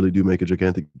they really do make a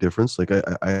gigantic difference? Like,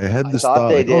 I had this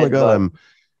thought, like, oh my God, I'm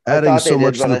adding so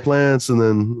much to the plants, and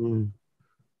then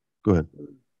go ahead.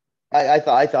 I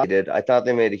thought they did. I thought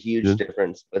they made a huge Yeah.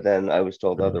 difference, but then I was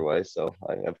told Yeah. otherwise, so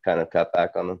I've kind of cut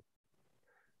back on them.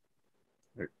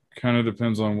 It kind of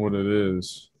depends on what it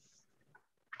is.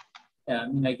 Yeah, I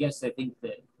mean, I guess I think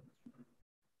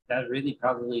that really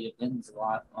probably depends a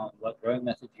lot on what growing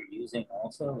method you're using.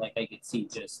 Also, like I could see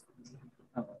just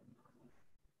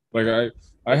Like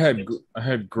I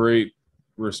had great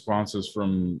responses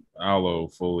from aloe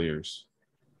foliars.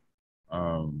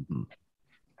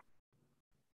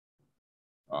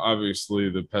 Obviously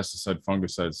the pesticide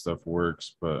fungicide stuff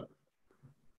works, but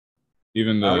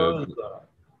even the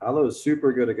Aloe is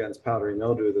super good against powdery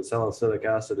mildew. The salicylic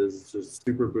acid is just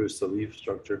super boosts the leaf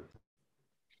structure.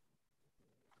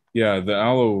 yeah, the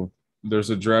aloe, there's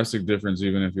a drastic difference.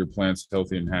 Even if your plant's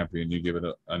healthy and happy and you give it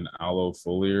an aloe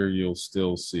foliar, you'll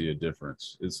still see a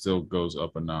difference. It still goes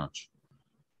up a notch.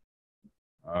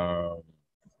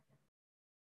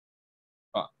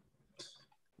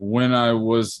 When I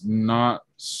was not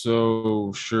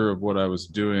so sure of what I was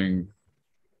doing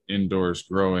indoors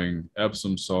growing,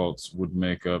 Epsom salts would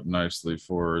make up nicely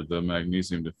for the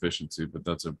magnesium deficiency, but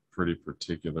that's a pretty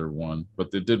particular one.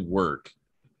 But they did work.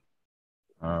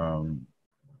 Some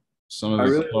of I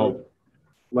the really like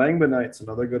Langbonite's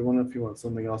another good one if you want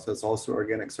something else that's also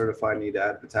organic certified and need to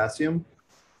add potassium.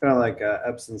 Kind of like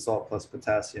Epsom salt plus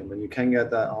potassium, and you can get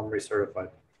that OMRI certified.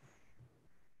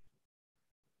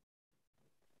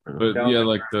 But yeah,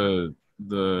 like the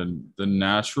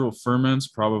natural ferments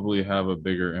probably have a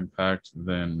bigger impact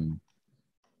than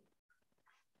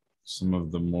some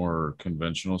of the more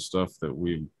conventional stuff that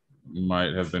we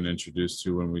might have been introduced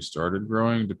to when we started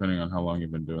growing, depending on how long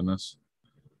you've been doing this.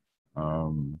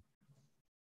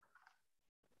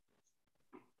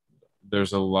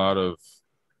 There's a lot of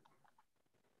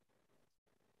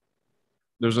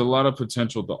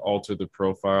potential to alter the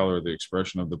profile or the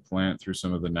expression of the plant through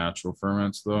some of the natural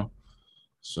ferments, though.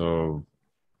 So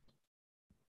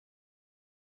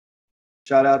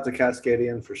shout out to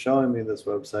Cascadian for showing me this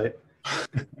website.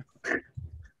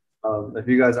 If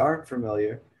you guys aren't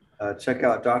familiar, check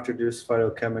out Dr. Deuce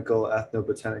Phytochemical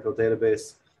Ethnobotanical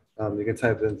Database. You can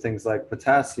type in things like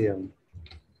potassium.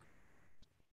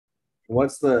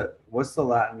 What's the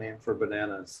Latin name for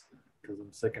bananas? Because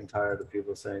I'm sick and tired of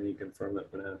people saying you can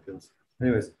ferment banana peels.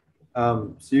 Anyways,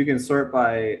 so you can sort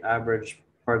by average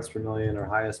parts per million or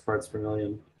highest parts per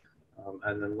million,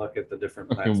 and then look at the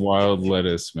different plants. Fucking wild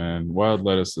lettuce, man. Wild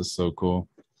lettuce is so cool.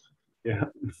 Yeah.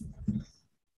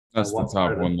 That's the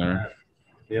top one there.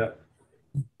 Yeah.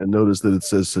 And notice that it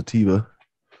says sativa.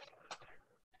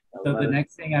 So the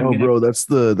next thing bro, that's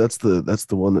the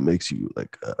one that makes you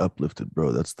like uplifted,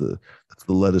 bro. That's the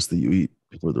lettuce that you eat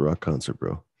before the rock concert,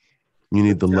 bro. You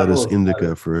need the lettuce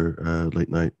indica for late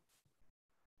night.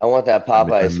 I want that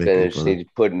Popeye spinach. He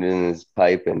put it in his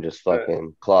pipe and just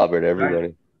fucking clobbered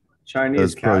everybody.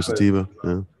 Chinese probably sativa.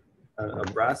 Yeah. A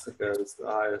brassica is the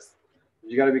highest.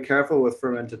 You got to be careful with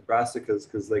fermented brassicas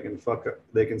because they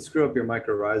can screw up your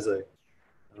mycorrhizae.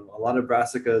 A lot of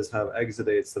brassicas have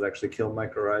exudates that actually kill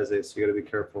mycorrhizae, so you got to be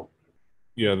careful.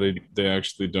 Yeah, they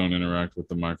actually don't interact with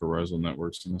the mycorrhizal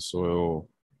networks in the soil.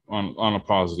 On a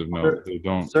positive note, they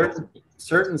don't.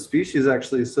 Certain species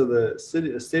actually. So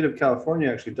the state of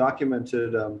California actually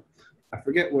documented. I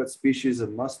forget what species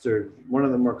of mustard. One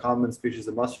of the more common species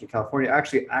of mustard in California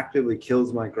actually actively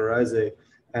kills mycorrhizae,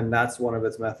 and that's one of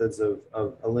its methods of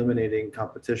eliminating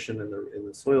competition in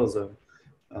the soil zone.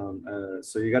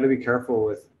 So you got to be careful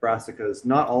with brassicas.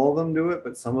 Not all of them do it,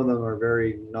 but some of them are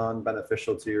very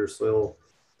non-beneficial to your soil,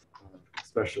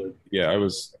 especially. Yeah, I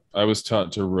was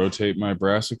taught to rotate my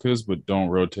brassicas, but don't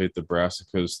rotate the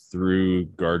brassicas through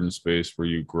garden space where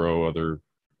you grow other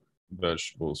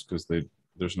vegetables because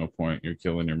there's no point. You're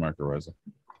killing your mycorrhiza.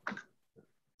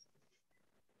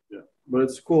 Yeah, but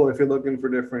it's cool if you're looking for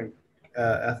different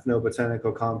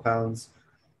ethnobotanical compounds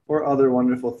or other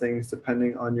wonderful things,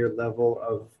 depending on your level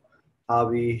of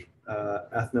hobby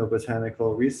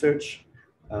ethnobotanical research.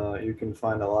 You can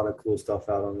find a lot of cool stuff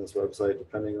out on this website,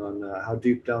 depending on how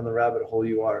deep down the rabbit hole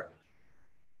you are.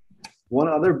 One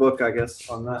other book, I guess,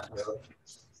 on that note.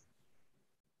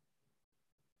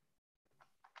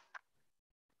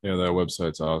 Yeah, that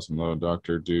website's awesome, though.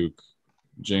 Dr. Duke,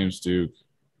 James Duke,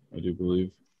 I do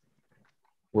believe,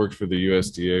 worked for the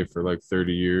USDA for like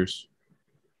 30 years.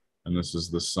 And this is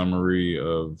the summary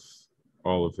of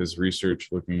all of his research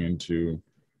looking into,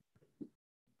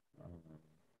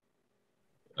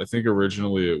 I think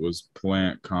originally it was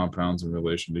plant compounds in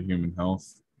relation to human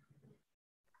health.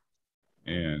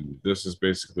 And this is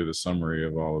basically the summary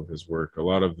of all of his work. A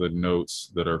lot of the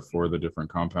notes that are for the different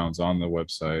compounds on the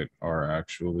website are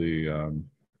actually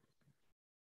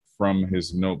from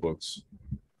his notebooks,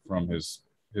 from his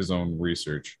his own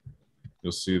research.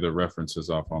 You'll see the references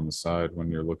off on the side when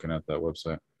you're looking at that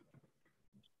website.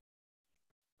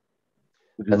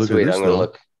 That's sweet.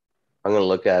 I'm gonna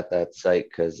look at that site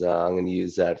because I'm gonna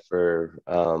use that for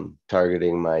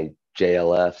targeting my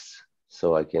JLFs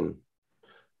so I can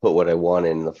put what I want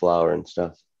in the flower and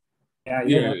stuff.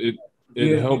 Yeah,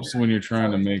 it helps when you're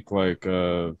trying to make like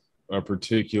a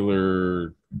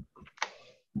particular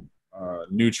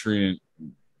nutrient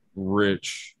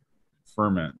rich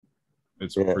ferment.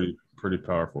 It's pretty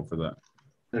powerful for that.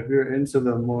 If you're into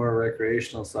the more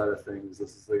recreational side of things,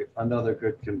 this is like another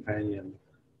good companion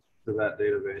to that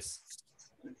database.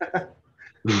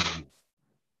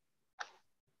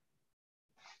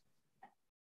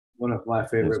 One of my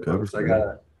favorite books. I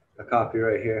got a copy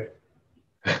right here.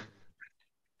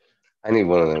 I need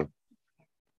one of them.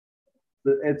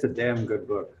 It's a damn good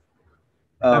book.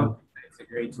 It's a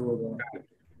great tool.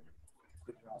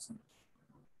 Awesome.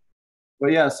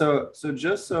 But yeah, so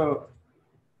just so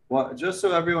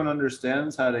everyone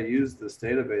understands how to use this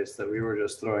database that we were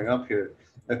just throwing up here,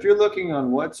 if you're looking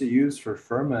on what to use for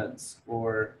ferments,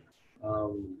 or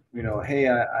hey,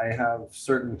 I have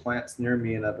certain plants near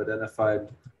me and I've identified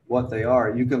what they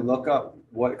are, you can look up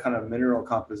what kind of mineral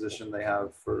composition they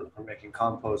have for making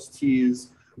compost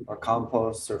teas or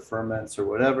composts or ferments or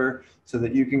whatever, so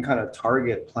that you can kind of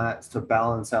target plants to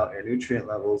balance out your nutrient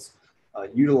levels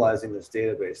utilizing this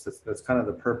database. That's kind of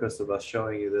the purpose of us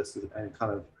showing you this, and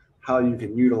kind of how you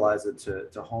can utilize it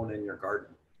to hone in your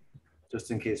garden,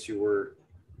 just in case you were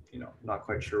not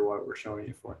quite sure what we're showing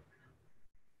you for.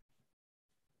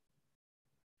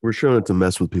 We're showing it to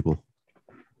mess with people.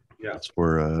 Yeah. It's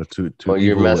for to well,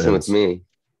 you're messing with me.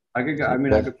 I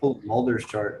could pull Mulder's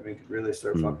chart and we could really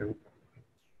start fucking.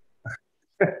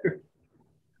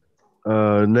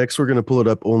 Next, we're gonna pull it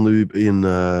up only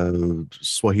in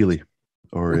Swahili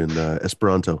or in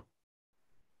Esperanto.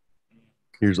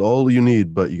 Here's all you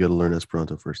need, but you got to learn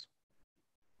Esperanto first.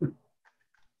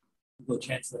 We'll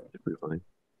translate. Pretty funny.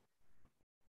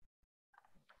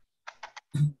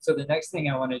 So the next thing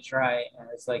I want to try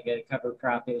is like a cover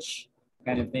crop-ish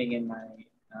kind of thing in my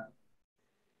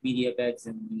media beds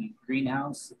in the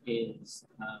greenhouse is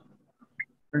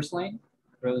purslane,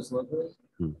 grows locally.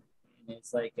 And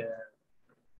it's like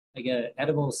a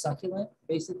edible succulent,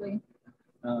 basically.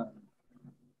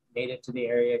 Native to the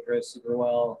area, grows super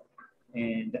well.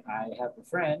 And I have a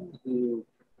friend who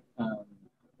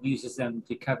uses them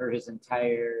to cover his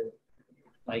entire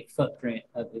footprint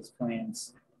of his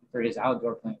plants for his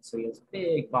outdoor plants. So he has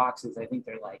big boxes. I think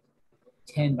they're like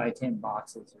 10 by 10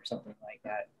 boxes or something like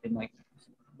that, in like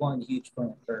one huge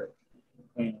plant per.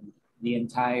 And the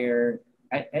entire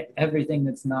everything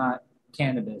that's not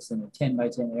cannabis in a 10 by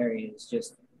 10 area is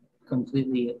just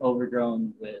completely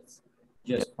overgrown with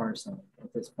just parsley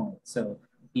at this point. So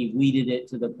he weeded it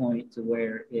to the point to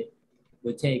where it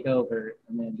would take over,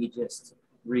 and then he just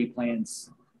replants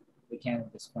the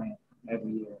cannabis plant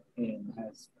every year and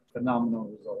has phenomenal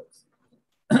results.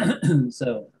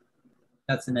 So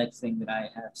that's the next thing that I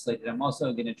have slated. I'm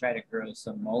also going to try to grow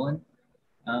some mullein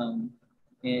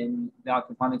in the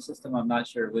aquaponic system. I'm not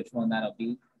sure which one that'll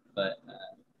be, but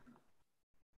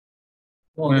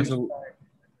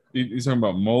you're talking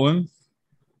about mullein?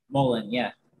 Mullein,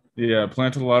 yeah. Yeah,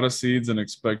 plant a lot of seeds and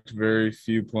expect very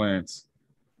few plants.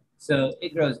 So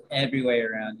it grows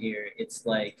everywhere around here. It's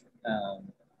like,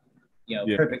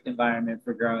 perfect environment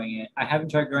for growing it. I haven't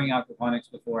tried growing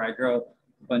aquaponics before. I grow a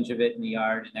bunch of it in the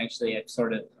yard, and actually I've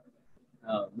sort of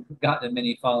gotten a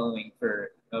mini following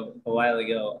for a while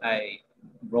ago. I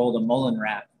rolled a mullein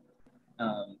wrap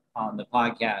on the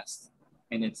podcast,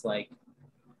 and it's like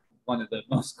one of the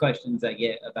most questions I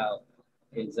get about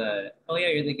is, oh yeah,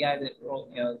 you're the guy that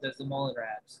does the mullein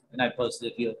wraps. And I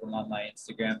posted a few of them on my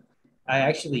Instagram. I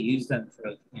actually use them for,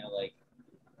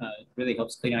 it really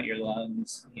helps clean out your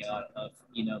lungs. I don't know if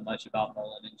you know much about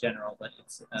mullein in general, but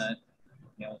it's,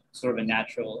 sort of a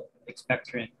natural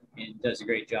expectorant and does a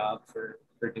great job for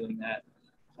doing that.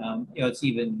 It's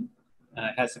even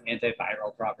has some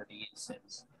antiviral properties,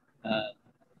 and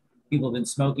people have been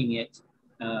smoking it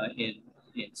in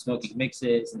smoking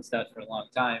mixes and stuff for a long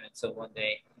time. And so one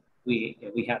day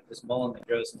we have this mullein that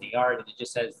grows in the yard, and it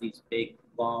just has these big,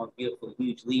 long, beautiful,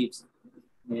 huge leaves.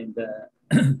 And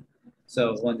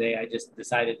so one day I just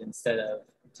decided, instead of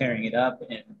tearing it up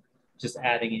and just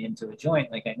adding it into a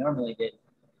joint like I normally did,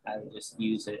 I would just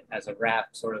use it as a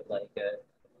wrap, sort of like a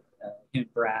hemp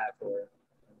wrap or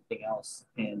anything else.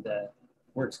 And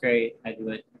works great. I do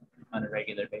it on a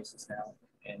regular basis now,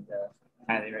 and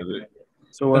highly recommend it.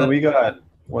 So when we got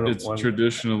it's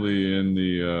traditionally in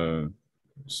the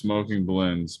smoking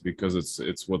blends because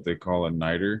it's what they call a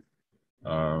niter.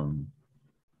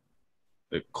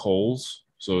 it coals,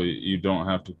 so you don't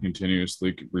have to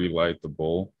continuously relight the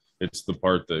bowl. It's the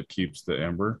part that keeps the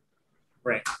amber.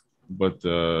 Right. But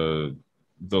the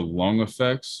lung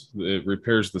effects, it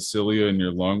repairs the cilia in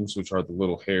your lungs, which are the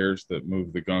little hairs that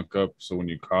move the gunk up. So when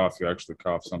you cough, you actually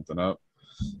cough something up.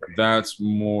 That's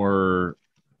more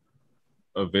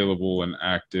available and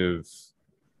active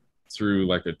through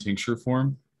like a tincture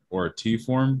form or a tea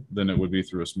form than it would be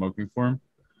through a smoking form,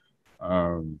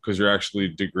 because you're actually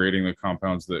degrading the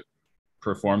compounds that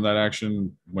perform that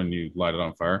action when you light it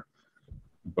on fire.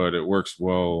 But it works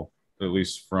well, at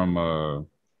least from a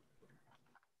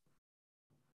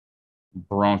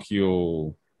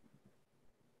bronchial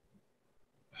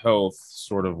health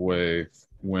sort of way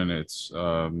when it's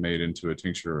made into a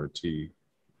tincture or a tea.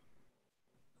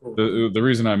 The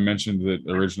reason I mentioned it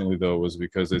originally, though, was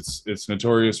because it's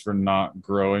notorious for not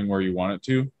growing where you want it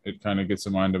to. It kind of gets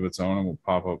a mind of its own and will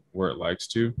pop up where it likes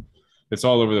to. It's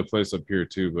all over the place up here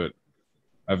too, but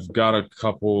I've got a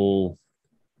couple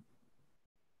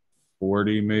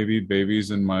 40 maybe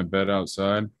babies in my bed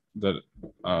outside that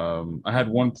I had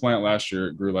one plant last year.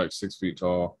 It grew like 6 feet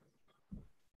tall.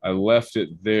 I left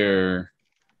it there.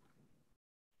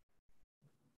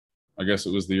 I guess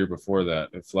it was the year before that.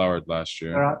 It flowered last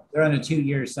year. They're on a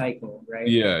 2-year cycle, right?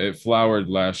 Yeah, it flowered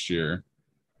last year.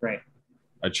 Right.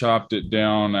 I chopped it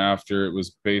down after it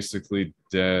was basically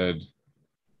dead,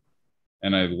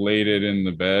 and I laid it in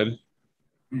the bed.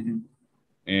 Mm-hmm.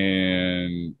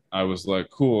 And I was like,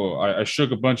 cool. I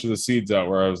shook a bunch of the seeds out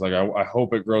where I was like, I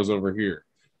hope it grows over here.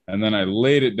 And then I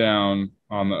laid it down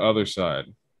on the other side.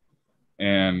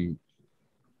 And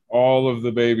all of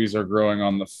the babies are growing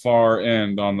on the far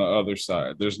end on the other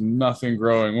side. There's nothing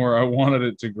growing where I wanted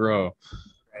it to grow.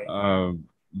 Right.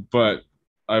 But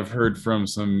I've heard from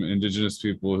some indigenous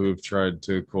people who have tried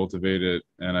to cultivate it.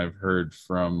 And I've heard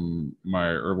from my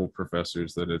herbal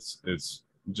professors that it's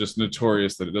just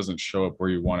notorious that it doesn't show up where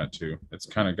you want it to. It's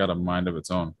kind of got a mind of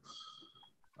its own.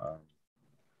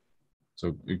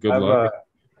 So good luck.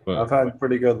 But I've had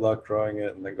pretty good luck growing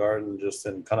it in the garden, just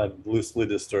in kind of loosely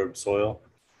disturbed soil.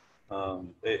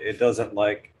 It doesn't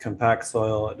like compact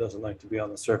soil. It doesn't like to be on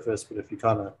the surface. But if you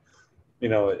kind of,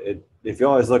 if you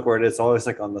always look where it is, it's always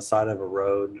like on the side of a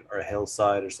road or a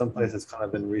hillside or someplace that's kind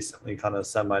of been recently kind of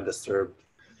semi-disturbed.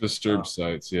 Disturbed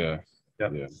sites, yeah.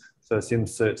 Yeah. So it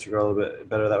seems to grow a little bit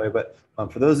better that way. But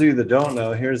for those of you that don't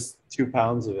know, here's 2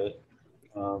 pounds of it.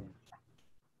 The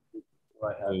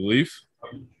leaf?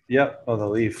 Yep, the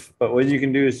leaf. But what you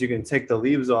can do is you can take the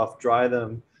leaves off, dry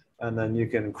them, and then you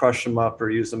can crush them up or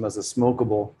use them as a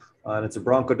smokable. And it's a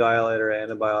bronchodilator,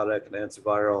 antibiotic, and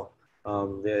antiviral.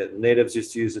 The natives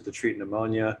used to use it to treat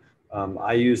pneumonia.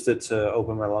 I used it to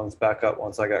open my lungs back up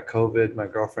once I got COVID. My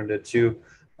girlfriend did too.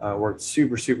 Worked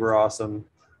super, super awesome.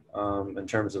 In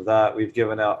terms of that, we've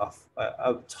given out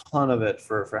a ton of it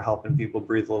for helping people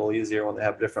breathe a little easier when they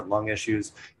have different lung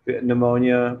issues,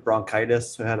 pneumonia,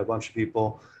 bronchitis. We had a bunch of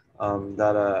people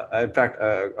that, in fact,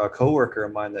 a coworker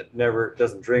of mine that never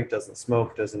doesn't drink, doesn't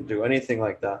smoke, doesn't do anything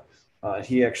like that. I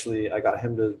got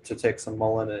him to take some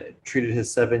mullein, and it treated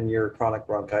his 7-year chronic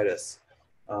bronchitis,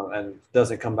 and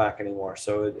doesn't come back anymore.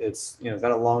 So it's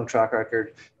got a long track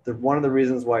record. One of the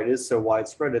reasons why it is so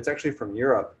widespread, it's actually from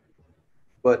Europe.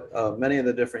 But many of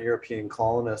the different European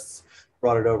colonists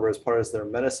brought it over as part of their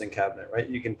medicine cabinet, right?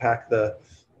 You can pack the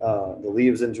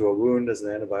leaves into a wound as an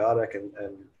antibiotic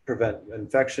and prevent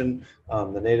infection.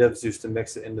 The natives used to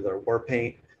mix it into their war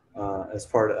paint as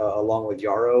along with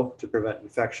yarrow to prevent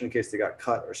infection in case they got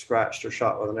cut or scratched or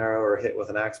shot with an arrow or hit with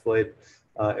an axe blade.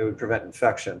 It would prevent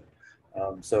infection.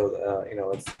 It's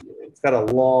got a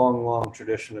long, long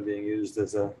tradition of being used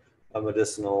as a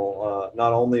medicinal,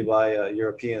 not only by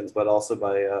Europeans, but also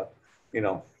by,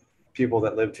 people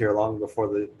that lived here long before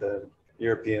the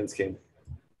Europeans came.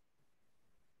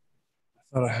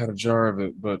 I thought I had a jar of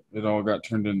it, but it all got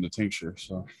turned into tincture.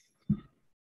 So,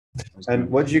 and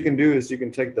what you can do is you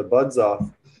can take the buds off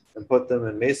and put them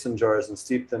in mason jars and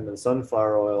steep them in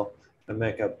sunflower oil and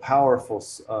make a powerful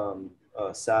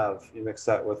salve. You mix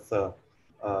that with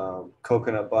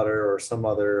coconut butter or some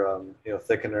other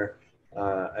thickener.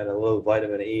 And a little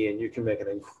vitamin E, and you can make an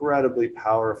incredibly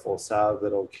powerful salve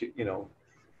that'll,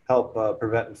 help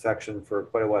prevent infection for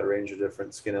quite a wide range of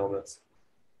different skin ailments.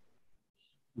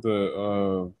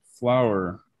 The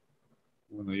flower,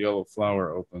 when the yellow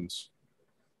flower opens,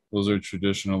 those are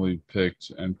traditionally picked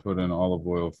and put in olive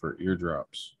oil for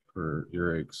eardrops, for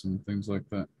earaches and things like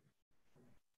that.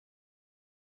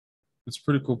 It's a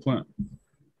pretty cool plant.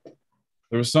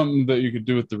 There was something that you could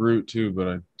do with the root too, but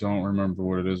I don't remember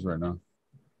what it is right now.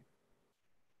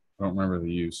 I don't remember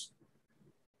the use.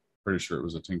 Pretty sure it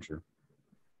was a tincture.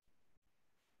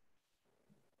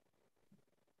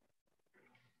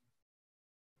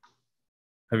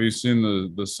 Have you seen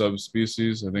the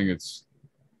subspecies? I think it's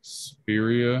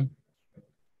Spirea,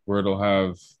 where it'll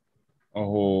have a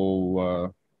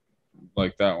whole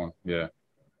like that one. Yeah.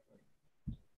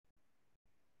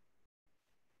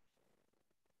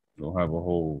 It'll have a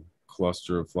whole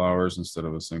cluster of flowers instead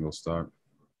of a single stalk.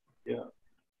 Yeah.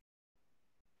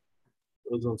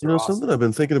 Those ones You are know, awesome. something I've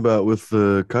been thinking about with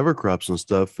the cover crops and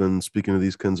stuff, and speaking of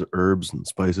these kinds of herbs and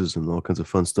spices and all kinds of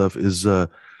fun stuff, is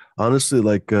honestly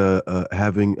like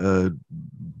having a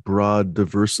broad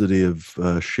diversity of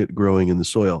shit growing in the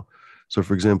soil. So,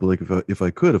 for example, like if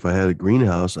I had a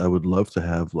greenhouse, I would love to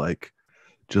have like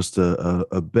just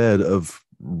a bed of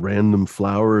random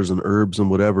flowers and herbs and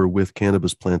whatever with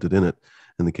cannabis planted in it.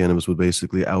 And the cannabis would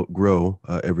basically outgrow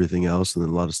everything else. And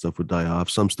then a lot of stuff would die off.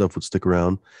 Some stuff would stick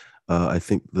around. I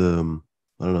think I don't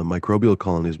know, microbial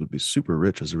colonies would be super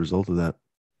rich as a result of that.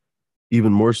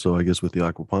 Even more so, I guess, with the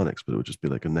aquaponics, but it would just be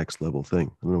like a next level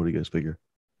thing. I don't know, what do you guys figure?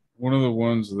 One of the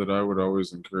ones that I would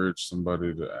always encourage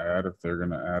somebody to add if they're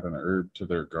going to add an herb to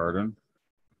their garden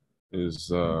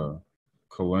is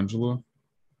calendula.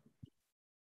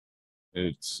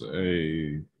 It's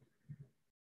a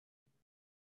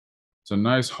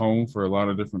nice home for a lot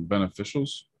of different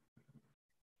beneficials.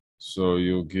 So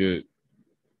you'll get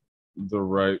the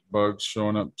right bugs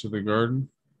showing up to the garden,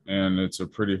 and it's a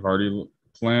pretty hardy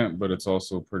plant, but it's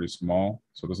also pretty small,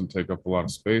 so it doesn't take up a lot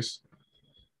of space,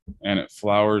 and it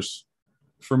flowers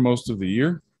for most of the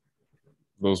year.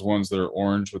 Those ones that are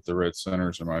orange with the red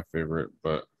centers are my favorite,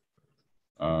 but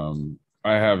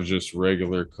I have just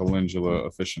regular calendula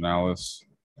officinalis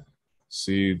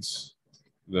seeds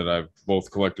that I've both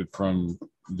collected from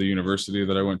the university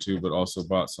that I went to, but also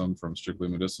bought some from Strictly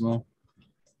Medicinal.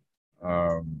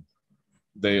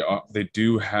 They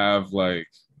do have like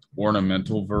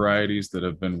ornamental varieties that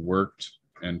have been worked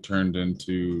and turned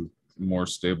into more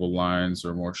stable lines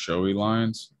or more showy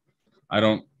lines. I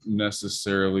don't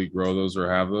necessarily grow those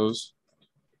or have those,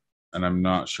 and I'm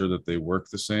not sure that they work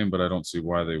the same, but I don't see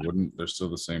why they wouldn't. They're still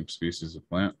the same species of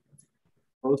plant.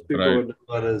 Most people would know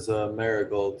that as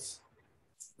marigolds.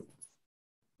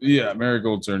 Yeah,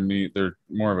 marigolds are neat. They're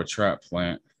more of a trap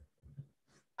plant,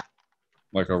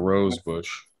 like a rose bush.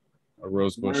 A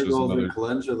rose bush is Marigolds another. and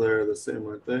calendula are the same,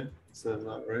 aren't they? Is that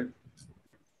not right?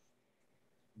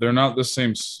 They're not the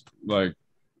same like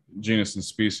genus and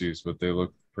species, but they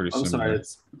look pretty similar. I'm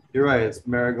sorry, you're right. It's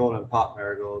marigold and pot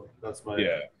marigold. That's my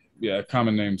yeah.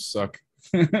 Common names suck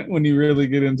when you really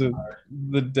get into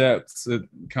the depths.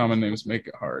 Common names make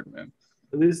it hard, man.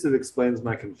 At least it explains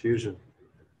my confusion.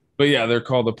 But yeah, they're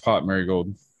called a pot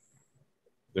marigold.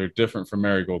 They're different from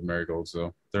marigolds,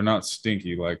 though. They're not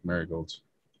stinky like marigolds.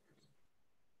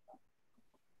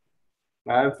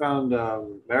 I've found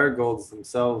marigolds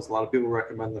themselves. A lot of people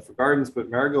recommend them for gardens, but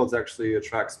marigolds actually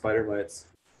attract spider mites.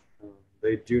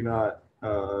 They do not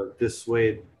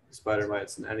dissuade spider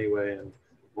mites in any way, and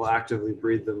will actively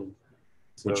breed them.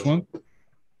 So, which one?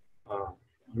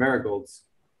 Marigolds.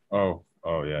 Oh,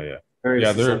 yeah.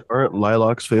 Aren't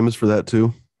lilacs famous for that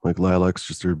too? Like lilacs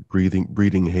just are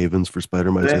breeding havens for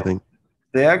spider mites, I think.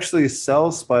 They actually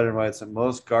sell spider mites at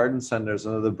most garden centers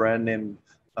under the brand name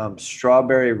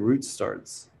strawberry root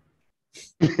starts.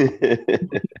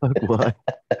 Why?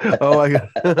 Oh, I got.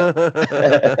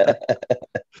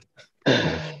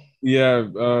 Yeah,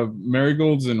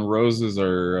 marigolds and roses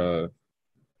are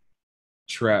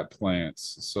trap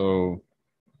plants. So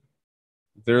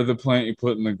they're the plant you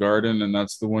put in the garden, and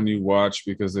that's the one you watch,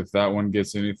 because if that one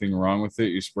gets anything wrong with it,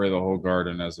 you spray the whole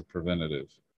garden as a preventative,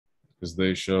 because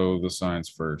they show the signs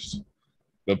first.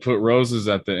 They'll put roses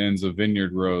at the ends of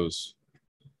vineyard rows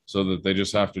so that they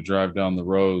just have to drive down the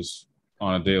rows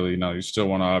on a daily. Now, you still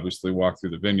want to obviously walk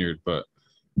through the vineyard, but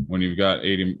when you've got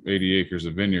 80 acres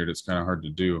of vineyard, it's kind of hard to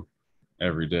do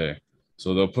every day.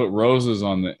 So they'll put roses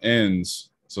on the ends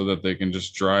so that they can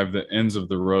just drive the ends of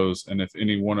the rows. And if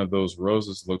any one of those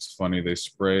roses looks funny, they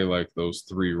spray like those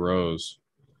 3 rows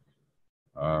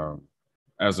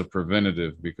as a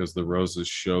preventative, because the roses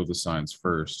show the signs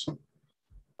first.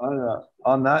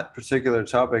 On that particular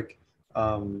topic,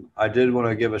 I did want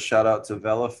to give a shout out to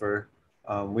Velifer.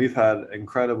 We've had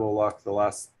incredible luck the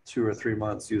last 2 or 3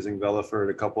 months using Velifer at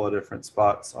a couple of different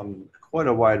spots on quite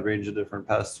a wide range of different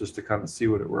pests, just to kind of see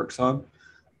what it works on.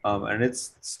 And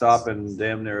it's stopping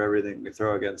damn near everything we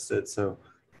throw against it. So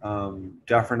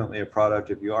definitely a product.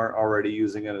 If you aren't already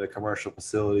using it at a commercial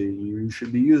facility, you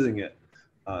should be using it.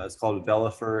 It's called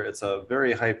Velifer. It's a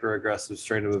very hyper-aggressive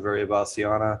strain of Bavaria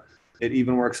bassiana. It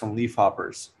even works on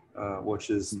leafhoppers, which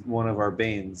is one of our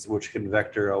banes, which can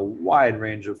vector a wide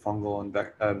range of fungal and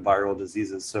viral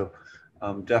diseases. So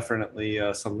definitely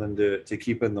something to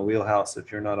keep in the wheelhouse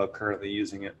if you're not currently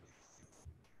using it.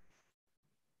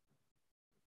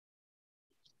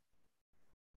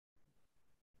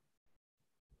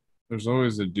 There's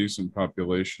always a decent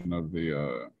population of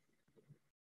the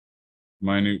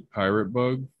minute pirate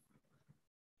bug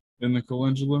in the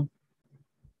calendula.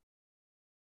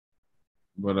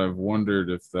 But I've wondered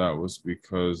if that was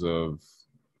because of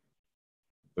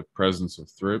the presence of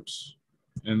thrips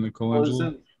in the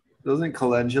calendula. Doesn't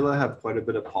calendula have quite a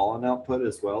bit of pollen output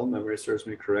as well? Memory serves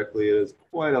me correctly. It is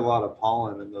quite a lot of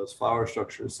pollen in those flower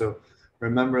structures. So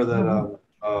remember that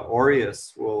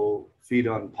aureus will feed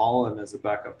on pollen as a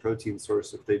backup protein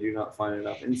source if they do not find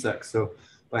enough insects. So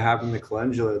by having the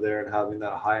calendula there and having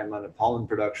that high amount of pollen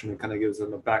production, it kind of gives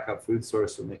them a backup food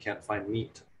source when they can't find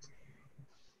meat.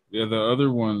 Yeah, the other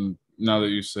one, now that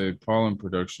you say pollen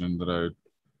production, that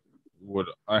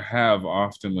I have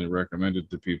oftenly recommended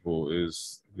to people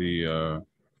is the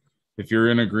if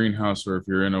you're in a greenhouse or if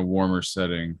you're in a warmer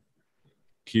setting,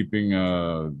 keeping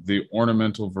the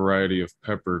ornamental variety of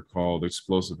pepper called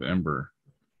explosive ember.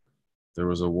 There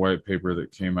was a white paper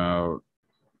that came out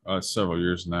several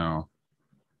years now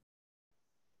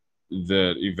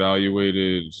that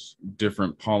evaluated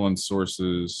different pollen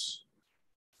sources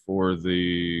for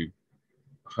the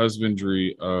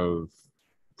husbandry of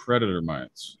predator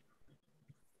mites.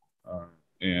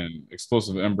 And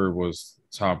explosive ember was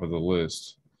top of the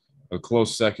list. A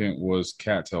close second was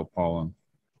cattail pollen.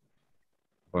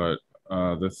 But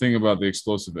the thing about the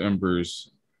explosive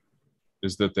embers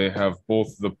is that they have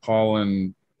both the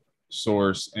pollen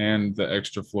source and the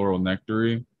extra floral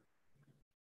nectary.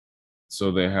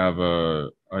 So they have a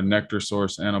nectar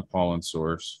source and a pollen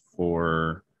source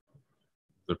for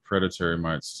the predatory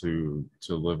mites to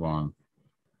live on.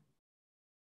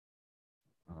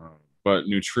 But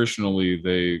nutritionally,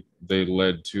 they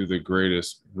led to the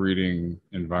greatest breeding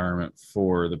environment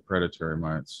for the predatory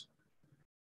mites.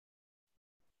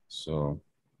 So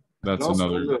that's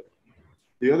another.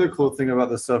 The other cool thing about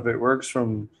this stuff, it works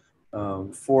from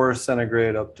 4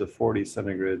 centigrade up to 40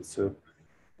 centigrade. So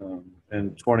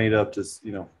and 20 to up to,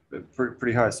 you know,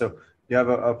 pretty high. So you have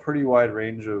a pretty wide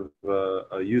range of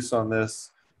use on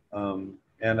this.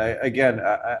 And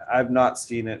I've not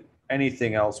seen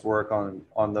anything else work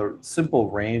on the simple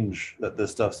range that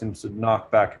this stuff seems to knock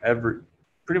back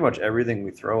pretty much everything we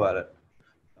throw at it.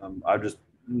 I've just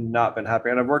not been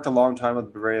happy. And I've worked a long time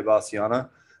with Bavaria bassiana.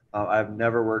 I've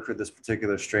never worked with this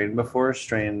particular strain before,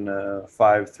 strain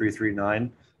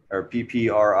 5339 or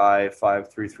PPRI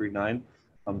 5339.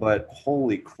 But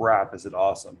holy crap, is it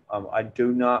awesome. I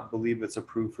do not believe it's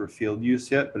approved for field use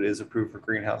yet, but it is approved for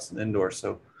greenhouse and indoor.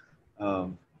 So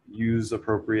use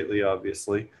appropriately,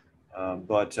 obviously.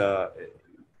 But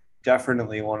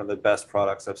definitely one of the best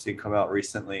products I've seen come out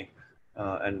recently.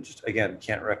 And just, again,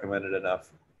 can't recommend it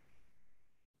enough.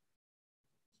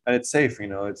 And it's safe, you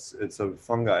know, it's a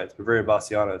fungi. It's Bavaria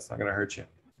bassiana. It's not going to hurt you.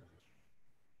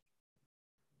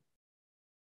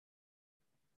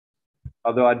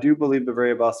 Although I do believe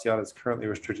Bavaria bassiana is currently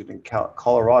restricted in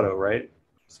Colorado, right?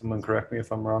 Someone correct me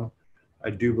if I'm wrong.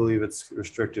 I do believe it's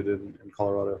restricted in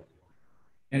Colorado.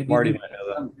 And Marty might know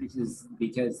that. some places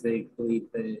because they believe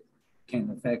that it can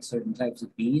affect certain types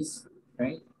of bees,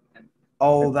 right?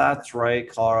 Oh, that's right.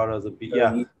 Colorado's a bee.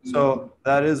 Yeah. So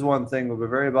that is one thing with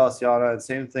Bavaria bassiana. And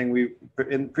same thing we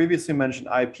previously mentioned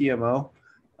IPMO,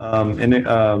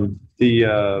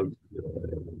 the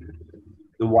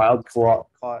wild caught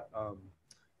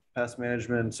pest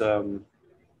management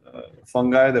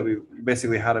fungi that we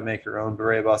basically had to make our own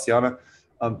Bavaria bassiana.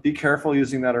 Be careful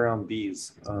using that around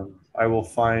bees. I will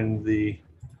find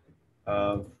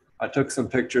I took some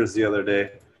pictures the other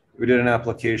day. We did an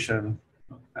application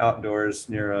outdoors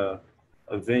near a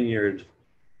vineyard.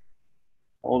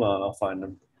 Hold on, I'll find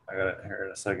them. I got it here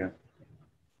in a second.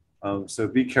 So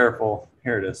be careful.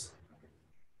 Here it is.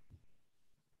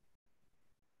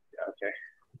 Yeah, okay.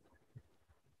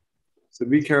 So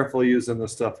be careful using the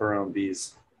stuff around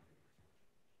bees.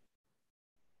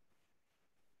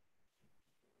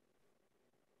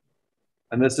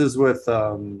 And this is with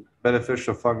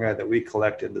beneficial fungi that we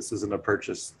collected. This isn't a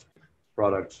purchased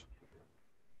product.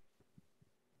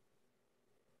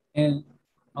 And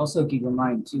also keep in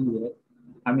mind too that,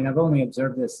 I mean, I've only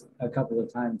observed this a couple of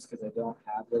times because I don't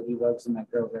have ladybugs in my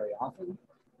grow very often,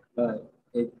 but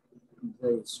the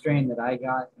strain that I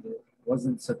got that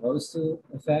wasn't supposed to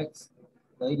affect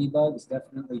ladybugs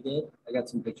definitely did. I got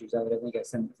some pictures of it. I think I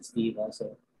sent it to Steve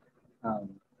also.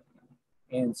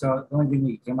 And so the only thing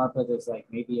we came up with is like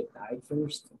maybe it died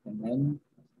first and then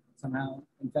somehow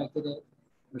infected it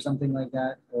or something like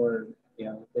that. Or, you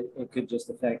know, it could just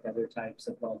affect other types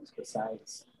of bugs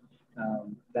besides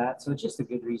that. So it's just a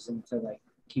good reason to like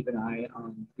keep an eye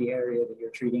on the area that you're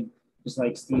treating. Just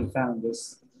like Steve found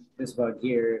this bug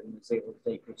here and was able to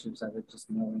take pictures of it, just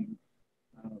knowing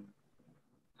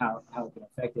how it can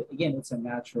affect it. Again, it's a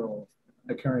natural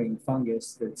occurring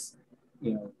fungus that's,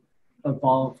 you know,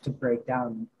 evolved to break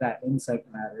down that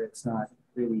insect matter. It's not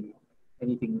really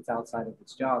anything that's outside of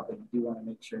its job, but you do want to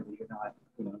make sure that you're not,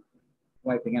 you know,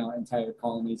 wiping out entire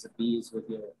colonies of bees with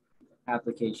your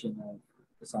application of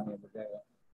the Sonja Bavera.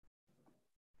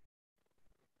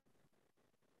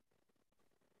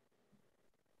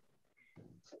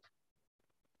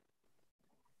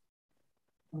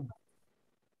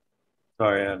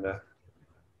 Sorry, and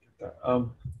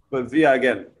but yeah,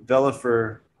 again,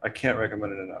 Velifer, I can't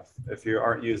recommend it enough. If you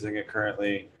aren't using it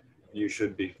currently, you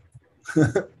should be.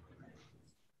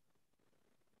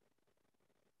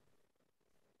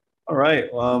 All right.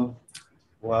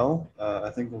 I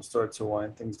think we'll start to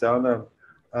wind things down.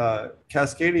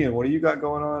 Cascadian, what do you got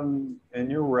going on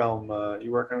in your realm?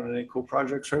 You working on any cool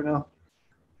projects right now?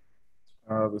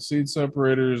 The seed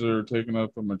separators are taking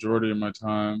up a majority of my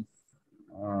time.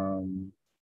 I'm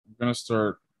gonna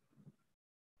start,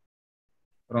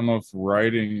 I don't know if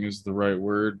writing is the right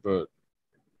word, but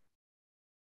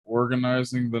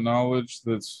organizing the knowledge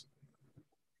that's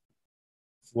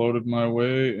floated my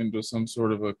way into some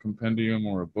sort of a compendium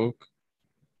or a book.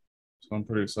 So I'm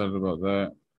pretty excited about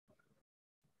that.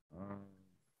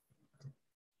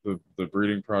 The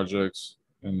breeding projects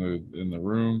in the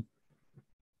room.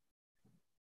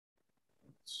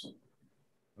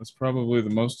 That's probably the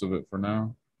most of it for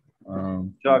now.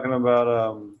 Talking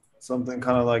about something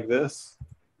kind of like this,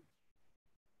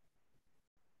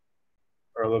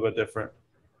 or a little bit different?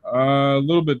 A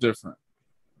little bit different.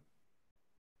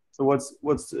 So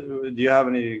do you have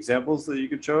any examples that you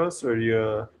could show us, or do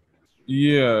you?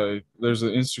 Yeah, there's an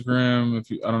Instagram.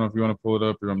 I don't know if you want to pull it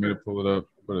up or you want me to pull it up,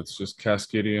 but it's just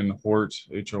Cascadian Hort,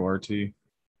 Hort.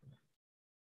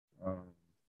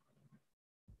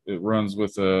 It runs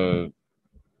with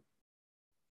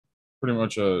pretty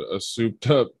much a souped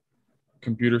up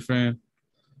computer fan.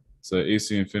 It's a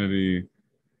AC Infinity,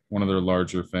 one of their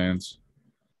larger fans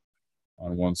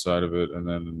on one side of it, and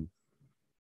then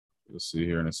you'll see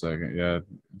here in a second. Yeah,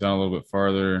 down a little bit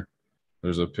farther,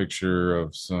 there's a picture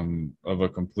of a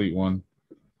complete one.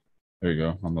 There you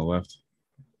go, on the left.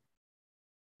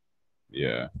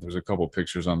 Yeah, there's a couple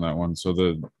pictures on that one. So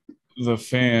the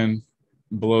fan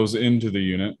blows into the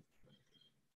unit,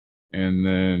 and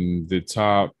then the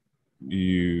top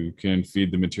you can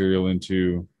feed the material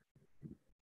into.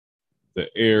 The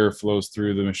air flows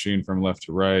through the machine from left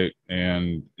to right,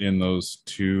 and in those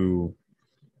two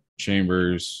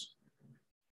chambers,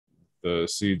 the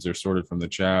seeds are sorted from the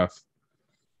chaff.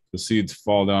 The seeds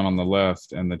fall down on the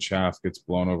left, and the chaff gets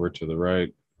blown over to the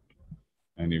right.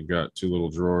 And you've got two little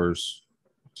drawers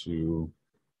to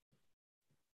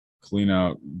clean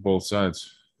out both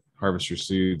sides, harvest your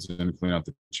seeds, and clean out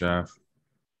the chaff.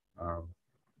 You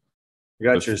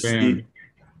got your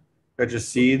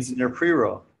seeds in your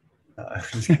pre-roll.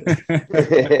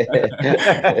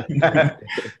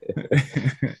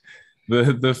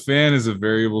 The fan is a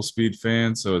variable speed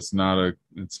fan, so it's not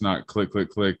click click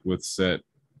click with set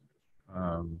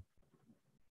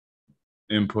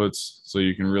inputs, so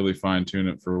you can really fine tune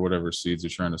it for whatever seeds you're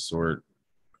trying to sort.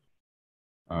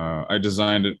 I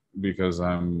designed it because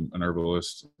I'm an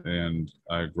herbalist and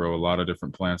I grow a lot of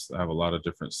different plants that have a lot of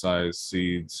different size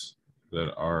seeds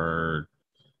that are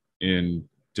in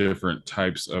different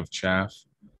types of chaff,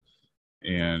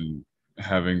 and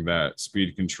having that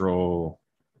speed control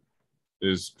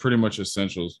is pretty much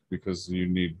essential because you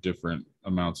need different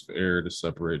amounts of air to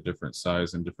separate different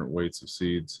size and different weights of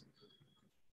seeds.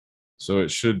 So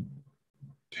it should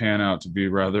pan out to be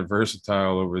rather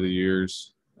versatile over the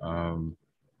years. I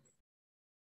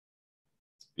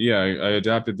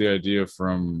adapted the idea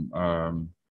from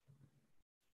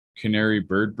canary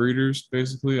bird breeders,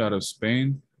 basically out of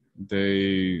Spain.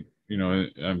 They,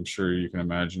 I'm sure you can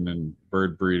imagine in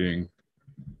bird breeding,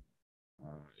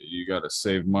 you got to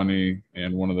save money,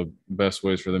 and one of the best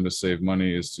ways for them to save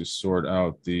money is to sort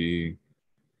out the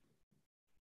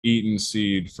eaten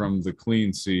seed from the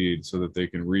clean seed so that they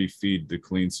can refeed the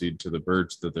clean seed to the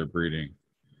birds that they're breeding.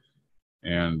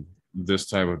 And this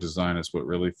type of design is what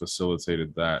really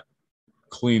facilitated that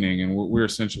cleaning. And we're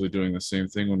essentially doing the same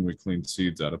thing when we clean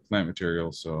seeds out of plant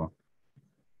material. So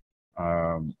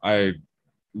I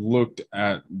looked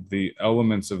at the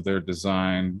elements of their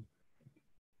design,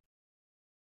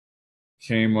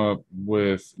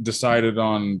 decided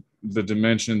on the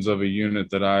dimensions of a unit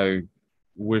that I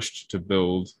wished to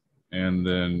build, and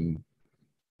then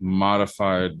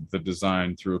modified the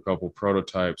design through a couple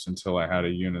prototypes until I had a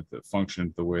unit that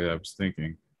functioned the way I was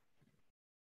thinking.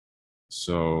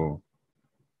 So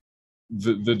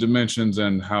the dimensions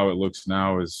and how it looks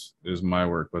now is my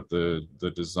work, but the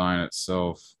design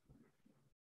itself,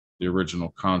 the original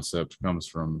concept, comes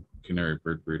from canary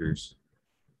bird breeders.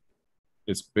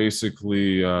 It's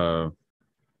basically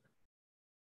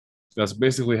that's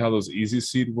basically how those easy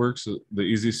seed works. The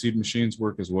easy seed machines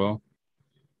work as well.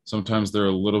 Sometimes they're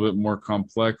a little bit more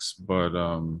complex, but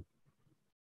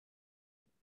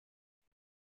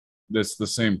it's the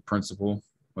same principle.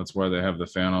 That's why they have the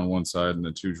fan on one side and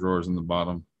the two drawers in the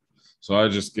bottom. So I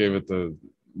just gave it the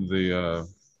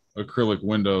acrylic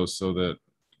windows so that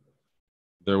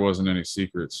there wasn't any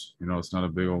secrets. You know, it's not a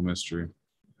big old mystery.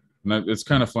 And it's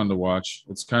kind of fun to watch.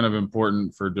 It's kind of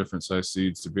important for different size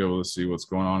seeds to be able to see what's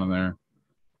going on in there.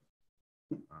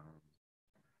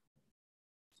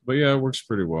 But yeah, it works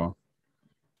pretty well.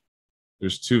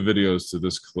 There's 2 videos to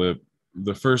this clip.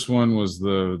 The first one was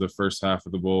the first half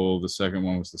of the bowl. The second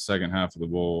one was the second half of the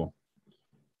bowl.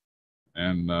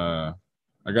 And I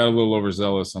got a little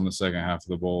overzealous on the second half of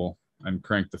the bowl and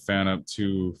cranked the fan up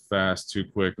too fast, too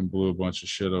quick, and blew a bunch of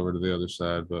shit over to the other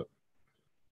side. But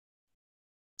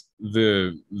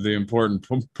the important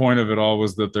point of it all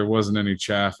was that there wasn't any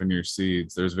chaff in your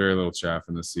seeds. There's very little chaff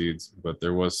in the seeds, but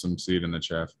there was some seed in the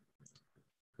chaff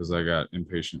because I got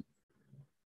impatient.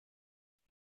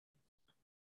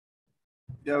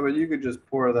 Yeah, but you could just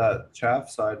pour that chaff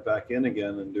side back in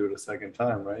again and do it a second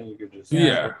time, right? You could just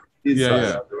Yeah.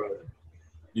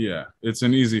 Yeah. It's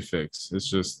an easy fix. It's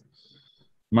just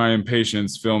my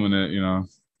impatience filming it. You know,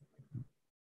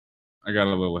 I got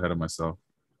a little ahead of myself.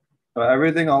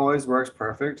 Everything always works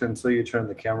perfect until you turn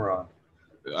the camera on.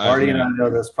 Marty and I know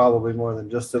this probably more than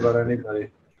just about anybody.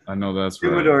 I know that's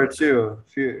Fumidor right. too.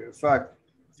 In fact,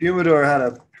 Fumidor had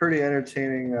a pretty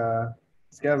entertaining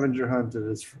scavenger hunt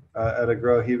at a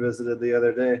grow he visited the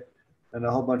other day, and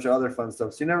a whole bunch of other fun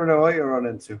stuff. So you never know what you'll run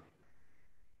into.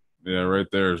 Yeah, right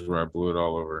there is where I blew it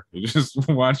all over. You just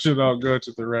watch it all go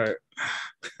to the right.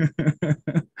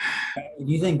 Do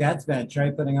you think that's bad?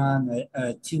 Try putting on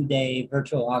a 2-day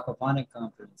virtual aquaponic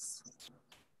conference.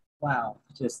 Wow,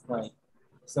 just like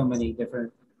so many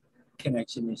different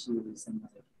connection issues and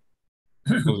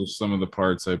like Those are some of the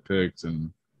parts I picked,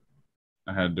 and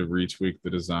I had to retweak the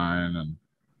design, and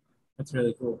that's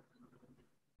really cool.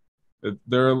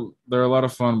 They're a lot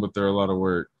of fun, but they're a lot of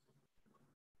work.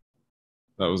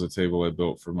 That was a table I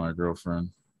built for my girlfriend,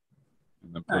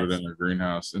 and then put it in her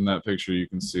greenhouse. In that picture, you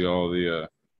can see all the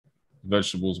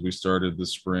vegetables we started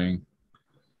this spring.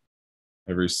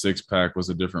 Every 6-pack was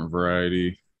a different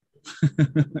variety.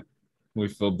 We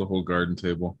filled the whole garden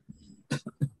table.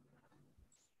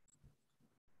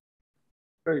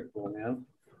 Very cool, man.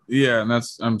 Yeah, and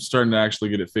I'm starting to actually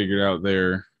get it figured out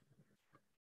there.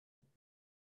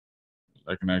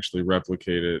 I can actually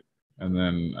replicate it, and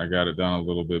then I got it done a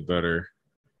little bit better.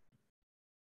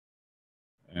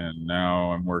 And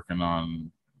now I'm working on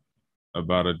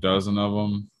about a dozen of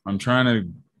them. I'm trying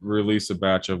to release a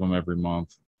batch of them every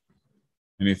month.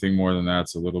 Anything more than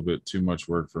that's a little bit too much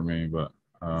work for me, but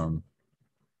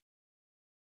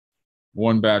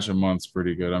one batch a month's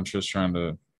pretty good. I'm just trying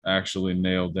to actually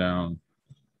nail down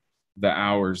the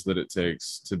hours that it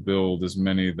takes to build as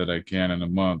many that I can in a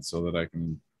month so that I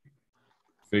can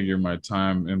figure my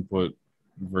time input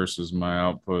versus my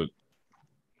output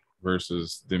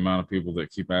versus the amount of people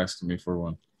that keep asking me for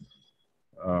one.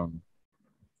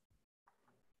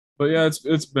 But yeah,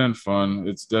 it's been fun.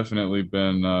 It's definitely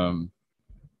been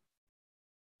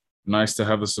nice to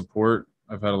have the support.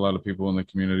 I've had a lot of people in the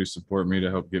community support me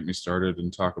to help get me started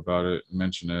and talk about it,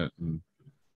 mention it, and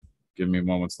give me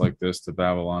moments like this to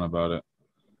babble on about it.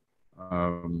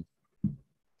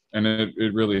 And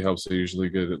it really helps. I usually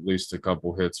get at least a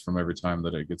couple hits from every time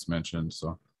that it gets mentioned.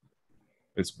 So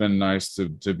it's been nice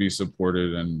to be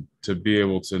supported and to be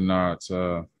able to not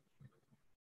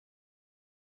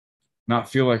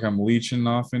feel like I'm leeching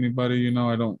off anybody. You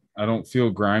know, I don't feel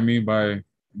grimy by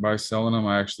selling them.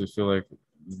 I actually feel like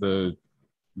the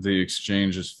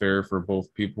exchange is fair for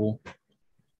both people.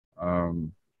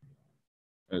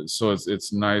 So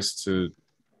it's nice to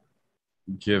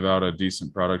give out a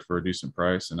decent product for a decent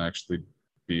price and actually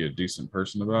be a decent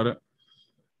person about it.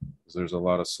 Because there's a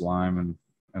lot of slime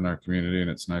in our community, and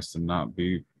it's nice to not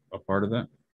be a part of that,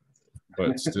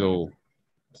 but still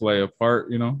play a part,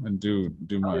 you know, and do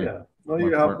my. Oh, yeah. Well,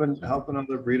 you're helping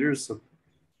other breeders so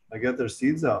they get their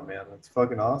seeds out, man. That's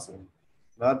fucking awesome.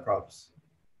 Mad props.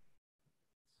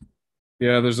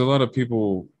 Yeah, there's a lot of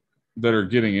people that are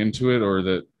getting into it or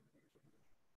that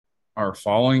are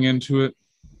falling into it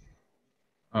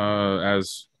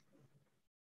as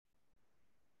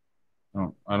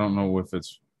I don't know if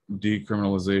it's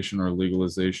decriminalization or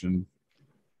legalization,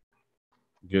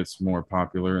 gets more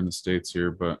popular in the States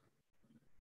here, but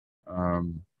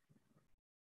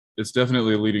it's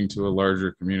definitely leading to a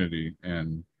larger community,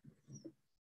 and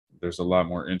there's a lot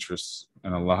more interest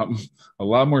and a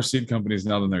lot more seed companies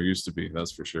now than there used to be.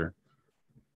 That's for sure.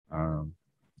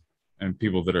 And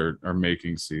people that are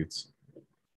making seeds.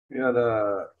 We had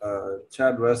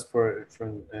Chad Westport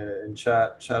from in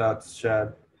chat. Shout out to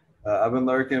Chad. I've been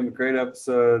lurking. Great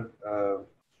episode.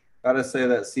 Gotta say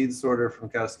that seed sorter from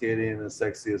Cascadian is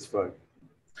sexy as fuck. I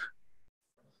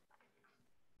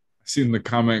seen the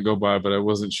comment go by, but I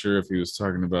wasn't sure if he was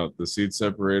talking about the seed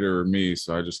separator or me,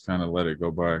 so I just kind of let it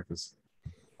go by. Because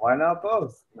why not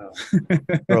both? No.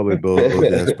 Probably both.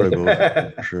 Yeah, it's probably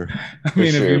both for sure. I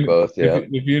mean, sure, both. Yeah.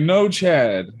 If you know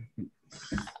Chad,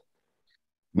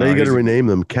 now you got to rename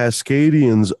them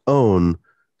Cascadian's own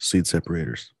seed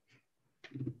separators.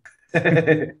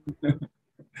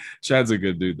 Chad's a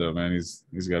good dude, though, man.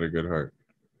 He's got a good heart.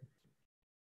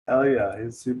 Hell yeah,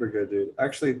 he's super good, dude.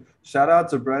 Actually, shout out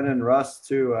to Brendan Russ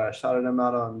too. Shouted him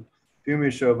out on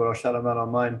Fumi's show, but I'll shout him out on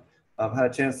mine. I've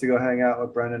had a chance to go hang out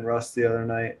with Brendan Russ the other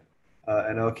night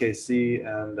in OKC,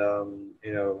 and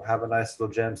have a nice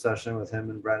little jam session with him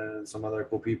and Brendan and some other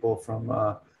cool people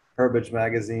from Herbage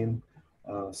Magazine.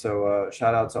 So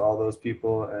shout out to all those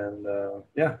people, and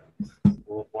yeah,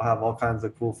 we'll have all kinds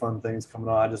of cool, fun things coming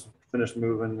on. I just finished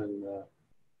moving, and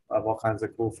I have all kinds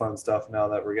of cool, fun stuff now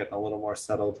that we're getting a little more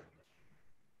settled.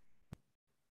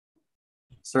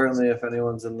 Certainly, if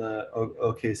anyone's in the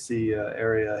OKC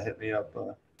area, hit me up.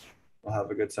 We'll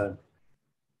have a good time.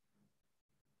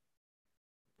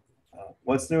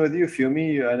 What's new with you,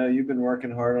 Fumi? I know you've been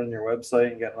working hard on your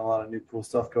website and getting a lot of new cool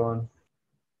stuff going.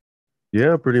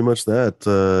 Yeah, pretty much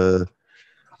that.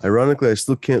 Ironically, I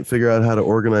still can't figure out how to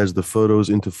organize the photos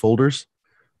into folders,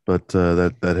 but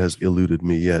that has eluded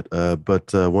me yet.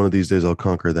 But one of these days I'll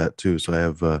conquer that too. So I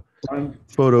have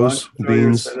photos,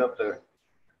 beans.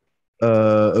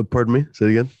 Pardon me. Say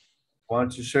it again. Why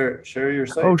don't you share your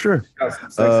site? Oh, sure.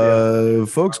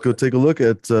 Folks, go take a look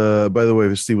at. By the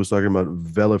way, Steve was talking about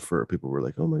Velifer. People were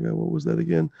like, "Oh my God, what was that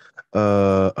again?"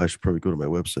 I should probably go to my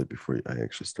website before I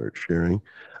actually start sharing.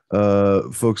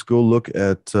 Folks, go look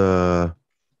at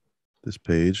this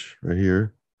page right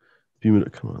here.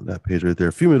 Fumidor, come on, that page right there.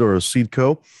 Fumidor Seed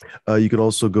Co. You can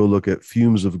also go look at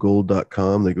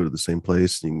fumesofgold.com. They go to the same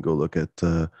place. You can go look at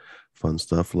fun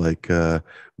stuff like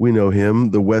we know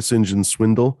him, the West Engine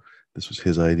Swindle. This was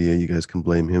his idea. You guys can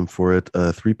blame him for it.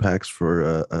 3 packs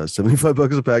for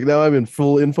 $75 a pack. Now I'm in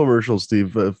full infomercial,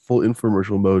 Steve. Full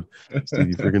infomercial mode. Steve,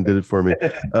 you freaking did it for me.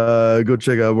 Go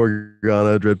check out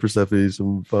Morgana, Dread Persephone,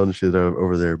 some fun shit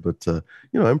over there. But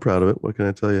I'm proud of it. What can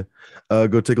I tell you?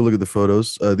 Go take a look at the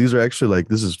photos. These are actually like,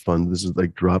 this is fun. This is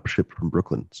like drop shipped from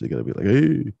Brooklyn. So you got to be like,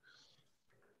 hey.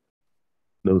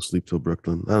 No sleep till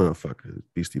Brooklyn. I don't know. Fuck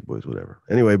Beastie Boys, whatever.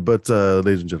 Anyway, but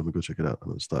ladies and gentlemen, go check it out. I'm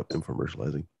going to stop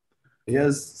infomercializing. He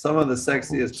has some of the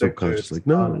sexiest pictures like,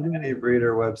 on any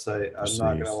breeder website. I'm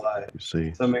not gonna lie. You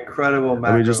see, some incredible.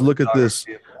 I mean, just look at this.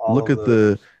 Look at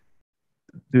the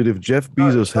dude. If Jeff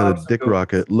Bezos had a dick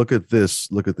rocket, look at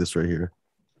this. Look at this right here.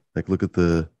 Like, look at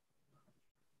the.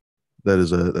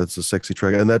 That's a sexy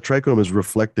trichome, and that trichome is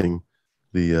reflecting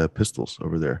the pistils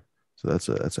over there. So that's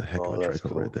a heck of a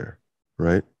trichome right there,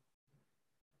 right?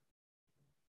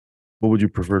 What would you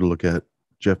prefer to look at?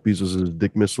 Jeff Bezos'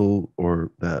 dick missile or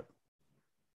that?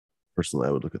 Personally,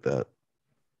 I would look at that.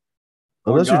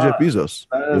 Unless you're Jeff Bezos.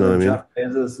 You know what I mean? Jeff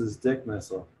Bezos' dick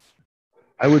missile.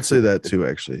 I would say that too,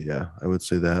 actually. Yeah, I would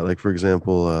say that. Like, for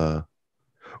example,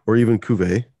 or even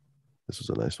Cuvée. This is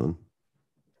a nice one.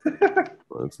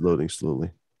 Well, it's loading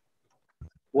slowly.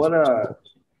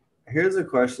 Here's a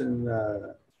question.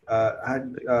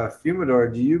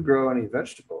 Fumidor, do you grow any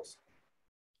vegetables?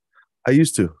 I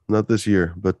used to, not this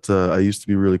year, but I used to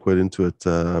be really quite into it.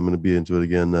 I'm going to be into it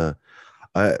again.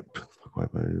 Why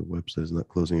my website is not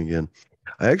closing again.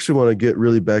 I actually want to get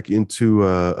really back into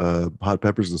hot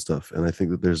peppers and stuff, and I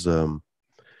think that there's kind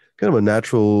of a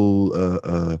natural.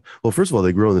 Well, first of all,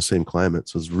 they grow in the same climate,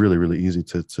 so it's really, really easy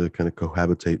to kind of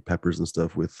cohabitate peppers and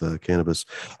stuff with cannabis.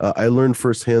 I learned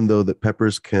firsthand though that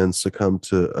peppers can succumb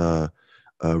to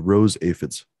rose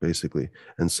aphids, basically.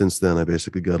 And since then, I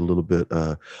basically got a little bit,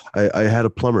 I had a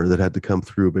plumber that had to come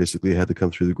through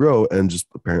the grow and just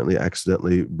apparently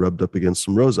accidentally rubbed up against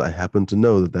some rose. I happened to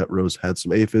know that rose had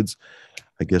some aphids.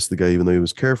 I guess the guy, even though he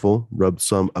was careful, rubbed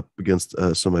some up against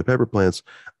some of my pepper plants,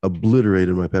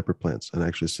 obliterated my pepper plants. And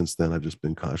actually, since then, I've just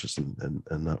been cautious and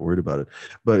not worried about it.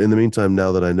 But in the meantime,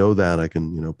 now that I know that, I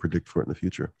can, predict for it in the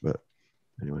future. But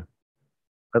anyway.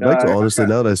 I'd like to, honestly,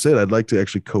 now that I say it, I'd like to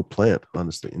actually co-plant,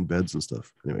 honestly, in beds and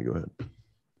stuff. Anyway, go ahead.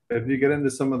 If you get into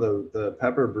some of the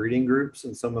pepper breeding groups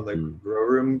and some of the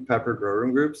pepper grow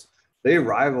room groups, they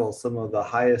rival some of the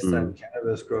highest end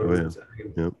cannabis grow rooms. Yeah. I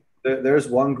mean, Yep. there's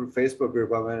one Facebook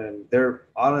group I'm in, and they're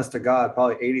honest to God,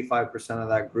 probably 85% of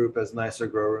that group has nicer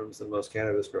grow rooms than most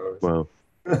cannabis growers. Wow.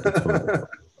 That's fun.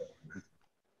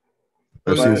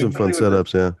 I've But seen some fun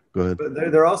setups. Yeah. Go ahead. But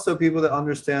there are also people that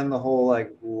understand the whole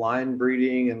like line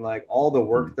breeding and like all the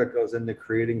work that goes into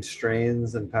creating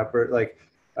strains and pepper. Like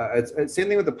it's same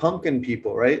thing with the pumpkin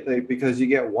people, right? Because you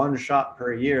get one shot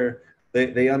per year,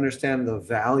 they understand the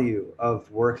value of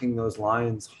working those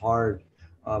lines hard.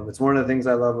 It's one of the things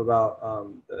I love about,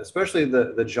 especially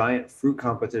the giant fruit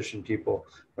competition people,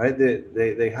 right?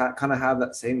 They kind of have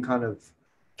that same kind of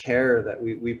care that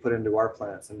we put into our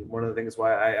plants. And one of the things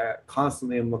why I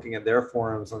constantly am looking at their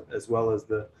forums as well as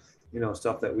the,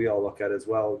 stuff that we all look at as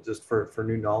well, just for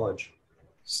new knowledge.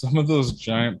 Some of those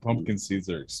giant pumpkin seeds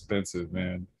are expensive,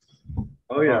 man.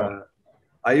 Oh yeah.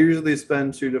 I usually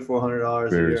spend $200 to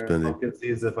 $400 a year Very on pumpkin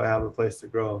seeds if I have a place to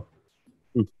grow.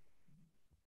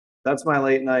 That's my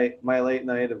late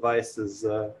night advice is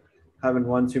having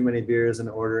one too many beers and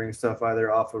ordering stuff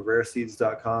either off of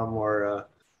rareseeds.com or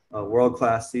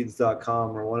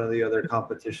worldclassseeds.com or one of the other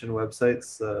competition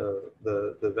websites,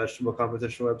 the vegetable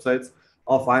competition websites.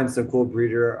 I'll find some cool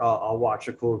breeder. I'll watch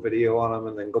a cool video on him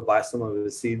and then go buy some of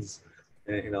his seeds,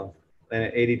 an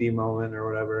ADD moment or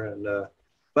whatever. And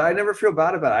but I never feel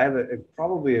bad about it. I have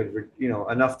probably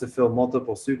enough to fill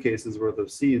multiple suitcases worth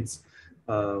of seeds.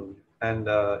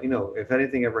 If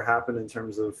anything ever happened in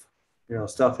terms of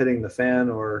stuff hitting the fan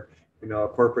or a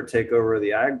corporate takeover of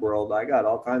the ag world, I got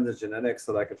all kinds of genetics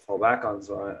that I could fall back on.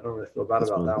 So I don't really feel bad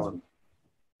about that one.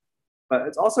 But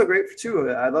it's also great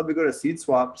too. I'd love to go to seed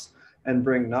swaps and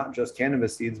bring not just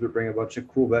cannabis seeds, but bring a bunch of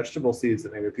cool vegetable seeds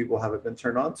that maybe people haven't been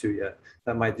turned on to yet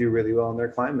that might do really well in their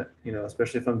climate.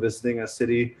 Especially if I'm visiting a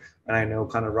city and I know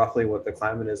kind of roughly what the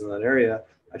climate is in that area,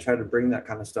 I try to bring that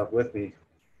kind of stuff with me.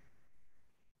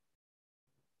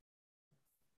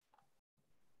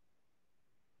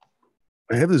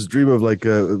 I have this dream of like,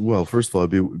 first of all, it'd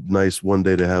be nice one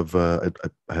day to have, I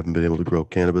haven't been able to grow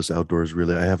cannabis outdoors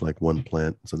really. I have like one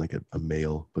plant, it's like a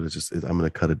male, but I'm going to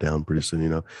cut it down pretty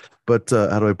soon, But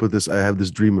how do I put this? I have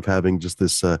this dream of having just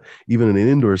this, even in an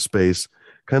indoor space,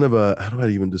 kind of how do I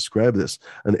even describe this?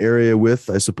 An area with,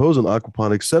 I suppose, an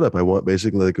aquaponic setup. I want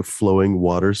basically like a flowing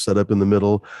water setup in the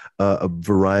middle, a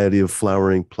variety of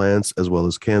flowering plants, as well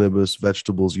as cannabis,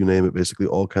 vegetables, you name it, basically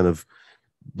all kind of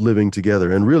living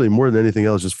together. And really more than anything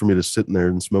else, just for me to sit in there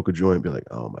and smoke a joint and be like,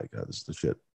 oh my God, this is the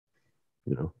shit.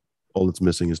 All that's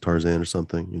missing is Tarzan or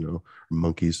something, or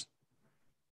monkeys.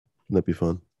 Wouldn't that be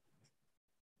fun?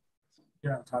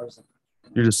 Yeah, Tarzan.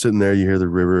 You're just sitting there, you hear the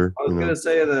river. I was going to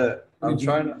say that I'm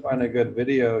trying to find a good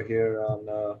video here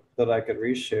on that I could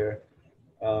reshare.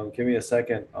 Give me a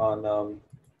second on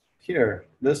here,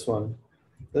 this one.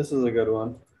 This is a good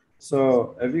one.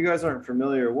 So if you guys aren't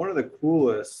familiar, one of the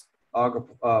coolest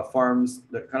farms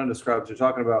that kind of describes what you're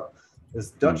talking about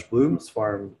is Dutch Bloom's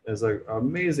farm. Is an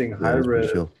amazing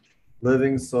hybrid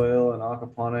living soil and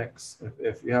aquaponics.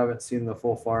 If you haven't seen the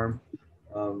full farm,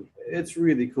 it's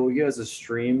really cool. He has a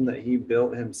stream that he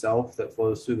built himself that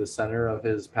flows through the center of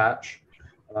his patch,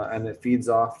 and it feeds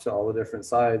off to all the different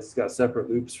sides. He's got separate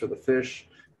loops for the fish.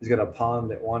 He's got a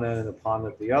pond at one end and a pond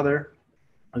at the other.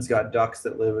 He's got ducks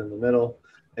that live in the middle.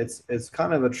 It's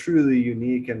kind of a truly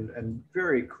unique and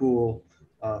very cool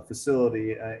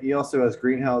facility. He also has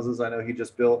greenhouses. I know he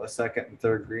just built a second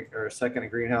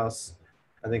greenhouse.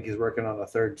 I think he's working on a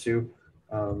third too.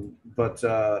 But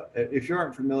if you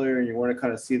aren't familiar and you want to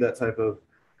kind of see that type of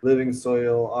living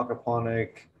soil,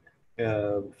 aquaponic,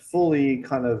 fully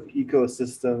kind of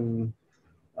ecosystem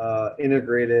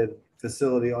integrated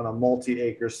facility on a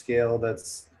multi-acre scale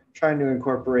that's trying to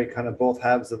incorporate kind of both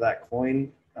halves of that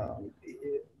coin,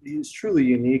 he's truly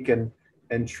unique and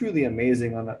truly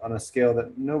amazing on a scale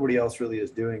that nobody else really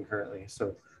is doing currently.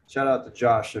 So shout out to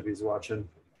Josh if he's watching.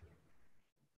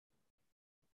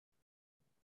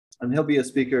 And he'll be a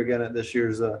speaker again at this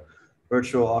year's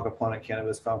virtual Aquaponic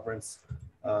Cannabis Conference,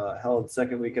 held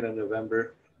second weekend in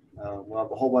November. We'll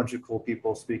have a whole bunch of cool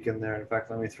people speaking there. In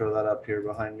fact, let me throw that up here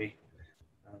behind me,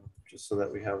 just so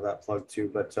that we have that plugged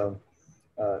too. But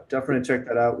definitely check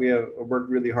that out. We have worked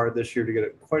really hard this year to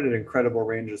get quite an incredible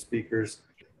range of speakers.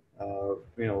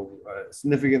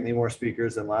 Significantly more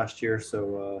speakers than last year.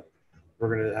 So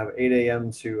we're going to have 8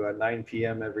 a.m. to 9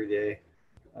 p.m. every day,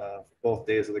 both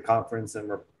days of the conference, and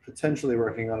we're potentially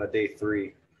working on a day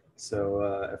 3.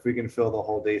 So if we can fill the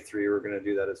whole day 3, we're going to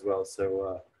do that as well.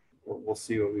 So we'll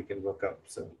see what we can book up.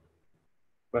 So,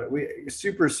 but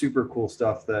super cool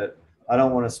stuff that I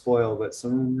don't want to spoil, but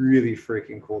some really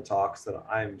freaking cool talks that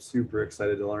I'm super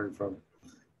excited to learn from.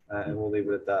 And we'll leave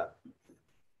it at that.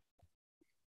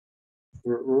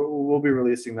 We'll be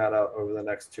releasing that out over the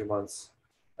next 2 months,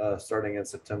 starting in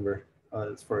September,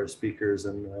 as far as speakers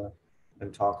and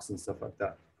talks and stuff like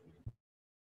that.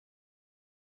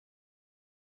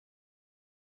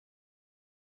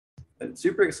 And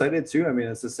super excited too. I mean,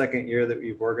 it's the second year that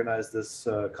we've organized this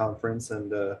conference,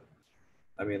 and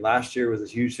I mean, last year was a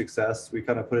huge success. We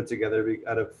kind of put it together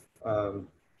out of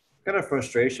kind of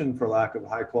frustration for lack of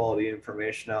high quality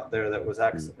information out there that was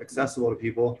accessible to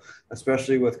people,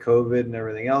 especially with COVID and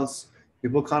everything else.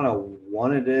 People kind of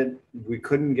wanted it. We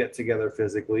couldn't get together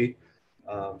physically.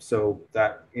 So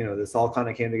that, you know, this all kind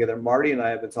of came together. Marty and I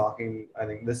have been talking, I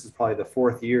think this is probably the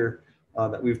 4th year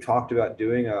that we've talked about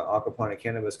doing a aquaponic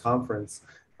cannabis conference.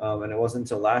 And it wasn't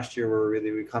until last year where really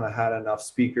we kind of had enough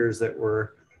speakers that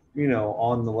were, you know,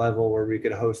 on the level where we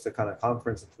could host a kind of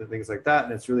conference and things like that.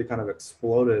 And it's really kind of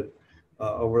exploded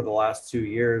over the last 2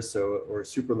 years. So we're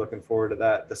super looking forward to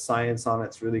that. The science on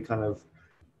it's really kind of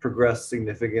progressed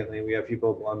significantly. We have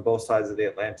people on both sides of the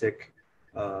Atlantic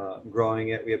growing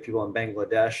it. We have people in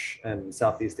Bangladesh and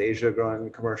Southeast Asia growing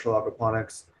commercial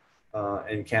aquaponics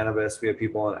and cannabis. We have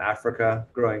people in Africa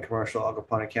growing commercial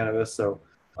aquaponic cannabis. So,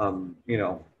 you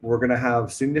know, we're going to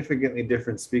have significantly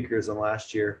different speakers than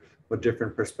last year with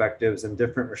different perspectives and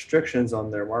different restrictions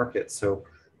on their markets. So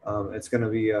it's going to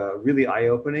be really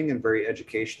eye-opening and very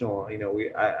educational. You know,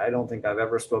 I don't think I've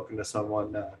ever spoken to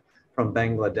someone from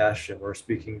Bangladesh, and we're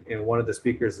speaking, and one of the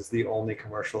speakers is the only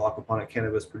commercial aquaponic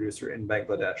cannabis producer in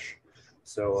Bangladesh.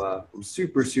 So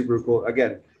super, super cool.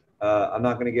 Again, I'm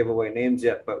not going to give away names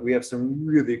yet, but we have some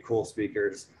really cool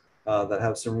speakers that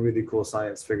have some really cool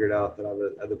science figured out that I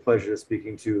have the pleasure of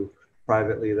speaking to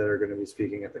privately that are going to be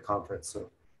speaking at the conference. So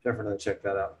definitely check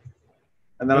that out.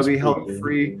 And that'll be held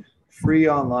free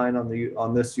online on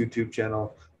this YouTube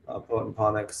channel,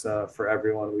 VonPonics, for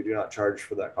everyone. We do not charge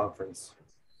for that conference.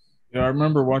 Yeah, I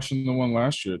remember watching the one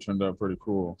last year. It turned out pretty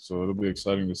cool. So it'll be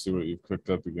exciting to see what you've cooked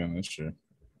up again this year.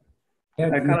 I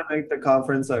kind of make the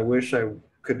conference I wish I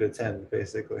could attend,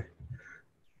 basically.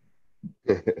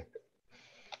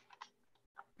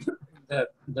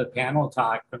 The panel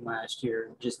talk from last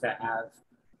year, just to have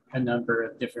a number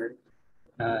of different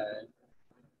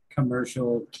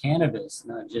commercial cannabis,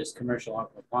 not just commercial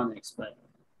aquaponics, but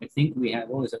I think we had,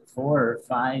 what was it, 4 or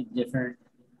 5 different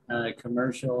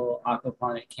commercial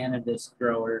aquaponic cannabis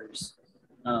growers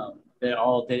that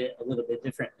all did it a little bit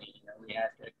differently. You know, we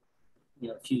had a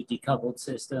few decoupled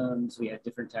systems, we had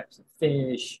different types of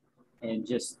fish, and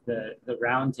just the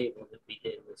round table that we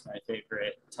did was my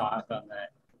favorite talk on the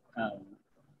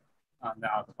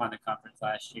aquaponic conference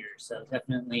last year. So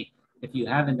definitely, if you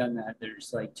haven't done that,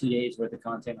 there's like 2 days worth of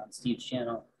content on Steve's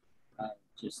channel.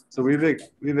 So we've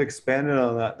expanded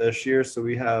on that this year. So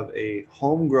we have a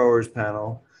home growers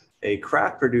panel, a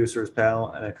craft producers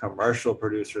panel, and a commercial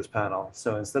producers panel.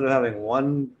 So instead of having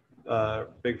one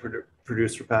big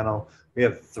producer panel, we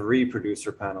have 3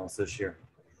 producer panels this year.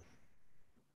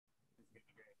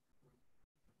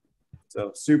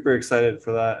 So super excited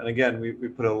for that. And again, we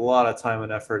put a lot of time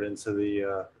and effort into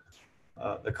the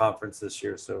conference this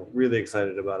year. So really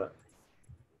excited about it.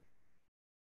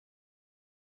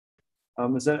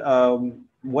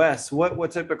 Wes,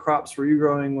 what type of crops were you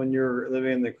growing when you're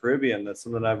living in the Caribbean? That's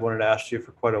something I've wanted to ask you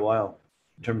for quite a while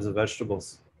in terms of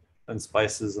vegetables and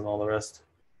spices and all the rest.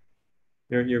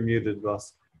 You're muted,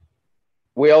 boss.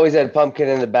 We always had pumpkin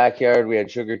in the backyard. We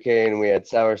had sugarcane. We had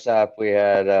soursop. We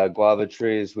had guava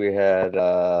trees. We had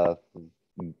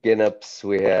ginnups.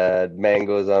 We had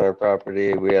mangoes on our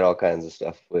property. We had all kinds of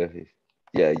stuff.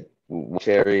 Yeah,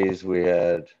 cherries. We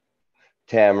had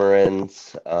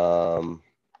tamarinds.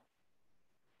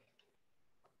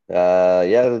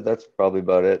 Yeah, that's probably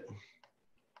about it.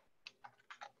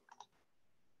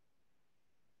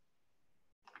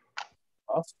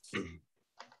 Awesome.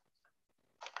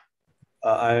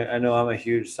 I know I'm a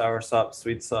huge soursop,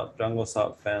 sweet sop, jungle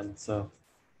sop fan. So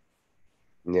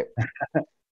yeah,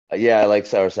 yeah, I like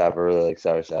soursop. I really like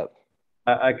soursop.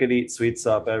 I could eat sweet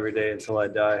sop every day until I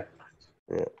die.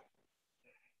 Yeah,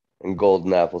 and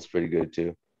golden apple's pretty good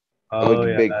too. Oh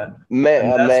yeah, big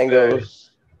mangoes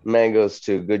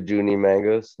too. Good Junie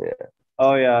mangoes. Yeah.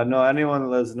 Oh yeah, no. Anyone that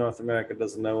lives in North America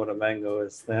doesn't know what a mango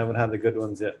is. They haven't had the good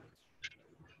ones yet.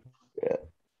 Yeah.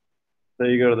 So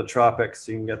you go to the tropics,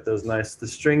 you can get those nice, the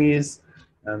stringies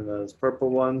and those purple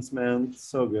ones, man.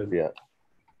 So good. Yeah.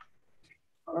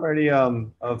 Alrighty,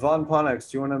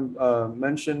 VonPonics, do you want to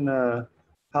mention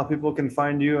how people can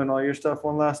find you and all your stuff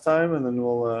one last time, and then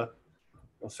we'll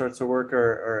start to work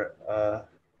our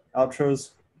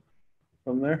outros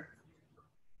from there.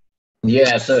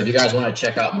 Yeah, so if you guys want to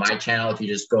check out my channel, if you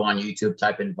just go on YouTube,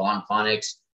 type in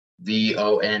VonPonics,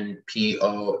 VonPonics,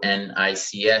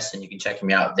 and you can check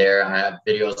me out there. I have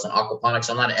videos on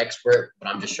aquaponics. I'm not an expert, but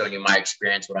I'm just showing you my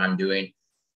experience, what I'm doing,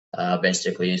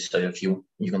 basically. So if you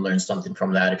can learn something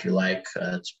from that if you like.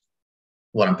 It's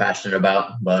what I'm passionate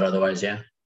about. But otherwise, yeah.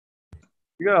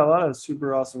 You got a lot of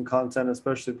super awesome content,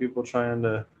 especially people trying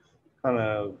to kind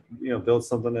of build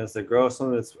something as they grow,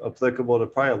 something that's applicable to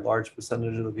probably a large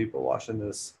percentage of the people watching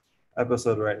this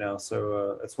episode right now.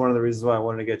 So it's one of the reasons why I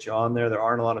wanted to get you on there. There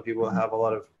aren't a lot of people that have a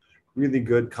lot of really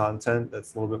good content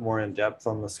that's a little bit more in depth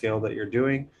on the scale that you're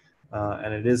doing,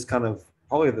 and it is kind of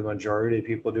probably the majority of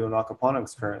people doing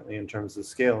aquaponics currently in terms of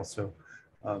scale. So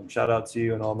shout out to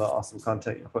you and all the awesome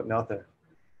content you're putting out there.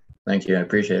 Thank you. I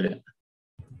appreciate it.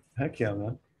 Heck yeah,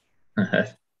 man.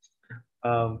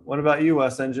 What about you,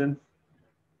 Wes Engine?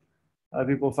 How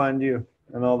do people find you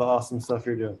and all the awesome stuff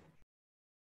you're doing?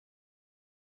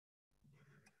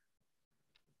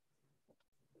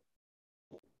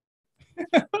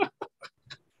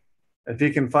 If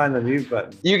you can find the mute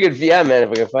button. You could, yeah, man.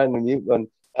 If I can find the mute button,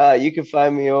 you can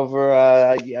find me over.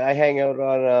 I hang out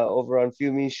on over on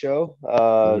Fumi's show.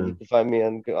 You can find me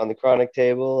on the Chronic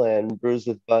Table and Brews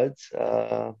with Buds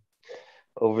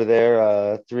over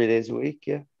there 3 days a week.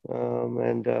 Yeah,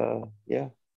 yeah.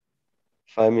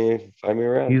 Find me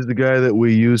around. He's the guy that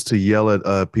we use to yell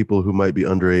at people who might be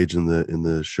underage in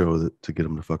the show to get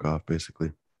them to fuck off.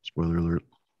 Basically, spoiler alert.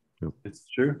 Yep. It's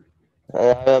true.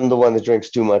 I'm the one that drinks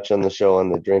too much on the show,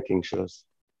 on the drinking shows.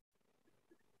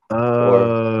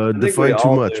 Define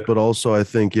too much, do. but also I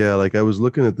think, yeah, like I was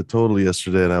looking at the total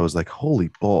yesterday and I was like, holy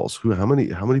balls, how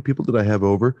many people did I have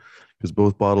over? Because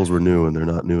both bottles were new and they're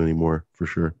not new anymore for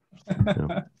sure.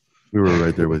 Yeah. We were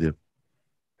right there with you.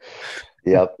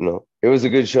 Yep, no. It was a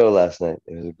good show last night.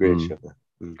 It was a great show.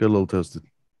 Got a little toasted.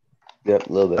 Yep,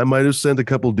 a little bit. I might have sent a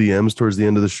couple DMs towards the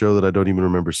end of the show that I don't even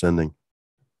remember sending.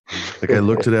 Like I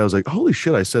looked today, I was like, holy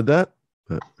shit, I said that?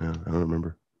 But yeah, I don't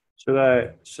remember. Should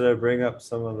I bring up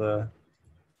some of the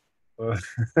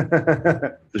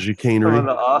the chicanery? Some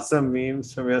of the awesome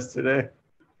memes from yesterday?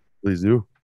 Please do.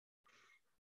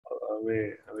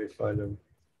 Let me find them.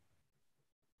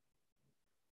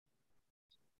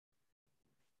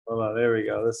 Hold on, there we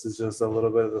go. This is just a little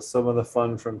bit of some of the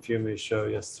fun from Fumi's show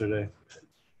yesterday.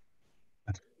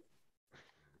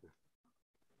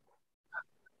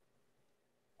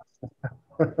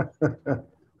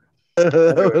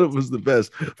 That was the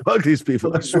best. Fuck these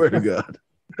people, I swear to God.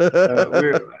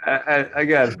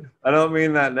 Again, I don't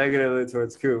mean that negatively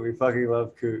towards Coot. We fucking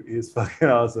love Coot. He's fucking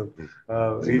awesome.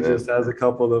 He just has a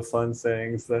couple of fun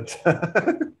sayings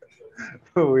that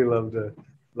we love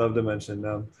to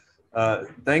mention.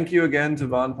 Thank you again to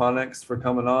VonPonics for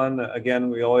coming on. Again,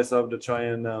 we always love to try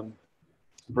and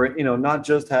bring, not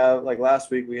just have, like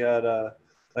last week we had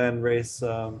Land Race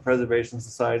Preservation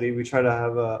Society. We try to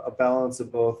have a balance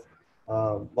of both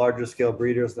larger scale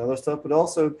breeders and other stuff, but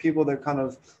also people that kind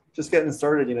of just getting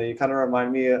started. You kind of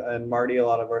remind me and Marty a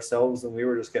lot of ourselves, and we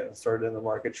were just getting started in the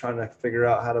market, trying to figure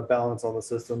out how to balance all the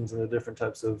systems and the different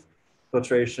types of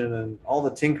filtration and all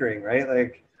the tinkering, right?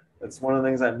 Like, it's one of the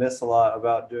things I miss a lot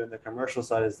about doing the commercial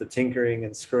side is the tinkering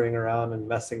and screwing around and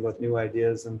messing with new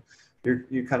ideas. And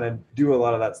you kind of do a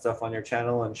lot of that stuff on your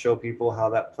channel and show people how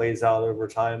that plays out over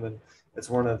time. And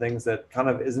it's one of the things that kind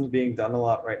of isn't being done a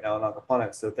lot right now in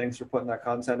aquaponics. So thanks for putting that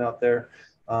content out there.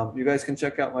 You guys can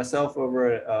check out myself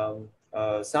over at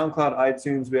SoundCloud,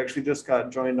 iTunes. We actually just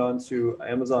got joined onto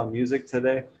Amazon Music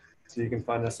today, so you can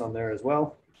find us on there as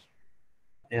well.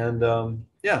 And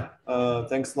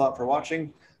thanks a lot for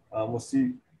watching. We'll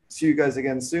see you guys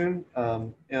again soon.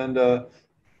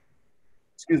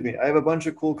 Excuse me, I have a bunch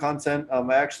of cool content. I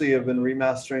actually have been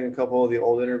remastering a couple of the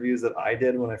old interviews that I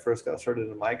did when I first got started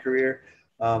in my career.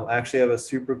 I actually have a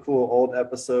super cool old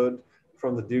episode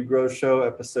from the Do Grow Show,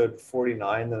 episode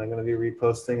 49, that I'm going to be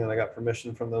reposting, and I got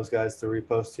permission from those guys to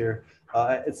repost here.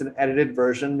 It's an edited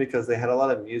version because they had a lot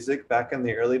of music back in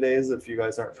the early days, if you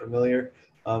guys aren't familiar.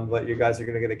 But you guys are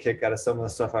going to get a kick out of some of the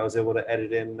stuff I was able to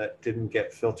edit in that didn't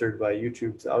get filtered by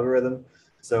YouTube's algorithm.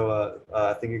 So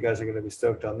I think you guys are going to be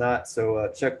stoked on that.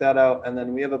 So check that out. And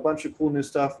then we have a bunch of cool new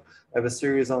stuff. I have a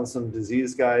series on some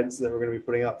disease guides that we're going to be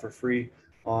putting out for free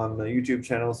on the YouTube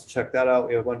channel. So check that out.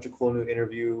 We have a bunch of cool new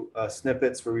interview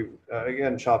snippets where we've,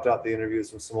 again, chopped out the interviews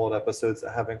from some old episodes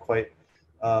that haven't quite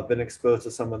been exposed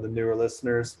to some of the newer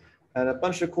listeners. And a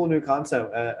bunch of cool new content.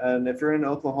 And if you're in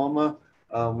Oklahoma,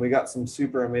 we got some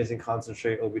super amazing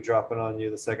concentrate we'll be dropping on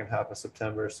you the second half of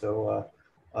September. So,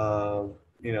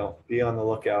 be on the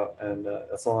lookout, and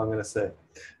that's all I'm going to say.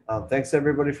 Thanks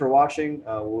everybody for watching.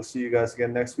 We'll see you guys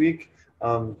again next week.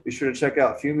 Be sure to check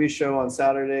out Fumi's show on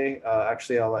Saturday.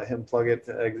 Actually, I'll let him plug it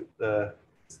to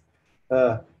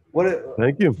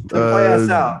Thank you. to play us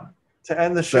out to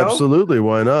end the show. Absolutely,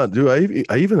 why not? Dude,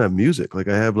 I even have music. Like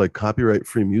I have like copyright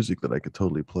free music that I could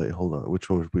totally play. Hold on, which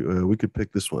one? We could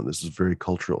pick this one. This is very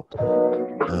cultural.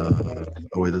 Oh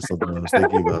wait, that's not what I was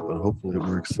thinking about, but hopefully it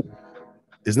works.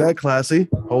 Isn't that classy?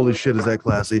 Holy shit, is that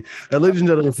classy? And ladies and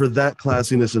gentlemen, for that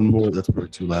classiness and more, that's probably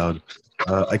too loud.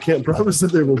 I can't promise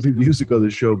that there will be music on the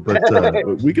show, but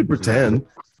we could pretend.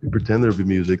 We pretend there'll be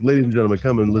music. Ladies and gentlemen,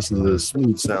 come and listen to the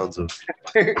smooth sounds of.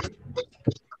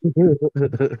 We're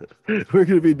going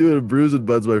to be doing a Brews and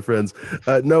Buds, my friends.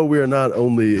 No, we are not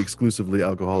only exclusively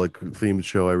alcoholic themed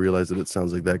show. I realize that it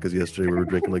sounds like that because yesterday we were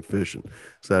drinking like fish and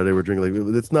Saturday we're drinking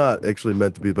like it's not actually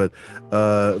meant to be. But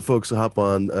folks, hop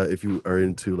on if you are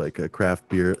into like a craft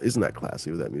beer. Isn't that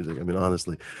classy with that music? I mean,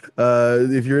 honestly,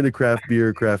 if you're into craft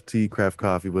beer, craft tea, craft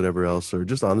coffee, whatever else, or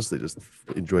just honestly just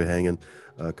enjoy hanging,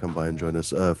 come by and join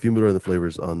us. Fumidor and the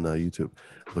Flavors on YouTube.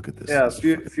 Look at this. Yeah,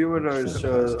 Fumidor's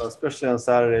show, especially on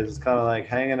Saturdays, is kind of like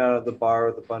hanging out at the bar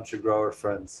with a bunch of grower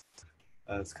friends.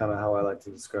 That's kind of how I like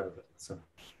to describe it. So,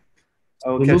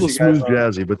 a little smooth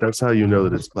jazzy, but that's how you know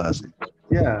that it's classy.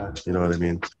 Yeah, you know what I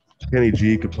mean. Kenny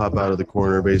G could pop out of the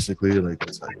corner, basically. Like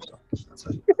that's how you know. That's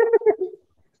how you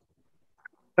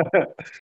know.